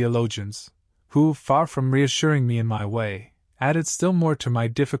certain theologians, who, far from reassuring me in my way, added still more to my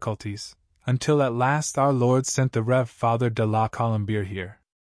difficulties, until at last our Lord sent the Rev. Father de la Colombière here.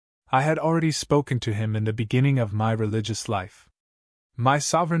 I had already spoken to him in the beginning of my religious life. My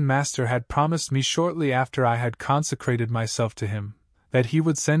sovereign master had promised me shortly after I had consecrated myself to him, that he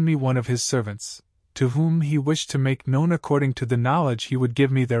would send me one of his servants, to whom he wished to make known according to the knowledge he would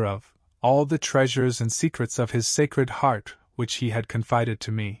give me thereof, all the treasures and secrets of his sacred heart which he had confided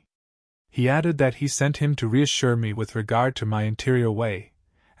to me. He added that he sent him to reassure me with regard to my interior way,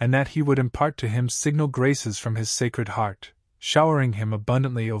 and that he would impart to him signal graces from his sacred heart, showering him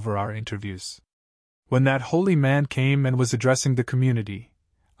abundantly over our interviews. When that holy man came and was addressing the community,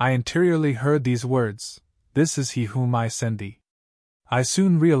 I interiorly heard these words, "This is he whom I send thee." I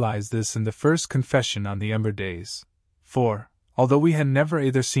soon realized this in the first confession on the Ember Days, for, although we had never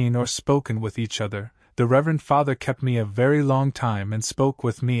either seen or spoken with each other, the Reverend Father kept me a very long time and spoke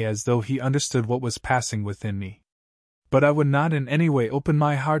with me as though he understood what was passing within me. But I would not in any way open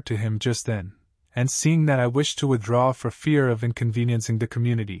my heart to him just then, and seeing that I wished to withdraw for fear of inconveniencing the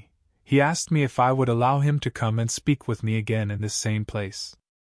community, he asked me if I would allow him to come and speak with me again in this same place.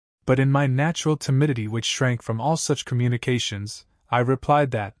 But in my natural timidity, which shrank from all such communications, I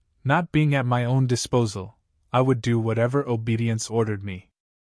replied that, not being at my own disposal, I would do whatever obedience ordered me.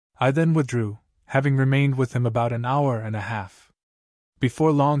 I then withdrew, having remained with him about an hour and a half.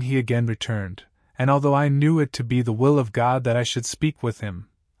 Before long he again returned, and although I knew it to be the will of God that I should speak with him,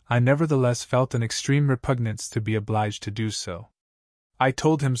 I nevertheless felt an extreme repugnance to be obliged to do so. I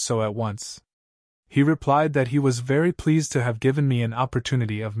told him so at once. He replied that he was very pleased to have given me an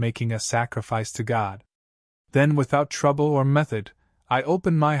opportunity of making a sacrifice to God. Then, without trouble or method, I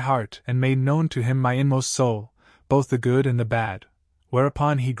opened my heart and made known to him my inmost soul, both the good and the bad,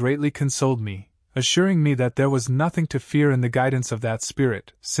 whereupon he greatly consoled me, assuring me that there was nothing to fear in the guidance of that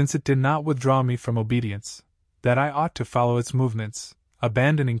Spirit, since it did not withdraw me from obedience, that I ought to follow its movements,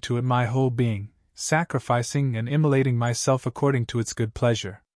 abandoning to it my whole being, sacrificing and immolating myself according to its good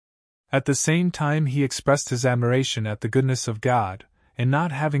pleasure. At the same time he expressed his admiration at the goodness of God, in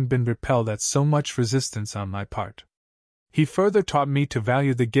not having been repelled at so much resistance on my part. He further taught me to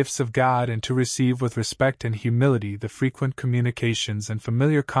value the gifts of God and to receive with respect and humility the frequent communications and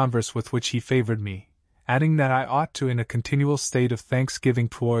familiar converse with which he favored me, adding that I ought to in a continual state of thanksgiving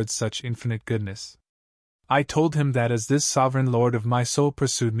towards such infinite goodness. I told him that as this sovereign Lord of my soul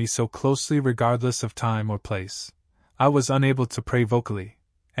pursued me so closely regardless of time or place, I was unable to pray vocally,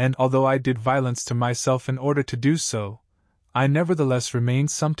 and although I did violence to myself in order to do so, I nevertheless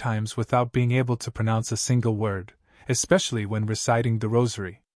remained sometimes without being able to pronounce a single word, especially when reciting the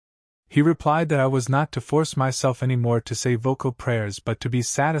Rosary. He replied that I was not to force myself any more to say vocal prayers but to be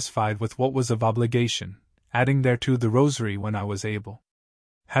satisfied with what was of obligation, adding thereto the Rosary when I was able.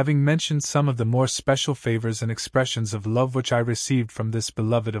 Having mentioned some of the more special favors and expressions of love which I received from this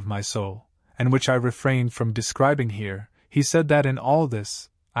beloved of my soul, and which I refrained from describing here, he said that in all this,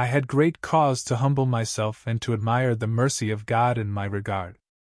 I had great cause to humble myself and to admire the mercy of God in my regard.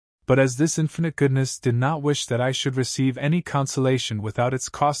 But as this infinite goodness did not wish that I should receive any consolation without its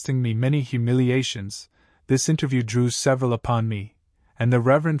costing me many humiliations, this interview drew several upon me, and the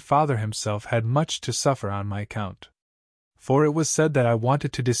Reverend Father himself had much to suffer on my account. For it was said that I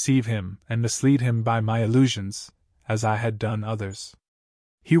wanted to deceive him and mislead him by my illusions, as I had done others.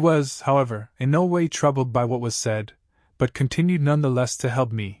 He was, however, in no way troubled by what was said, but continued none the less to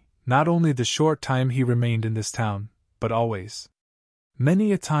help me, not only the short time he remained in this town, but always.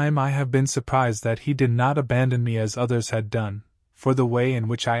 Many a time I have been surprised that he did not abandon me as others had done, for the way in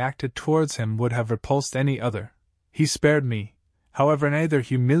which I acted towards him would have repulsed any other. He spared me, however, neither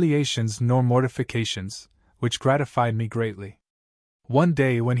humiliations nor mortifications, which gratified me greatly. One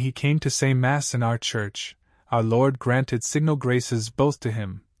day when he came to say Mass in our church, our Lord granted signal graces both to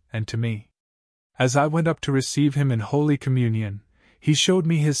him and to me. As I went up to receive him in Holy Communion, he showed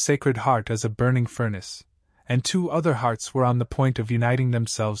me his Sacred Heart as a burning furnace, and two other hearts were on the point of uniting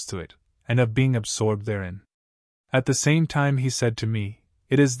themselves to it, and of being absorbed therein. At the same time he said to me,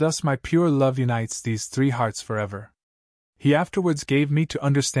 "It is thus my pure love unites these three hearts forever." He afterwards gave me to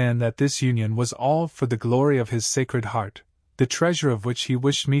understand that this union was all for the glory of his Sacred Heart, the treasure of which he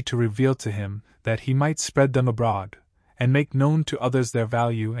wished me to reveal to him, that he might spread them abroad, and make known to others their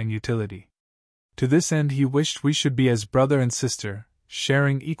value and utility. To this end he wished we should be as brother and sister,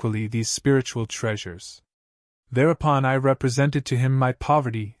 sharing equally these spiritual treasures. Thereupon I represented to him my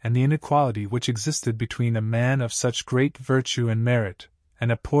poverty and the inequality which existed between a man of such great virtue and merit,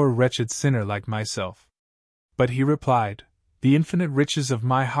 and a poor wretched sinner like myself. But he replied, "The infinite riches of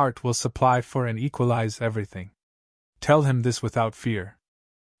my heart will supply for and equalize everything. Tell him this without fear."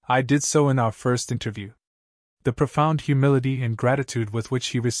 I did so in our first interview. The profound humility and gratitude with which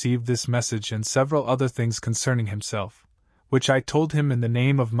he received this message and several other things concerning himself, which I told him in the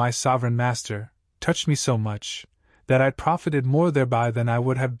name of my sovereign master, touched me so much, that I profited more thereby than I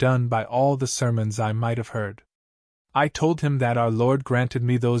would have done by all the sermons I might have heard. I told him that our Lord granted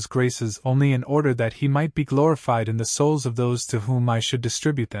me those graces only in order that he might be glorified in the souls of those to whom I should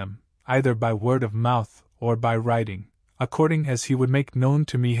distribute them, either by word of mouth or by writing, according as he would make known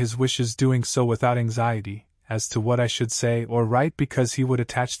to me his wishes, doing so without anxiety as to what I should say or write, because he would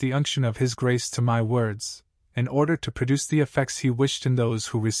attach the unction of his grace to my words, in order to produce the effects he wished in those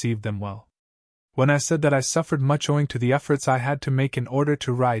who received them well. When I said that I suffered much owing to the efforts I had to make in order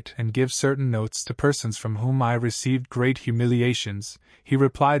to write and give certain notes to persons from whom I received great humiliations, he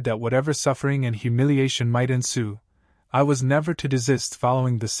replied that whatever suffering and humiliation might ensue, I was never to desist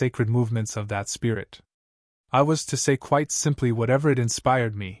following the sacred movements of that spirit. I was to say quite simply whatever it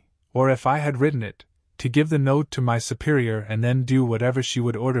inspired me, or if I had written it, to give the note to my superior and then do whatever she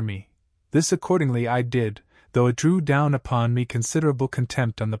would order me. This accordingly I did, though it drew down upon me considerable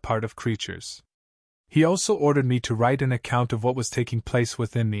contempt on the part of creatures. He also ordered me to write an account of what was taking place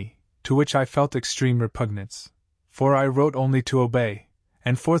within me, to which I felt extreme repugnance, for I wrote only to obey,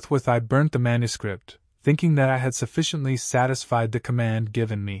 and forthwith I burnt the manuscript, thinking that I had sufficiently satisfied the command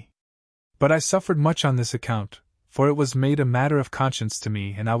given me. But I suffered much on this account, for it was made a matter of conscience to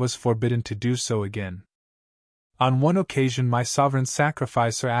me, and I was forbidden to do so again. On one occasion my sovereign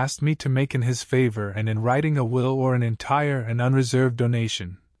sacrificer asked me to make in his favor and in writing a will or an entire and unreserved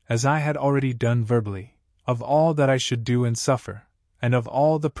donation, as I had already done verbally, of all that I should do and suffer, and of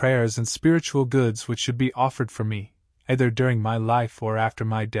all the prayers and spiritual goods which should be offered for me, either during my life or after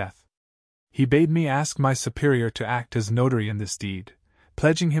my death. He bade me ask my superior to act as notary in this deed,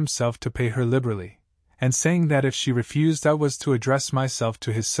 pledging himself to pay her liberally, and saying that if she refused I was to address myself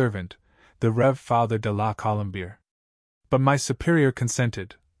to his servant, the Rev. Father de la Colombière. But my superior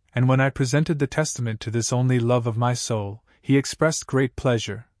consented, and when I presented the testament to this only love of my soul, he expressed great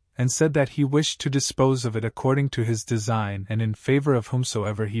pleasure, and said that he wished to dispose of it according to his design and in favor of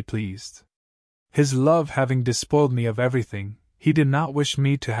whomsoever he pleased. His love having despoiled me of everything, he did not wish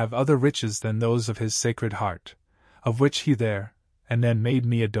me to have other riches than those of his Sacred Heart, of which he there and then made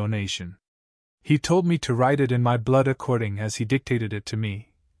me a donation. He told me to write it in my blood according as he dictated it to me.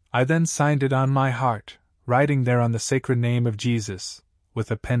 I then signed it on my heart, writing there on the sacred name of Jesus, with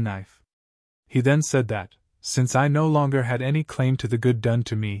a penknife. He then said that, since I no longer had any claim to the good done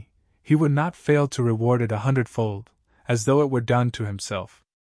to me, he would not fail to reward it 100-fold, as though it were done to himself.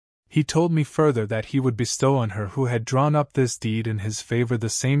 He told me further that he would bestow on her who had drawn up this deed in his favor the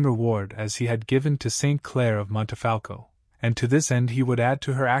same reward as he had given to Saint Clare of Montefalco, and to this end he would add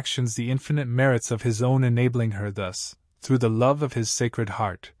to her actions the infinite merits of his own, enabling her thus, through the love of his Sacred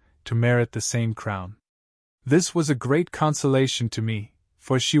Heart, to merit the same crown. This was a great consolation to me,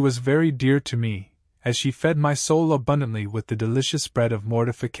 for she was very dear to me, as she fed my soul abundantly with the delicious bread of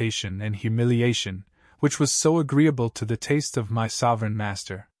mortification and humiliation, which was so agreeable to the taste of my sovereign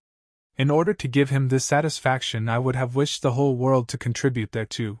master. In order to give him this satisfaction I would have wished the whole world to contribute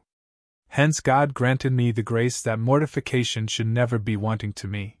thereto. Hence God granted me the grace that mortification should never be wanting to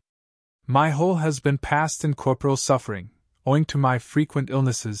me. My whole has been passed in corporal suffering, owing to my frequent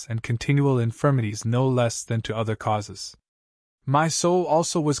illnesses and continual infirmities no less than to other causes. My soul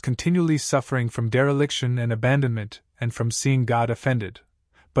also was continually suffering from dereliction and abandonment, and from seeing God offended,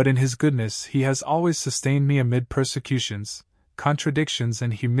 but in his goodness he has always sustained me amid persecutions, contradictions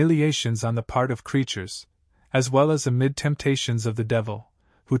and humiliations on the part of creatures, as well as amid temptations of the devil,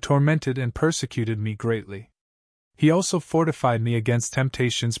 who tormented and persecuted me greatly. He also fortified me against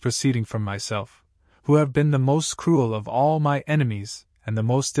temptations proceeding from myself, who have been the most cruel of all my enemies and the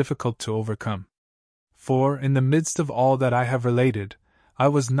most difficult to overcome. For, in the midst of all that I have related, I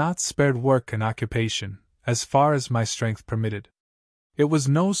was not spared work and occupation, as far as my strength permitted. It was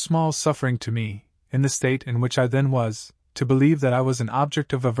no small suffering to me, in the state in which I then was, to believe that I was an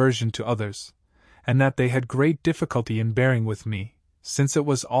object of aversion to others, and that they had great difficulty in bearing with me, since it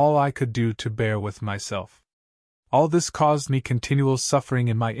was all I could do to bear with myself. All this caused me continual suffering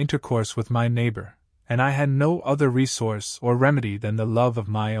in my intercourse with my neighbor, and I had no other resource or remedy than the love of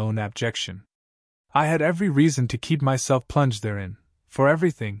my own abjection. I had every reason to keep myself plunged therein, for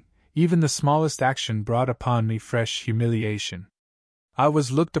everything, even the smallest action, brought upon me fresh humiliation. I was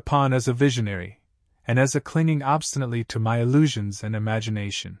looked upon as a visionary, and as a clinging obstinately to my illusions and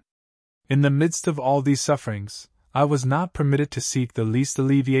imagination. In the midst of all these sufferings, I was not permitted to seek the least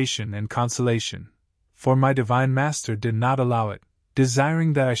alleviation and consolation, for my divine master did not allow it,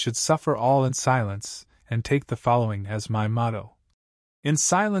 desiring that I should suffer all in silence, and take the following as my motto: "In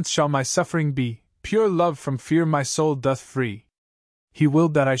silence shall my suffering be, Pure love from fear my soul doth free. He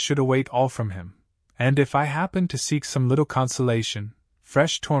willed that I should await all from him, and if I happened to seek some little consolation,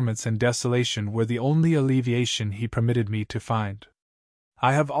 fresh torments and desolation were the only alleviation he permitted me to find.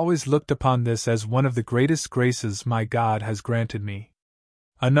 I have always looked upon this as one of the greatest graces my God has granted me.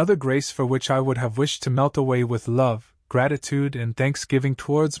 Another grace for which I would have wished to melt away with love, gratitude, and thanksgiving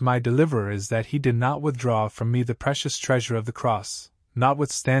towards my deliverer is that he did not withdraw from me the precious treasure of the cross,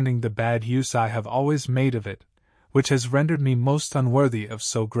 notwithstanding the bad use I have always made of it, which has rendered me most unworthy of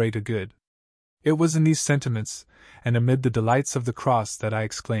so great a good. It was in these sentiments, and amid the delights of the cross, that I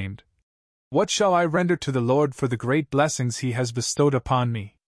exclaimed, "What shall I render to the Lord for the great blessings he has bestowed upon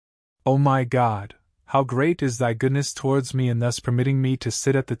me? O my God, how great is thy goodness towards me in thus permitting me to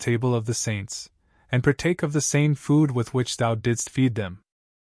sit at the table of the saints, and partake of the same food with which thou didst feed them.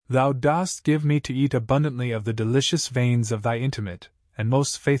 Thou dost give me to eat abundantly of the delicious veins of thy intimate and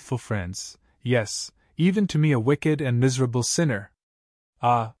most faithful friends, yes, even to me a wicked and miserable sinner.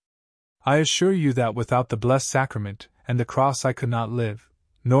 Ah! I assure you that without the blessed sacrament and the cross I could not live,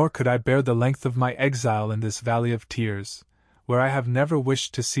 nor could I bear the length of my exile in this valley of tears, where I have never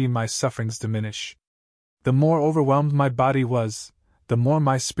wished to see my sufferings diminish. The more overwhelmed my body was, the more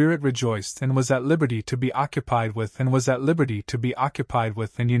my spirit rejoiced and was at liberty to be occupied with and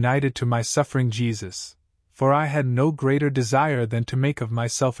united to my suffering Jesus, for I had no greater desire than to make of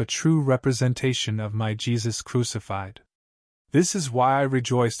myself a true representation of my Jesus crucified. This is why I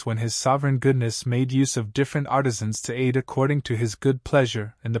rejoiced when his sovereign goodness made use of different artisans to aid according to his good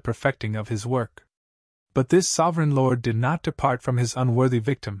pleasure in the perfecting of his work. But this sovereign Lord did not depart from his unworthy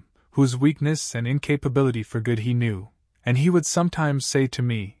victim, whose weakness and incapability for good he knew, and he would sometimes say to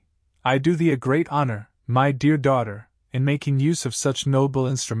me, "I do thee a great honor, my dear daughter, in making use of such noble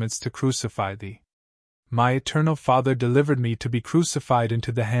instruments to crucify thee. My eternal Father delivered me to be crucified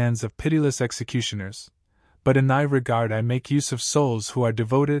into the hands of pitiless executioners, but in thy regard I make use of souls who are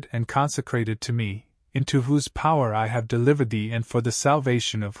devoted and consecrated to me, into whose power I have delivered thee, and for the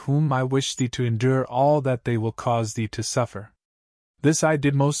salvation of whom I wish thee to endure all that they will cause thee to suffer." This I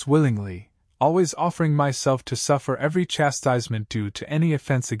did most willingly, always offering myself to suffer every chastisement due to any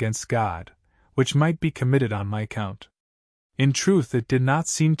offense against God, which might be committed on my account. In truth, it did not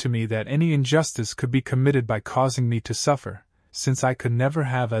seem to me that any injustice could be committed by causing me to suffer, since I could never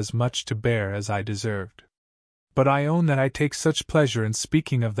have as much to bear as I deserved. But I own that I take such pleasure in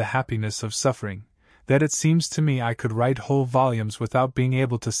speaking of the happiness of suffering, that it seems to me I could write whole volumes without being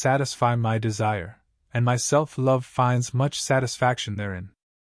able to satisfy my desire, and my self-love finds much satisfaction therein.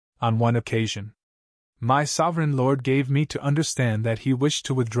 On one occasion, my sovereign Lord gave me to understand that he wished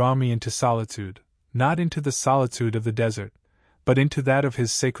to withdraw me into solitude, not into the solitude of the desert, but into that of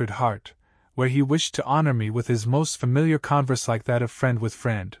his sacred heart, where he wished to honor me with his most familiar converse like that of friend with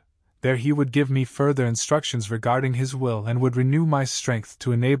friend. There he would give me further instructions regarding his will and would renew my strength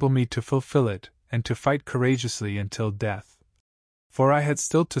to enable me to fulfill it and to fight courageously until death. For I had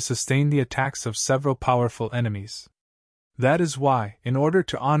still to sustain the attacks of several powerful enemies. That is why, in order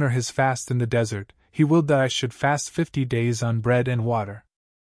to honor his fast in the desert, he willed that I should fast 50 days on bread and water.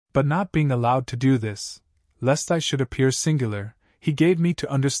 But not being allowed to do this, lest I should appear singular, he gave me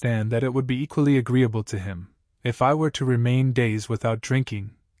to understand that it would be equally agreeable to him, if I were to remain days without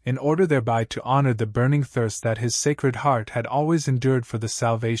drinking, in order thereby to honor the burning thirst that his sacred heart had always endured for the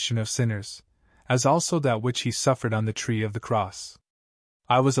salvation of sinners, as also that which he suffered on the tree of the cross.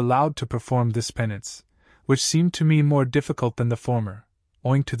 I was allowed to perform this penance, which seemed to me more difficult than the former,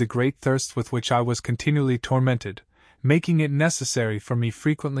 owing to the great thirst with which I was continually tormented, making it necessary for me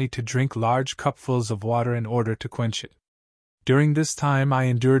frequently to drink large cupfuls of water in order to quench it. During this time I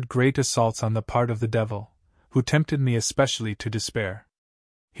endured great assaults on the part of the devil, who tempted me especially to despair.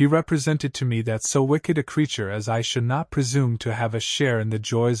 He represented to me that so wicked a creature as I should not presume to have a share in the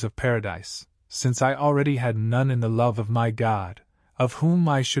joys of paradise, since I already had none in the love of my God, of whom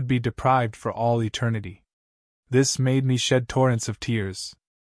I should be deprived for all eternity. This made me shed torrents of tears.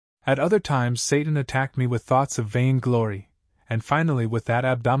 At other times Satan attacked me with thoughts of vain glory, and finally with that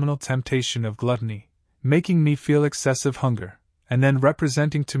abdominal temptation of gluttony, making me feel excessive hunger, and then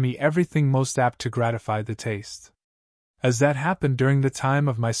representing to me everything most apt to gratify the taste. As that happened during the time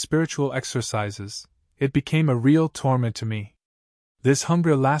of my spiritual exercises, it became a real torment to me. This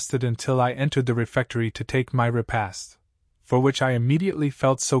hunger lasted until I entered the refectory to take my repast, for which I immediately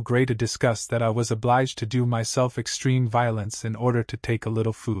felt so great a disgust that I was obliged to do myself extreme violence in order to take a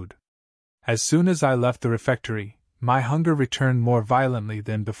little food. As soon as I left the refectory, my hunger returned more violently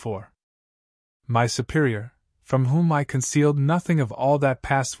than before. My superior, from whom I concealed nothing of all that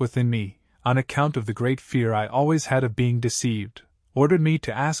passed within me, on account of the great fear I always had of being deceived, ordered me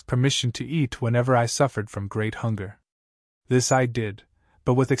to ask permission to eat whenever I suffered from great hunger. This I did,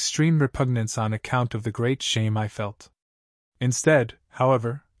 but with extreme repugnance on account of the great shame I felt. Instead,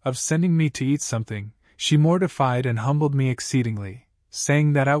 however, of sending me to eat something, she mortified and humbled me exceedingly,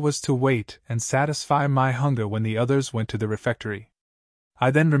 saying that I was to wait and satisfy my hunger when the others went to the refectory.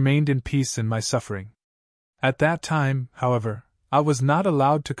 I then remained in peace in my suffering. At that time, however, I was not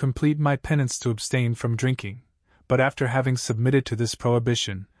allowed to complete my penance to abstain from drinking, but after having submitted to this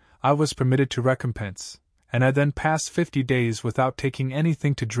prohibition, I was permitted to recompense, and I then passed 50 days without taking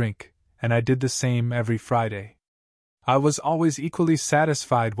anything to drink, and I did the same every Friday. I was always equally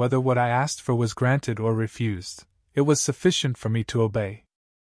satisfied whether what I asked for was granted or refused. It was sufficient for me to obey.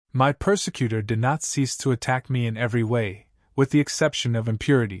 My persecutor did not cease to attack me in every way, with the exception of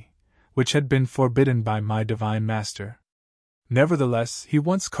impurity, which had been forbidden by my divine master. Nevertheless, he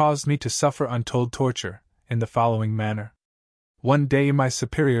once caused me to suffer untold torture, in the following manner. One day my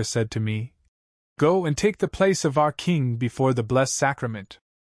superior said to me, "Go and take the place of our king before the blessed sacrament."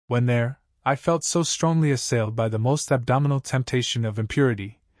 When there, I felt so strongly assailed by the most abdominal temptation of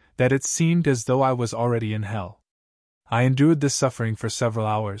impurity, that it seemed as though I was already in hell. I endured this suffering for several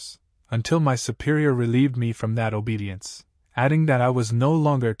hours, until my superior relieved me from that obedience, adding that I was no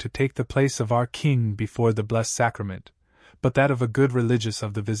longer to take the place of our king before the blessed sacrament, but that of a good religious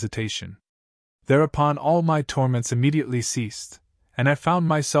of the Visitation. Thereupon all my torments immediately ceased, and I found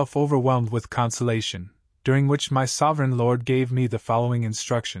myself overwhelmed with consolation, during which my sovereign lord gave me the following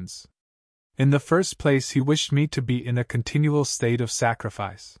instructions. In the first place, he wished me to be in a continual state of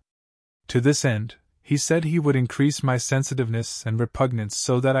sacrifice. To this end, he said he would increase my sensitiveness and repugnance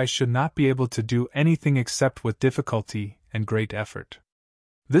so that I should not be able to do anything except with difficulty and great effort.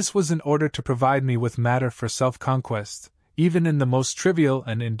 This was in order to provide me with matter for self-conquest, even in the most trivial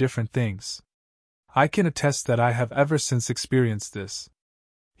and indifferent things. I can attest that I have ever since experienced this.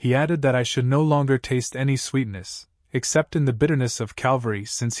 He added that I should no longer taste any sweetness, except in the bitterness of Calvary,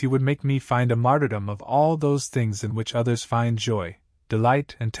 since he would make me find a martyrdom of all those things in which others find joy,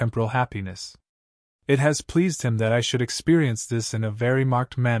 delight, and temporal happiness. It has pleased him that I should experience this in a very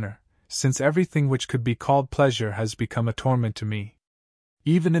marked manner, since everything which could be called pleasure has become a torment to me.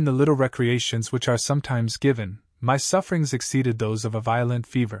 Even in the little recreations which are sometimes given, my sufferings exceeded those of a violent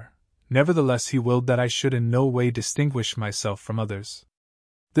fever. Nevertheless, he willed that I should in no way distinguish myself from others.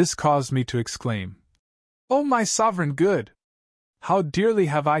 This caused me to exclaim, "O my sovereign good! How dearly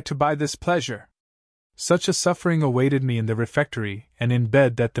have I to buy this pleasure!" Such a suffering awaited me in the refectory and in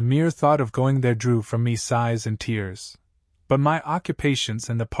bed that the mere thought of going there drew from me sighs and tears. But my occupations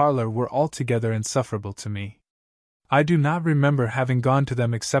in the parlor were altogether insufferable to me. I do not remember having gone to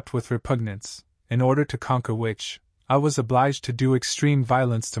them except with repugnance, in order to conquer which, I was obliged to do extreme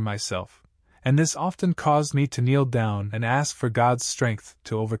violence to myself, and this often caused me to kneel down and ask for God's strength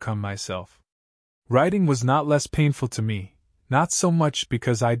to overcome myself. Writing was not less painful to me, not so much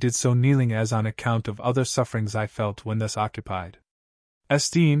because I did so kneeling as on account of other sufferings I felt when thus occupied.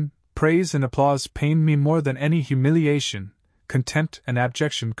 Esteem, praise, and applause pained me more than any humiliation, contempt, and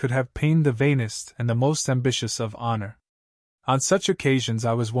abjection could have pained the vainest and the most ambitious of honor. On such occasions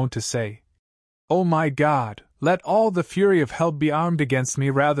I was wont to say, "O my God, let all the fury of hell be armed against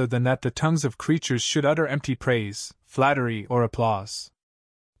me rather than that the tongues of creatures should utter empty praise, flattery, or applause.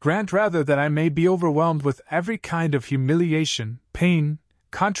 Grant rather that I may be overwhelmed with every kind of humiliation, pain,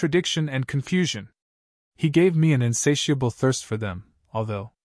 contradiction, and confusion." He gave me an insatiable thirst for them,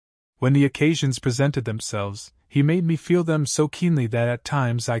 although, when the occasions presented themselves, he made me feel them so keenly that at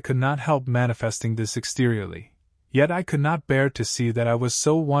times I could not help manifesting this exteriorly. Yet I could not bear to see that I was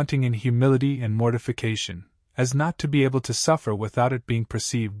so wanting in humility and mortification, as not to be able to suffer without it being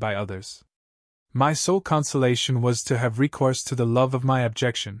perceived by others. My sole consolation was to have recourse to the love of my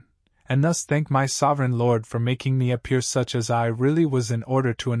abjection, and thus thank my sovereign Lord for making me appear such as I really was in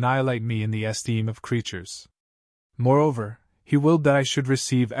order to annihilate me in the esteem of creatures. Moreover, he willed that I should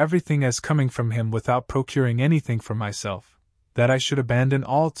receive everything as coming from him without procuring anything for myself, that I should abandon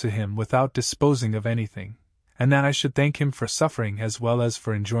all to him without disposing of anything, and that I should thank him for suffering as well as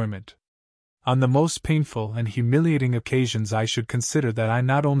for enjoyment. On the most painful and humiliating occasions I should consider that I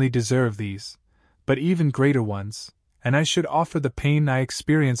not only deserve these, but even greater ones, and I should offer the pain I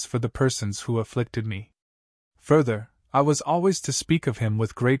experienced for the persons who afflicted me. Further, I was always to speak of him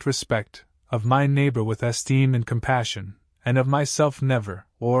with great respect, of my neighbor with esteem and compassion, and of myself never,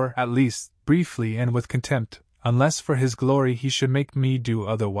 or, at least, briefly and with contempt, unless for his glory he should make me do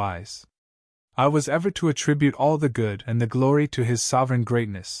otherwise. I was ever to attribute all the good and the glory to his sovereign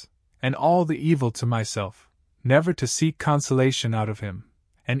greatness, and all the evil to myself, never to seek consolation out of him,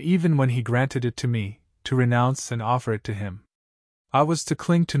 and even when he granted it to me, to renounce and offer it to him. I was to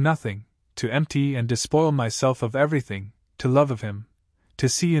cling to nothing, to empty and despoil myself of everything, to love of him, to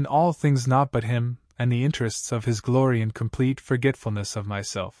see in all things naught but him, and the interests of his glory in complete forgetfulness of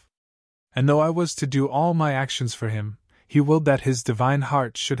myself. And though I was to do all my actions for him, he willed that his divine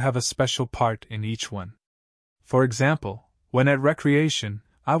heart should have a special part in each one. For example, when at recreation,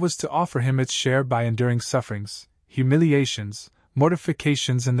 I was to offer him its share by enduring sufferings, humiliations,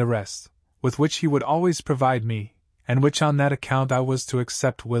 mortifications and the rest, with which he would always provide me, and which on that account I was to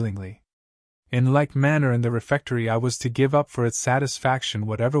accept willingly. In like manner in the refectory I was to give up for its satisfaction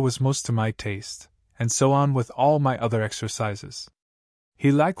whatever was most to my taste, and so on with all my other exercises.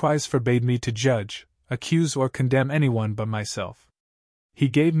 He likewise forbade me to judge, accuse or condemn anyone but myself. He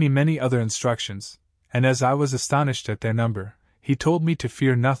gave me many other instructions, and as I was astonished at their number, he told me to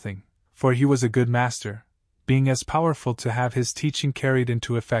fear nothing, for he was a good master, being as powerful to have his teaching carried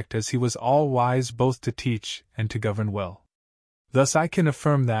into effect as he was all-wise both to teach and to govern well. Thus I can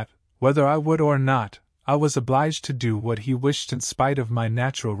affirm that, whether I would or not, I was obliged to do what he wished in spite of my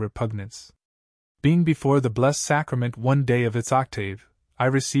natural repugnance. Being before the blessed sacrament one day of its octave, I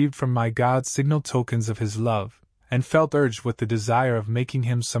received from my God signal tokens of his love, and felt urged with the desire of making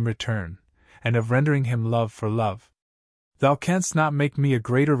him some return, and of rendering him love for love. Thou canst not make me a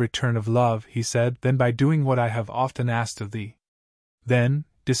greater return of love, he said, than by doing what I have often asked of thee. Then,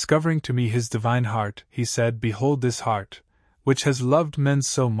 discovering to me his divine heart, he said, Behold this heart, which has loved men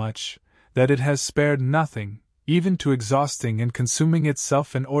so much, that it has spared nothing, even to exhausting and consuming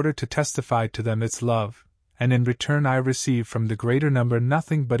itself in order to testify to them its love, and in return I receive from the greater number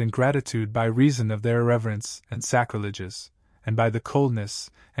nothing but ingratitude by reason of their irreverence and sacrileges, and by the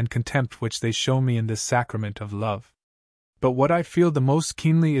coldness and contempt which they show me in this sacrament of love. But what I feel the most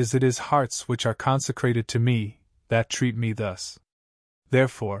keenly is it is hearts which are consecrated to me, that treat me thus.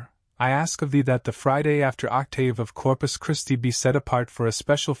 Therefore, I ask of thee that the Friday after octave of Corpus Christi be set apart for a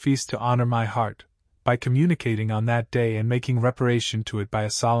special feast to honor my heart, by communicating on that day and making reparation to it by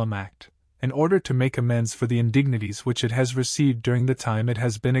a solemn act, in order to make amends for the indignities which it has received during the time it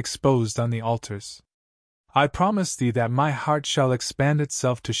has been exposed on the altars. I promise thee that my heart shall expand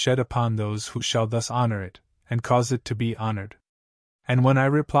itself to shed upon those who shall thus honor it, and cause it to be honored. And when I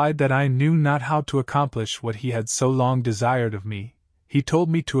replied that I knew not how to accomplish what he had so long desired of me, he told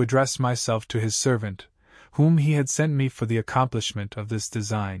me to address myself to his servant, whom he had sent me for the accomplishment of this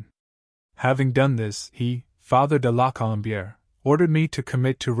design. Having done this, he, Father de la Colombière, ordered me to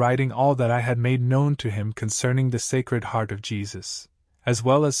commit to writing all that I had made known to him concerning the Sacred Heart of Jesus, as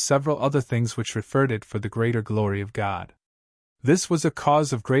well as several other things which referred it for the greater glory of God. This was a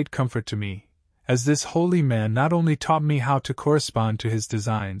cause of great comfort to me, as this holy man not only taught me how to correspond to his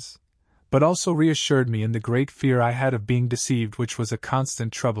designs, but also reassured me in the great fear I had of being deceived, which was a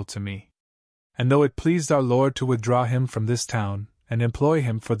constant trouble to me. And though it pleased our Lord to withdraw him from this town, and employ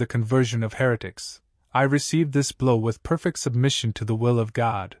him for the conversion of heretics, I received this blow with perfect submission to the will of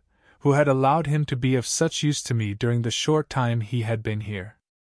God, who had allowed him to be of such use to me during the short time he had been here.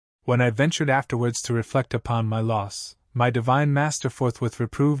 When I ventured afterwards to reflect upon my loss, my divine Master forthwith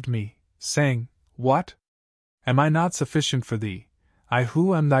reproved me, saying, What? Am I not sufficient for thee, I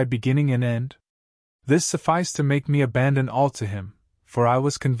who am thy beginning and end? This sufficed to make me abandon all to him, for I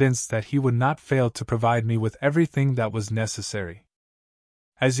was convinced that he would not fail to provide me with everything that was necessary.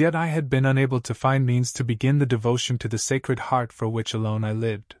 As yet I had been unable to find means to begin the devotion to the Sacred Heart for which alone I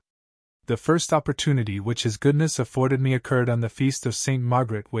lived. The first opportunity which his goodness afforded me occurred on the feast of St.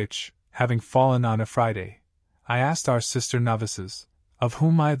 Margaret, which, having fallen on a Friday, I asked our sister novices, of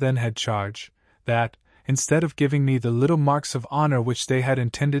whom I then had charge, that, instead of giving me the little marks of honor which they had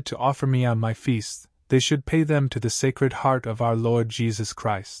intended to offer me on my feast, they should pay them to the Sacred Heart of our Lord Jesus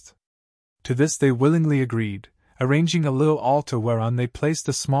Christ. To this they willingly agreed, arranging a little altar whereon they placed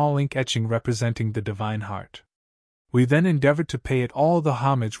a small ink etching representing the Divine Heart. We then endeavored to pay it all the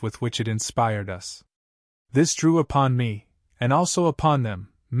homage with which it inspired us. This drew upon me, and also upon them,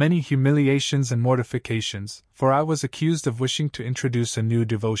 many humiliations and mortifications, for I was accused of wishing to introduce a new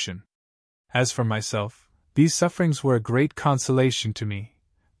devotion. As for myself, these sufferings were a great consolation to me,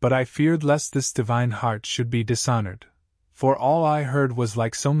 but I feared lest this Divine Heart should be dishonored, for all I heard was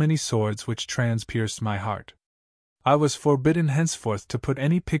like so many swords which transpierced my heart. I was forbidden henceforth to put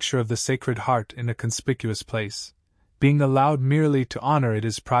any picture of the Sacred Heart in a conspicuous place, being allowed merely to honor it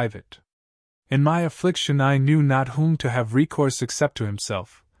as private. In my affliction I knew not whom to have recourse except to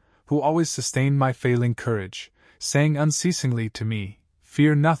himself, who always sustained my failing courage, saying unceasingly to me,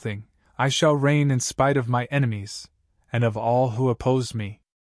 Fear nothing, I shall reign in spite of my enemies, and of all who oppose me.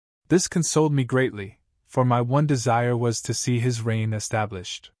 This consoled me greatly, for my one desire was to see his reign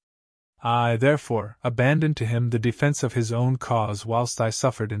established. I, therefore, abandoned to him the defense of his own cause whilst I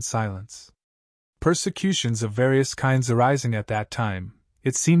suffered in silence. Persecutions of various kinds arising at that time,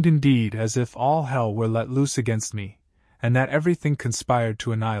 it seemed indeed as if all hell were let loose against me, and that everything conspired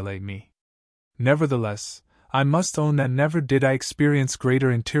to annihilate me. Nevertheless, I must own that never did I experience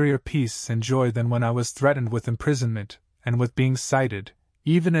greater interior peace and joy than when I was threatened with imprisonment, and with being cited,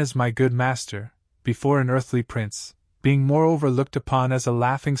 even as my good master, before an earthly prince, being moreover looked upon as a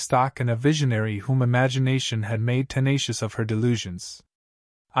laughing-stock and a visionary whom imagination had made tenacious of her delusions.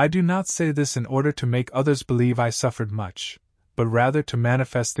 I do not say this in order to make others believe I suffered much, but rather to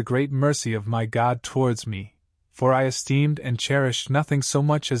manifest the great mercy of my God towards me, for I esteemed and cherished nothing so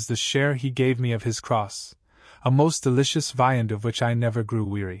much as the share he gave me of his cross, a most delicious viand of which I never grew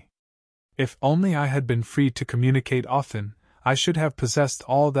weary. If only I had been free to communicate often, I should have possessed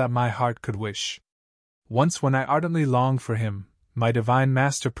all that my heart could wish. Once when I ardently longed for him, my divine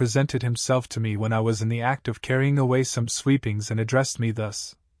master presented himself to me when I was in the act of carrying away some sweepings and addressed me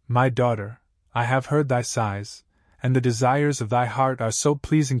thus: "My daughter, I have heard thy sighs, and the desires of thy heart are so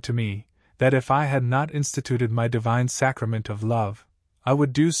pleasing to me, that if I had not instituted my divine sacrament of love, I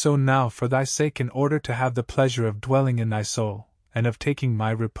would do so now for thy sake in order to have the pleasure of dwelling in thy soul, and of taking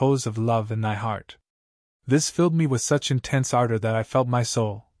my repose of love in thy heart." This filled me with such intense ardor that I felt my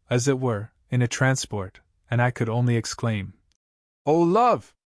soul, as it were, in a transport, and I could only exclaim, "O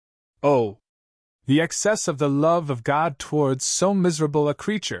love! Oh! The excess of the love of God towards so miserable a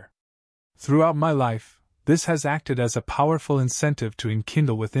creature!" Throughout my life, this has acted as a powerful incentive to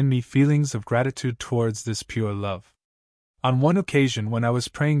enkindle within me feelings of gratitude towards this pure love. On one occasion, when I was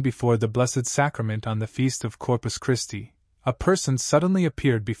praying before the Blessed Sacrament on the feast of Corpus Christi, a person suddenly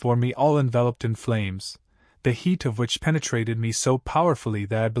appeared before me all enveloped in flames, the heat of which penetrated me so powerfully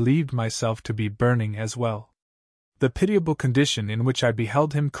that I believed myself to be burning as well. The pitiable condition in which I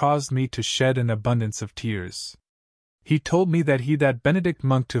beheld him caused me to shed an abundance of tears. He told me that that Benedict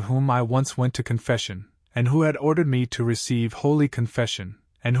monk to whom I once went to confession, and who had ordered me to receive Holy Confession,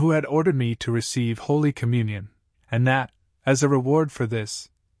 and who had ordered me to receive Holy Communion, and that, as a reward for this,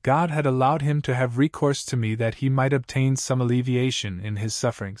 God had allowed him to have recourse to me that he might obtain some alleviation in his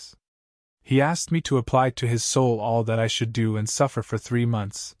sufferings. He asked me to apply to his soul all that I should do and suffer for 3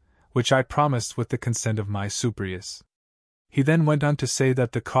 months, which I promised with the consent of my superiors. He then went on to say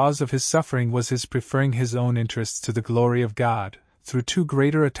that the cause of his suffering was his preferring his own interests to the glory of God, through too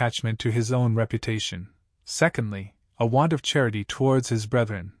greater attachment to his own reputation; secondly, a want of charity towards his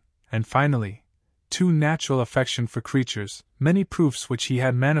brethren; and finally, too natural affection for creatures, many proofs which he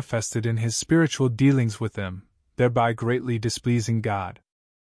had manifested in his spiritual dealings with them, thereby greatly displeasing God.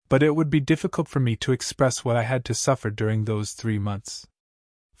 But it would be difficult for me to express what I had to suffer during those 3 months.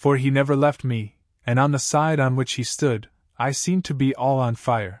 For he never left me, and on the side on which he stood, I seemed to be all on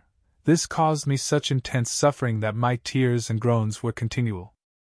fire. This caused me such intense suffering that my tears and groans were continual.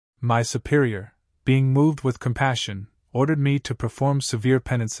 My superior, being moved with compassion, ordered me to perform severe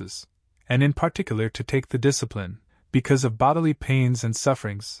penances, and in particular to take the discipline, because of bodily pains and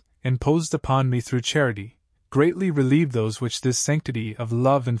sufferings, imposed upon me through charity, greatly relieved those which this sanctity of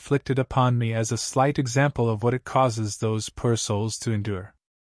love inflicted upon me as a slight example of what it causes those poor souls to endure.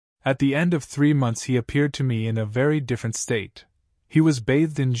 At the end of 3 months he appeared to me in a very different state. He was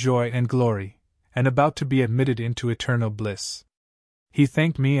bathed in joy and glory, and about to be admitted into eternal bliss. He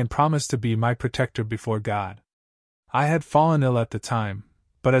thanked me and promised to be my protector before God. I had fallen ill at the time,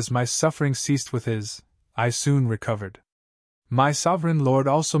 but as my suffering ceased with his, I soon recovered. My sovereign Lord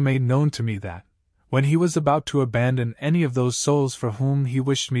also made known to me that, when he was about to abandon any of those souls for whom he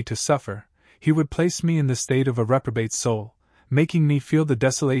wished me to suffer, he would place me in the state of a reprobate soul, making me feel the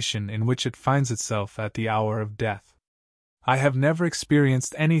desolation in which it finds itself at the hour of death. I have never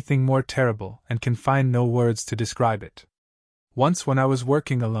experienced anything more terrible and can find no words to describe it. Once when I was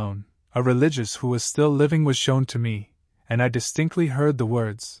working alone, a religious who was still living was shown to me, and I distinctly heard the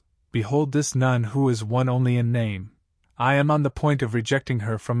words, "Behold this nun who is one only in name. I am on the point of rejecting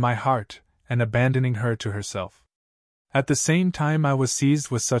her from my heart, and abandoning her to herself." At the same time I was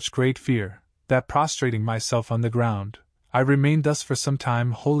seized with such great fear, that prostrating myself on the ground, I remained thus for some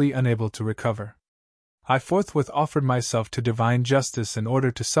time wholly unable to recover. I forthwith offered myself to divine justice in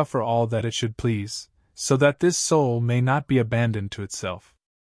order to suffer all that it should please, so that this soul may not be abandoned to itself.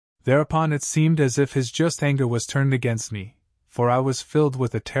 Thereupon it seemed as if his just anger was turned against me, for I was filled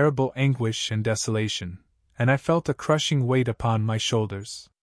with a terrible anguish and desolation, and I felt a crushing weight upon my shoulders.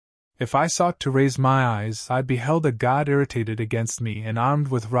 If I sought to raise my eyes, I beheld a God irritated against me and armed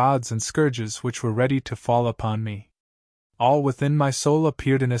with rods and scourges which were ready to fall upon me. All within my soul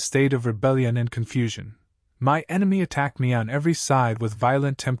appeared in a state of rebellion and confusion. My enemy attacked me on every side with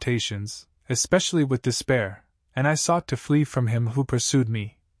violent temptations, especially with despair, and I sought to flee from him who pursued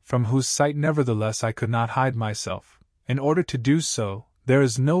me, from whose sight nevertheless I could not hide myself. In order to do so, there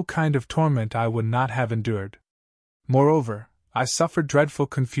is no kind of torment I would not have endured. Moreover, I suffered dreadful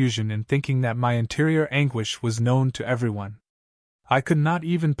confusion in thinking that my interior anguish was known to everyone. I could not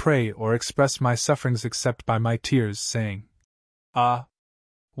even pray or express my sufferings except by my tears, saying, "Ah,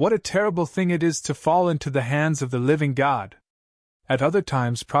 what a terrible thing it is to fall into the hands of the living God!" At other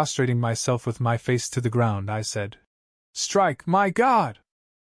times, prostrating myself with my face to the ground, I said, "Strike, my God!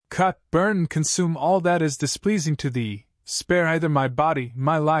 Cut, burn, and consume all that is displeasing to thee. Spare either my body,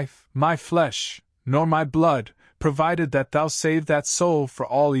 my life, my flesh, nor my blood, provided that thou save that soul for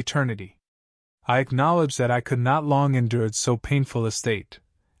all eternity." I acknowledge that I could not long endure so painful a state,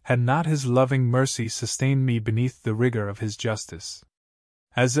 had not his loving mercy sustained me beneath the rigor of his justice.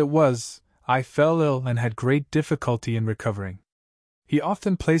 As it was, I fell ill and had great difficulty in recovering. He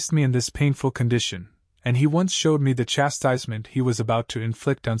often placed me in this painful condition, and he once showed me the chastisement he was about to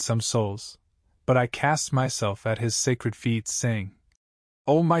inflict on some souls. But I cast myself at his sacred feet, saying,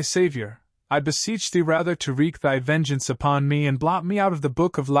 "O my Saviour, I beseech thee rather to wreak thy vengeance upon me and blot me out of the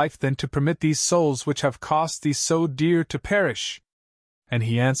book of life than to permit these souls which have cost thee so dear to perish." And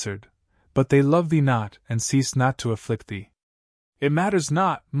he answered, "But they love thee not, and cease not to afflict thee." "It matters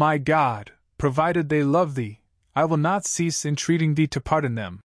not, my God, provided they love thee. I will not cease entreating thee to pardon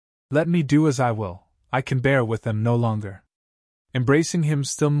them. Let me do as I will, I can bear with them no longer." Embracing him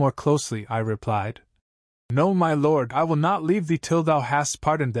still more closely, I replied, "No, my Lord, I will not leave thee till thou hast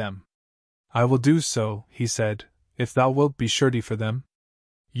pardoned them." "I will do so," he said, "if thou wilt be surety for them."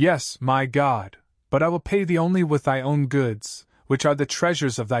 "Yes, my God, but I will pay thee only with thy own goods, which are the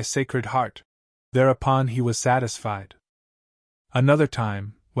treasures of thy sacred heart." Thereupon he was satisfied. Another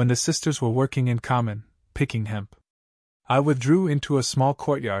time, when the sisters were working in common, picking hemp, I withdrew into a small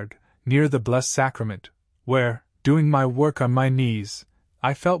courtyard, near the Blessed Sacrament, where, doing my work on my knees,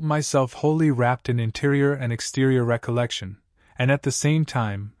 I felt myself wholly wrapped in interior and exterior recollection, and at the same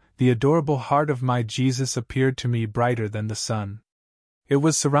time, the adorable heart of my Jesus appeared to me brighter than the sun. It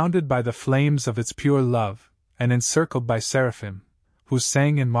was surrounded by the flames of its pure love, and encircled by seraphim, who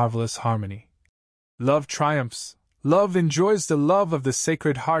sang in marvelous harmony. "Love triumphs, love enjoys, the love of the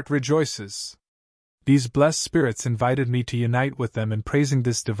Sacred Heart rejoices." These blessed spirits invited me to unite with them in praising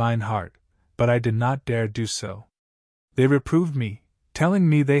this divine heart, but I did not dare do so. They reproved me, telling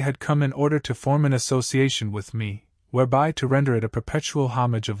me they had come in order to form an association with me, whereby to render it a perpetual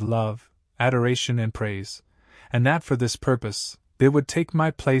homage of love, adoration, and praise, and that for this purpose they would take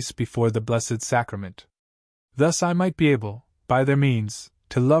my place before the Blessed Sacrament. Thus I might be able, by their means,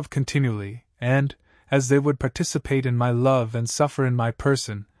 to love continually, and, as they would participate in my love and suffer in my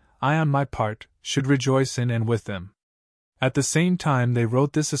person, I on my part should rejoice in and with them. At the same time they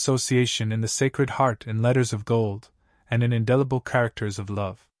wrote this association in the Sacred Heart in letters of gold, and in indelible characters of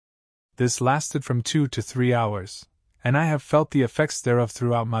love. This lasted from 2 to 3 hours, and I have felt the effects thereof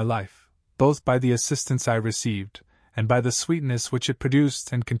throughout my life, both by the assistance I received, and by the sweetness which it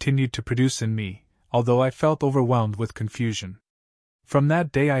produced and continued to produce in me, although I felt overwhelmed with confusion. From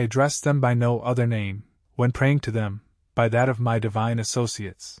that day I addressed them by no other name, when praying to them, by that of my divine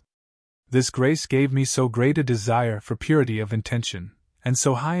associates. This grace gave me so great a desire for purity of intention, and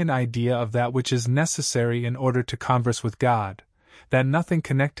so high an idea of that which is necessary in order to converse with God, that nothing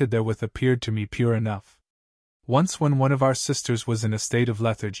connected therewith appeared to me pure enough. Once when one of our sisters was in a state of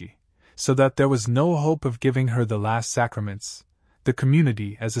lethargy, so that there was no hope of giving her the last sacraments, the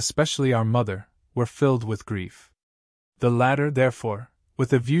community, as especially our mother, were filled with grief. The latter, therefore,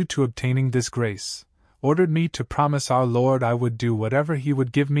 with a view to obtaining this grace, ordered me to promise our Lord I would do whatever he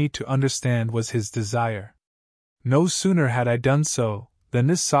would give me to understand was his desire. No sooner had I done so, than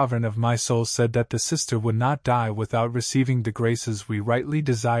this sovereign of my soul said that the sister would not die without receiving the graces we rightly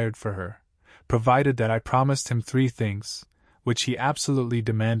desired for her, provided that I promised him 3 things, which he absolutely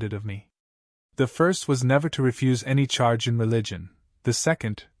demanded of me. The first was never to refuse any charge in religion, the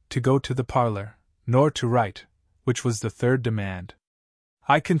second, to go to the parlor, nor to write, which was the third demand.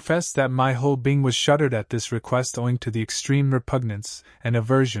 I confess that my whole being was shuddered at this request owing to the extreme repugnance and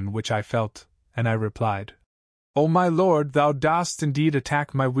aversion which I felt, and I replied, "O my Lord, thou dost indeed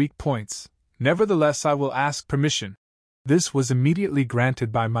attack my weak points, nevertheless I will ask permission." This was immediately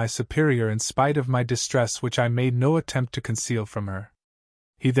granted by my superior in spite of my distress, which I made no attempt to conceal from her.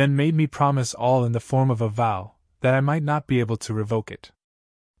 He then made me promise all in the form of a vow, that I might not be able to revoke it.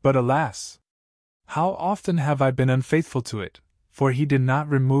 But alas! How often have I been unfaithful to it, for he did not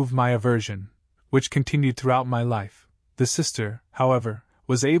remove my aversion, which continued throughout my life. The sister, however,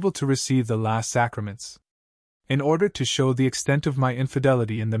 was able to receive the last sacraments. In order to show the extent of my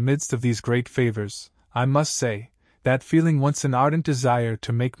infidelity in the midst of these great favors, I must say, that feeling once an ardent desire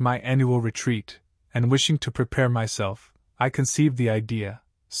to make my annual retreat, and wishing to prepare myself, I conceived the idea,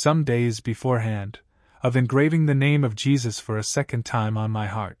 some days beforehand, of engraving the name of Jesus for a second time on my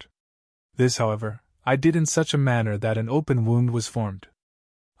heart. This, however, I did in such a manner that an open wound was formed.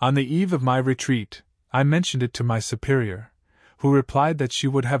 On the eve of my retreat, I mentioned it to my superior, who replied that she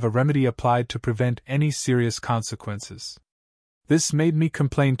would have a remedy applied to prevent any serious consequences. This made me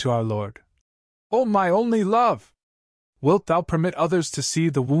complain to our Lord. "O my only love! Wilt thou permit others to see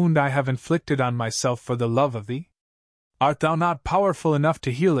the wound I have inflicted on myself for the love of thee? Art thou not powerful enough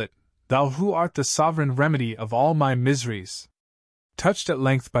to heal it, thou who art the sovereign remedy of all my miseries?" Touched at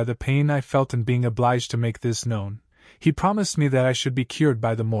length by the pain I felt in being obliged to make this known, he promised me that I should be cured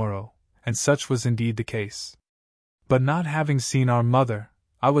by the morrow, and such was indeed the case. But not having seen our mother,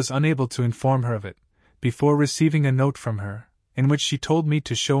 I was unable to inform her of it, before receiving a note from her, in which she told me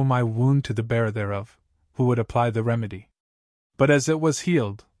to show my wound to the bearer thereof, who would apply the remedy. But as it was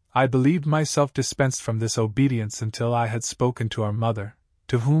healed, I believed myself dispensed from this obedience until I had spoken to our mother,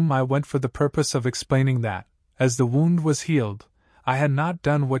 to whom I went for the purpose of explaining that, as the wound was healed, I had not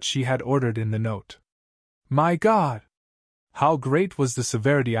done what she had ordered in the note. My God! How great was the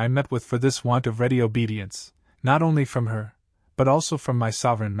severity I met with for this want of ready obedience, not only from her, but also from my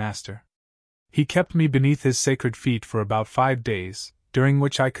sovereign master. He kept me beneath his sacred feet for about 5 days, during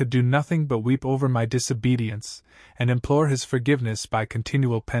which I could do nothing but weep over my disobedience, and implore his forgiveness by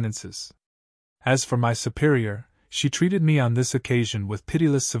continual penances. As for my superior, she treated me on this occasion with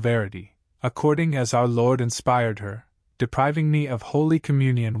pitiless severity, according as our Lord inspired her, depriving me of Holy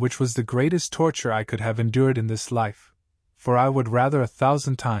Communion, which was the greatest torture I could have endured in this life, for I would rather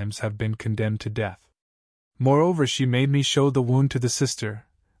 1,000 times have been condemned to death. Moreover, she made me show the wound to the sister,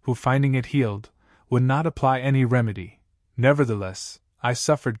 who, finding it healed, would not apply any remedy. Nevertheless, I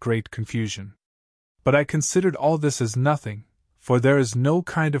suffered great confusion. But I considered all this as nothing, for there is no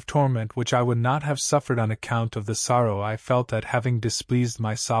kind of torment which I would not have suffered on account of the sorrow I felt at having displeased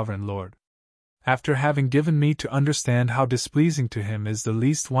my sovereign Lord. After having given me to understand how displeasing to him is the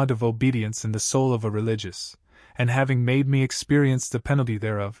least want of obedience in the soul of a religious, and having made me experience the penalty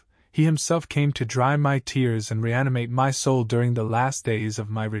thereof, he himself came to dry my tears and reanimate my soul during the last days of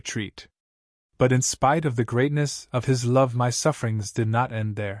my retreat. But in spite of the greatness of his love, my sufferings did not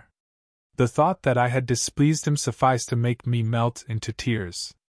end there. The thought that I had displeased him sufficed to make me melt into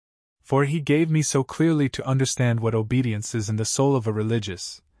tears. For he gave me so clearly to understand what obedience is in the soul of a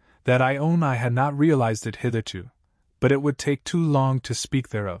religious, that I own I had not realized it hitherto, but it would take too long to speak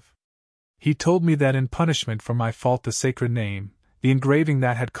thereof. He told me that in punishment for my fault the sacred name, the engraving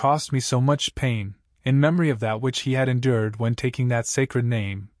that had cost me so much pain, in memory of that which he had endured when taking that sacred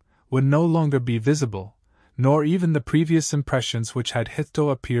name, would no longer be visible, nor even the previous impressions which had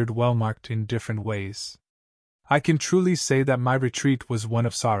hitherto appeared well marked in different ways. I can truly say that my retreat was one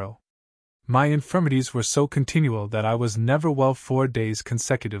of sorrow. My infirmities were so continual that I was never well 4 days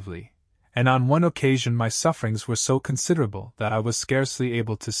consecutively, and on one occasion my sufferings were so considerable that I was scarcely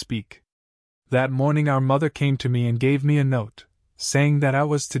able to speak. That morning our mother came to me and gave me a note, saying that I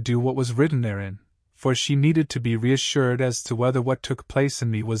was to do what was written therein, for she needed to be reassured as to whether what took place in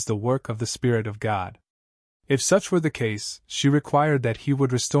me was the work of the Spirit of God. If such were the case, she required that he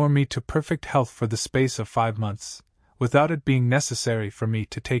would restore me to perfect health for the space of 5 months, without it being necessary for me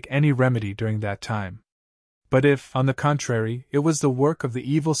to take any remedy during that time. But if, on the contrary, it was the work of the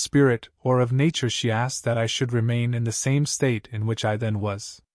evil spirit or of nature, she asked that I should remain in the same state in which I then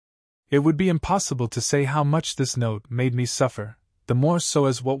was. It would be impossible to say how much this note made me suffer, the more so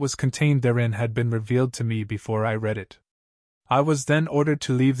as what was contained therein had been revealed to me before I read it. I was then ordered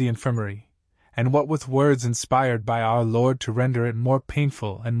to leave the infirmary, and what with words inspired by our Lord to render it more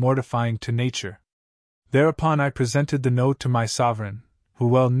painful and mortifying to nature. Thereupon I presented the note to my sovereign, who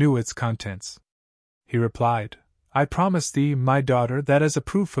well knew its contents. He replied, "I promise thee, my daughter, that as a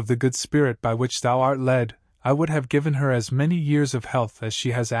proof of the good spirit by which thou art led, I would have given her as many years of health as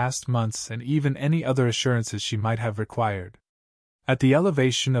she has asked, months, and even any other assurances she might have required." At the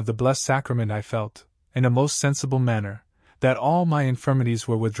elevation of the blessed sacrament I felt, in a most sensible manner, that all my infirmities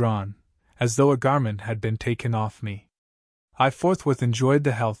were withdrawn, as though a garment had been taken off me. I forthwith enjoyed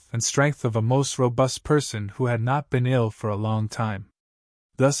the health and strength of a most robust person who had not been ill for a long time.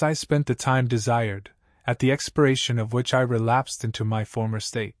 Thus I spent the time desired, at the expiration of which I relapsed into my former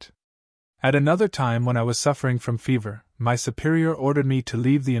state. At another time, when I was suffering from fever, my superior ordered me to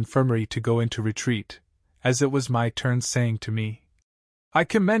leave the infirmary to go into retreat, as it was my turn, saying to me, "I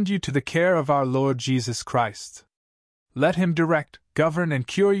commend you to the care of our Lord Jesus Christ. Let him direct, govern, and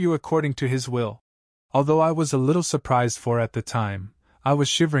cure you according to his will." Although I was a little surprised, for at the time I was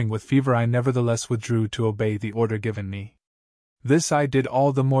shivering with fever, I nevertheless withdrew to obey the order given me. This I did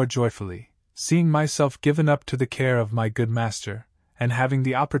all the more joyfully, seeing myself given up to the care of my good master, and having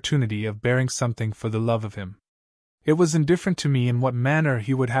the opportunity of bearing something for the love of him. It was indifferent to me in what manner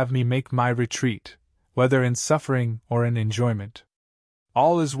he would have me make my retreat, whether in suffering or in enjoyment.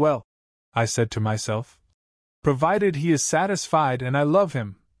 All is well, I said to myself. Provided he is satisfied and I love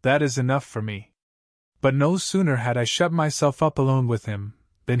him, that is enough for me. But no sooner had I shut myself up alone with him,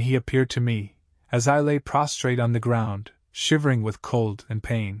 than he appeared to me, as I lay prostrate on the ground, shivering with cold and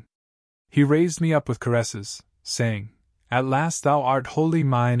pain. He raised me up with caresses, saying, "At last thou art wholly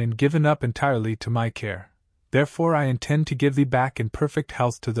mine and given up entirely to my care. Therefore I intend to give thee back in perfect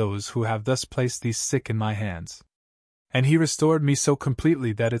health to those who have thus placed thee sick in my hands." And he restored me so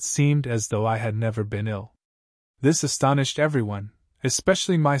completely that it seemed as though I had never been ill. This astonished everyone,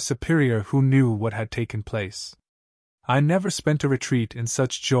 especially my superior, who knew what had taken place. I never spent a retreat in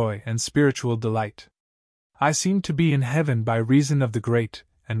such joy and spiritual delight. I seemed to be in heaven by reason of the great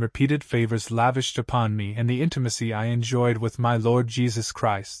and repeated favors lavished upon me and the intimacy I enjoyed with my Lord Jesus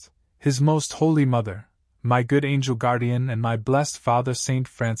Christ, His most holy Mother, my good angel guardian, and my blessed Father Saint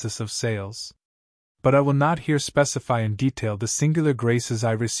Francis of Sales. But I will not here specify in detail the singular graces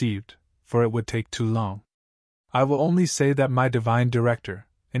I received, for it would take too long. I will only say that my divine director,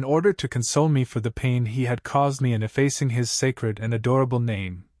 in order to console me for the pain he had caused me in effacing his sacred and adorable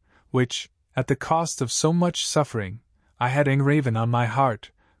name, which, at the cost of so much suffering, I had engraven on my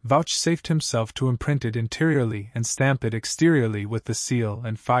heart, vouchsafed himself to imprint it interiorly and stamp it exteriorly with the seal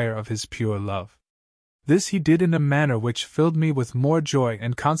and fire of his pure love. This he did in a manner which filled me with more joy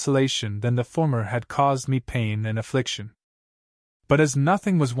and consolation than the former had caused me pain and affliction. But as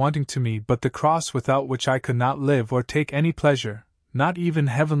nothing was wanting to me but the cross, without which I could not live or take any pleasure, not even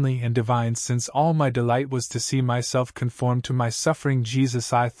heavenly and divine, since all my delight was to see myself conformed to my suffering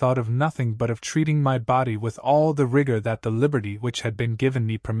Jesus, I thought of nothing but of treating my body with all the rigor that the liberty which had been given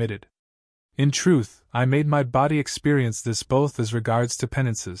me permitted. In truth, I made my body experience this both as regards to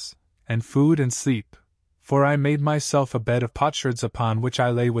penances, and food and sleep, for I made myself a bed of potsherds upon which I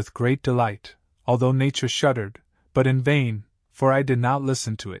lay with great delight, although nature shuddered, but in vain, for I did not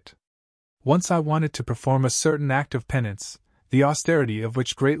listen to it. Once I wanted to perform a certain act of penance, the austerity of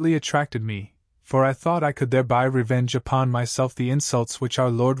which greatly attracted me, for I thought I could thereby revenge upon myself the insults which our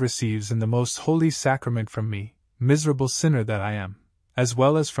Lord receives in the most holy sacrament from me, miserable sinner that I am, as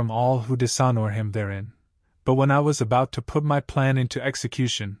well as from all who dishonor him therein. But when I was about to put my plan into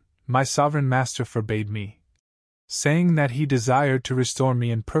execution, my sovereign master forbade me, saying that he desired to restore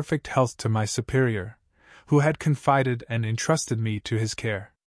me in perfect health to my superior, who had confided and entrusted me to his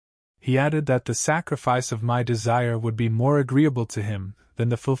care. He added that the sacrifice of my desire would be more agreeable to him than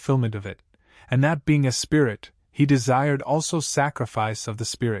the fulfillment of it, and that being a spirit, he desired also sacrifice of the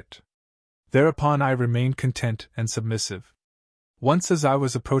spirit. Thereupon I remained content and submissive. Once, as I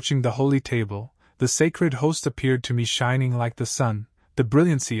was approaching the holy table, the sacred host appeared to me shining like the sun, the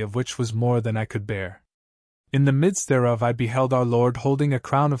brilliancy of which was more than I could bear. In the midst thereof I beheld our Lord holding a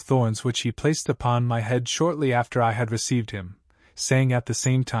crown of thorns which he placed upon my head shortly after I had received him, saying at the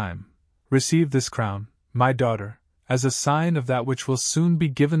same time, "Receive this crown, my daughter, as a sign of that which will soon be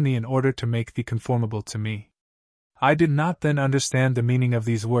given thee in order to make thee conformable to me." I did not then understand the meaning of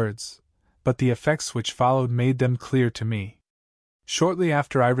these words, but the effects which followed made them clear to me. Shortly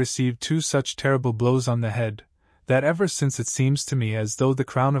after I received 2 such terrible blows on the head, that ever since it seems to me as though the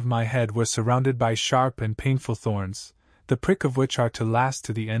crown of my head were surrounded by sharp and painful thorns, the prick of which are to last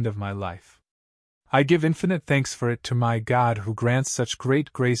to the end of my life. I give infinite thanks for it to my God, who grants such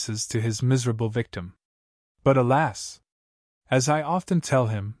great graces to his miserable victim. But alas! As I often tell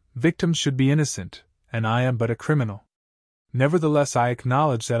him, victims should be innocent, and I am but a criminal. Nevertheless I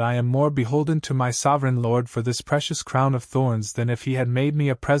acknowledge that I am more beholden to my sovereign Lord for this precious crown of thorns than if he had made me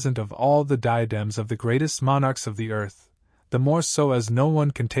a present of all the diadems of the greatest monarchs of the earth, the more so as no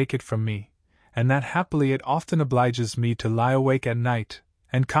one can take it from me, and that happily it often obliges me to lie awake at night,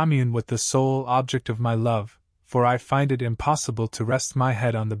 and commune with the sole object of my love, for I find it impossible to rest my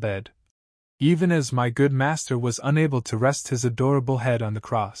head on the bed, even as my good master was unable to rest his adorable head on the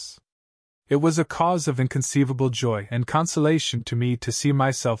cross. It was a cause of inconceivable joy and consolation to me to see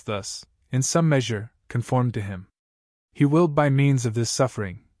myself thus, in some measure, conformed to him. He willed by means of this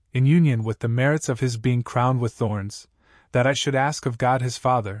suffering, in union with the merits of his being crowned with thorns, that I should ask of God his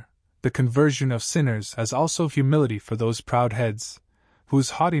Father, the conversion of sinners as also humility for those proud heads,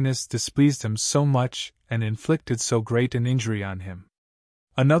 whose haughtiness displeased him so much and inflicted so great an injury on him.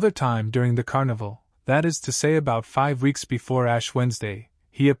 Another time during the carnival, that is to say about 5 weeks before Ash Wednesday,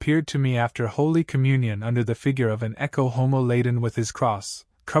 he appeared to me after Holy Communion under the figure of an echo homo laden with his cross,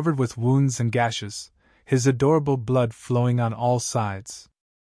 covered with wounds and gashes, his adorable blood flowing on all sides.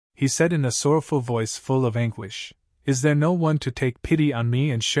 He said in a sorrowful voice full of anguish, "Is there no one to take pity on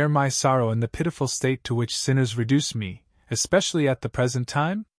me and share my sorrow in the pitiful state to which sinners reduce me, especially at the present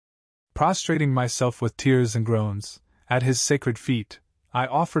time?" Prostrating myself with tears and groans, at his sacred feet, I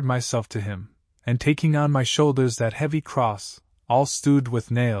offered myself to him, and taking on my shoulders that heavy cross, all stewed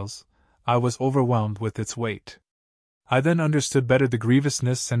with nails, I was overwhelmed with its weight. I then understood better the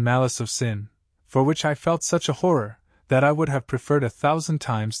grievousness and malice of sin, for which I felt such a horror, that I would have preferred 1,000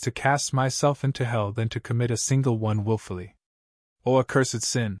 times to cast myself into hell than to commit a single one wilfully. "O accursed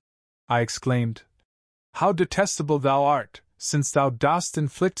sin!" I exclaimed. "How detestable thou art, since thou dost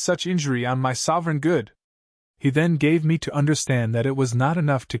inflict such injury on my sovereign good!" He then gave me to understand that it was not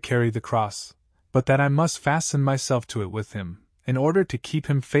enough to carry the cross, but that I must fasten myself to it with him, in order to keep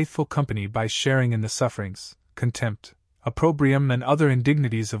him faithful company by sharing in the sufferings, contempt, opprobrium, and other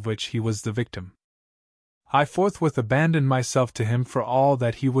indignities of which he was the victim. I forthwith abandoned myself to him for all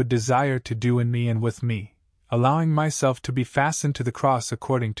that he would desire to do in me and with me, allowing myself to be fastened to the cross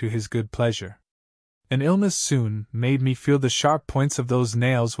according to his good pleasure. An illness soon made me feel the sharp points of those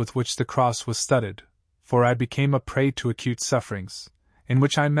nails with which the cross was studded, for I became a prey to acute sufferings, in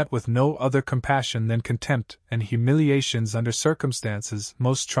which I met with no other compassion than contempt and humiliations under circumstances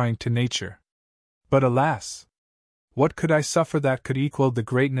most trying to nature. But alas! What could I suffer that could equal the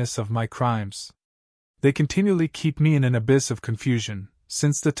greatness of my crimes? They continually keep me in an abyss of confusion,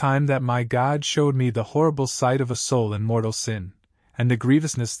 since the time that my God showed me the horrible sight of a soul in mortal sin, and the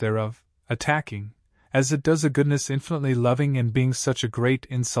grievousness thereof, attacking, as it does a goodness infinitely loving and being such a great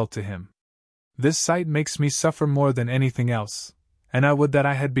insult to him. This sight makes me suffer more than anything else, and I would that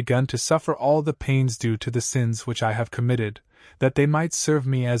I had begun to suffer all the pains due to the sins which I have committed, that they might serve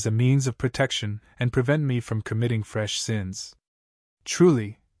me as a means of protection and prevent me from committing fresh sins.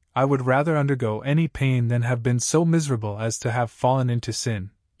 Truly, I would rather undergo any pain than have been so miserable as to have fallen into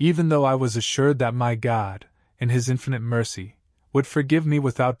sin, even though I was assured that my God, in his infinite mercy, would forgive me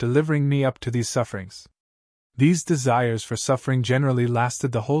without delivering me up to these sufferings. These desires for suffering generally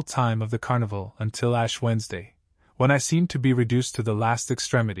lasted the whole time of the carnival until Ash Wednesday, when I seemed to be reduced to the last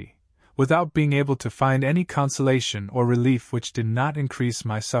extremity, without being able to find any consolation or relief which did not increase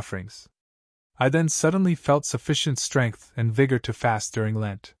my sufferings. I then suddenly felt sufficient strength and vigor to fast during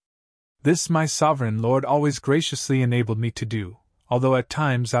Lent. This my sovereign Lord always graciously enabled me to do, although at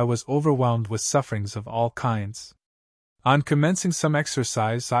times I was overwhelmed with sufferings of all kinds. On commencing some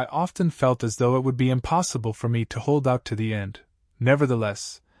exercise, I often felt as though it would be impossible for me to hold out to the end.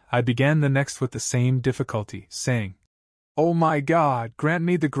 Nevertheless, I began the next with the same difficulty, saying, "O my God, grant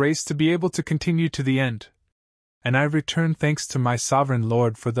me the grace to be able to continue to the end." And I returned thanks to my sovereign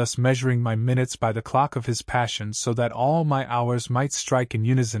Lord for thus measuring my minutes by the clock of his passion so that all my hours might strike in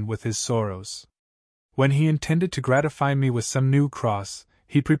unison with his sorrows. When he intended to gratify me with some new cross,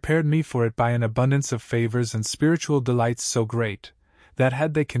 he prepared me for it by an abundance of favors and spiritual delights so great, that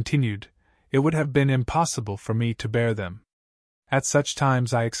had they continued, it would have been impossible for me to bear them. At such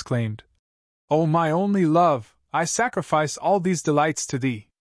times I exclaimed, "O my only love, I sacrifice all these delights to thee.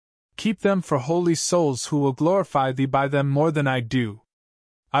 Keep them for holy souls who will glorify thee by them more than I do.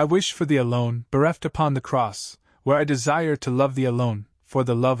 I wish for thee alone, bereft upon the cross, where I desire to love thee alone, for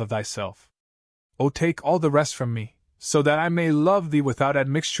the love of thyself. O take all the rest from me, so that I may love thee without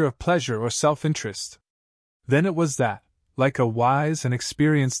admixture of pleasure or self-interest." Then it was that, like a wise and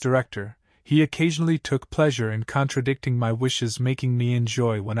experienced director, he occasionally took pleasure in contradicting my wishes, making me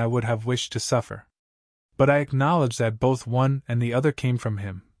enjoy when I would have wished to suffer. But I acknowledge that both one and the other came from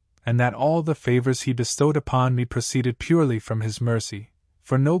him, and that all the favors he bestowed upon me proceeded purely from his mercy,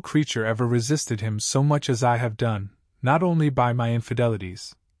 for no creature ever resisted him so much as I have done, not only by my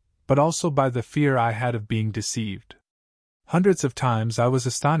infidelities, but also by the fear I had of being deceived. Hundreds of times I was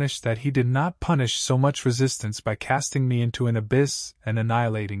astonished that he did not punish so much resistance by casting me into an abyss and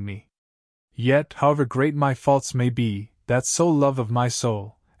annihilating me. Yet, however great my faults may be, that sole love of my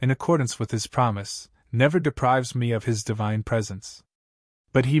soul, in accordance with his promise, never deprives me of his divine presence.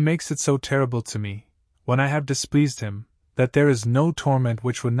 But he makes it so terrible to me, when I have displeased him, that there is no torment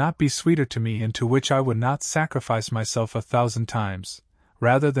which would not be sweeter to me and to which I would not sacrifice myself 1,000 times,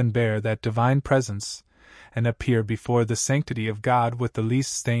 rather than bear that divine presence, and appear before the sanctity of God with the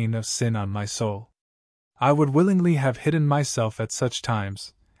least stain of sin on my soul. I would willingly have hidden myself at such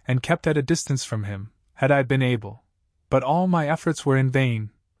times, and kept at a distance from him, had I been able, but all my efforts were in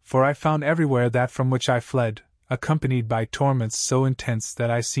vain, for I found everywhere that from which I fled, accompanied by torments so intense that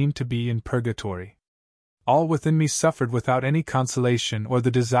I seemed to be in purgatory. All within me suffered without any consolation or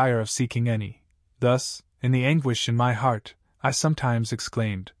the desire of seeking any. Thus, in the anguish in my heart, I sometimes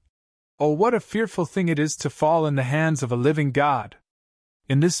exclaimed, "Oh, what a fearful thing it is to fall in the hands of a living God!"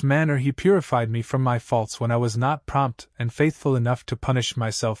 In this manner he purified me from my faults when I was not prompt and faithful enough to punish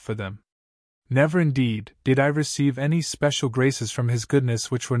myself for them. Never indeed did I receive any special graces from his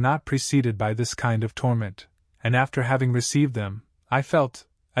goodness which were not preceded by this kind of torment, and after having received them, I felt,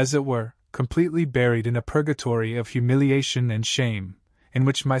 as it were, completely buried in a purgatory of humiliation and shame, in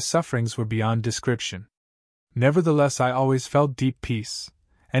which my sufferings were beyond description. Nevertheless, I always felt deep peace,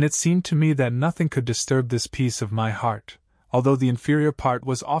 and it seemed to me that nothing could disturb this peace of my heart, although the inferior part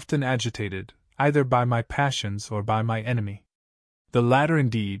was often agitated, either by my passions or by my enemy. The latter,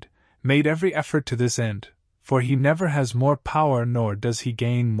 indeed, made every effort to this end, for he never has more power nor does he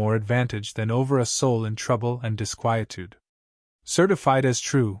gain more advantage than over a soul in trouble and disquietude. Certified as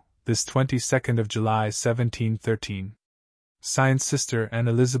true, this 22nd of July 1713. Signed Sister Anne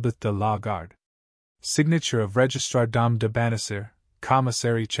Elizabeth de la Garde. Signature of Registrar Dom de Bannister,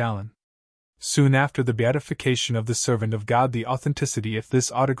 Commissary Chalon. Soon after the beatification of the servant of God, the authenticity of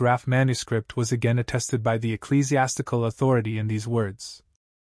this autograph manuscript was again attested by the ecclesiastical authority in these words: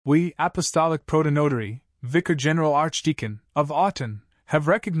 "We, Apostolic Protonotary, Vicar General Archdeacon, of Autun, have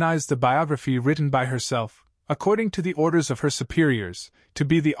recognized the biography written by herself, according to the orders of her superiors, to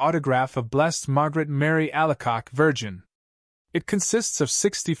be the autograph of Blessed Margaret Mary Alacoque, Virgin. It consists of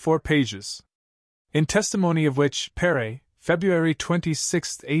 64 pages. In testimony of which, Paris, February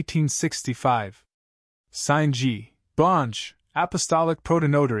 26, 1865. Signed G. Bonge, Apostolic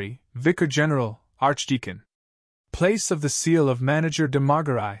Protonotary, Vicar General, Archdeacon. Place of the seal of Manager de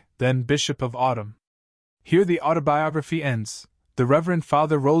Margaret, then Bishop of Autun." Here the autobiography ends. The Reverend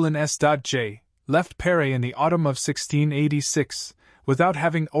Father Roland S. J. left Paris in the autumn of 1686, without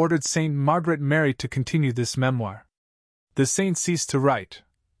having ordered Saint Margaret Mary to continue this memoir. The saint ceased to write.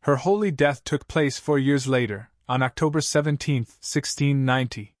 Her holy death took place 4 years later, on October 17,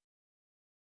 1690.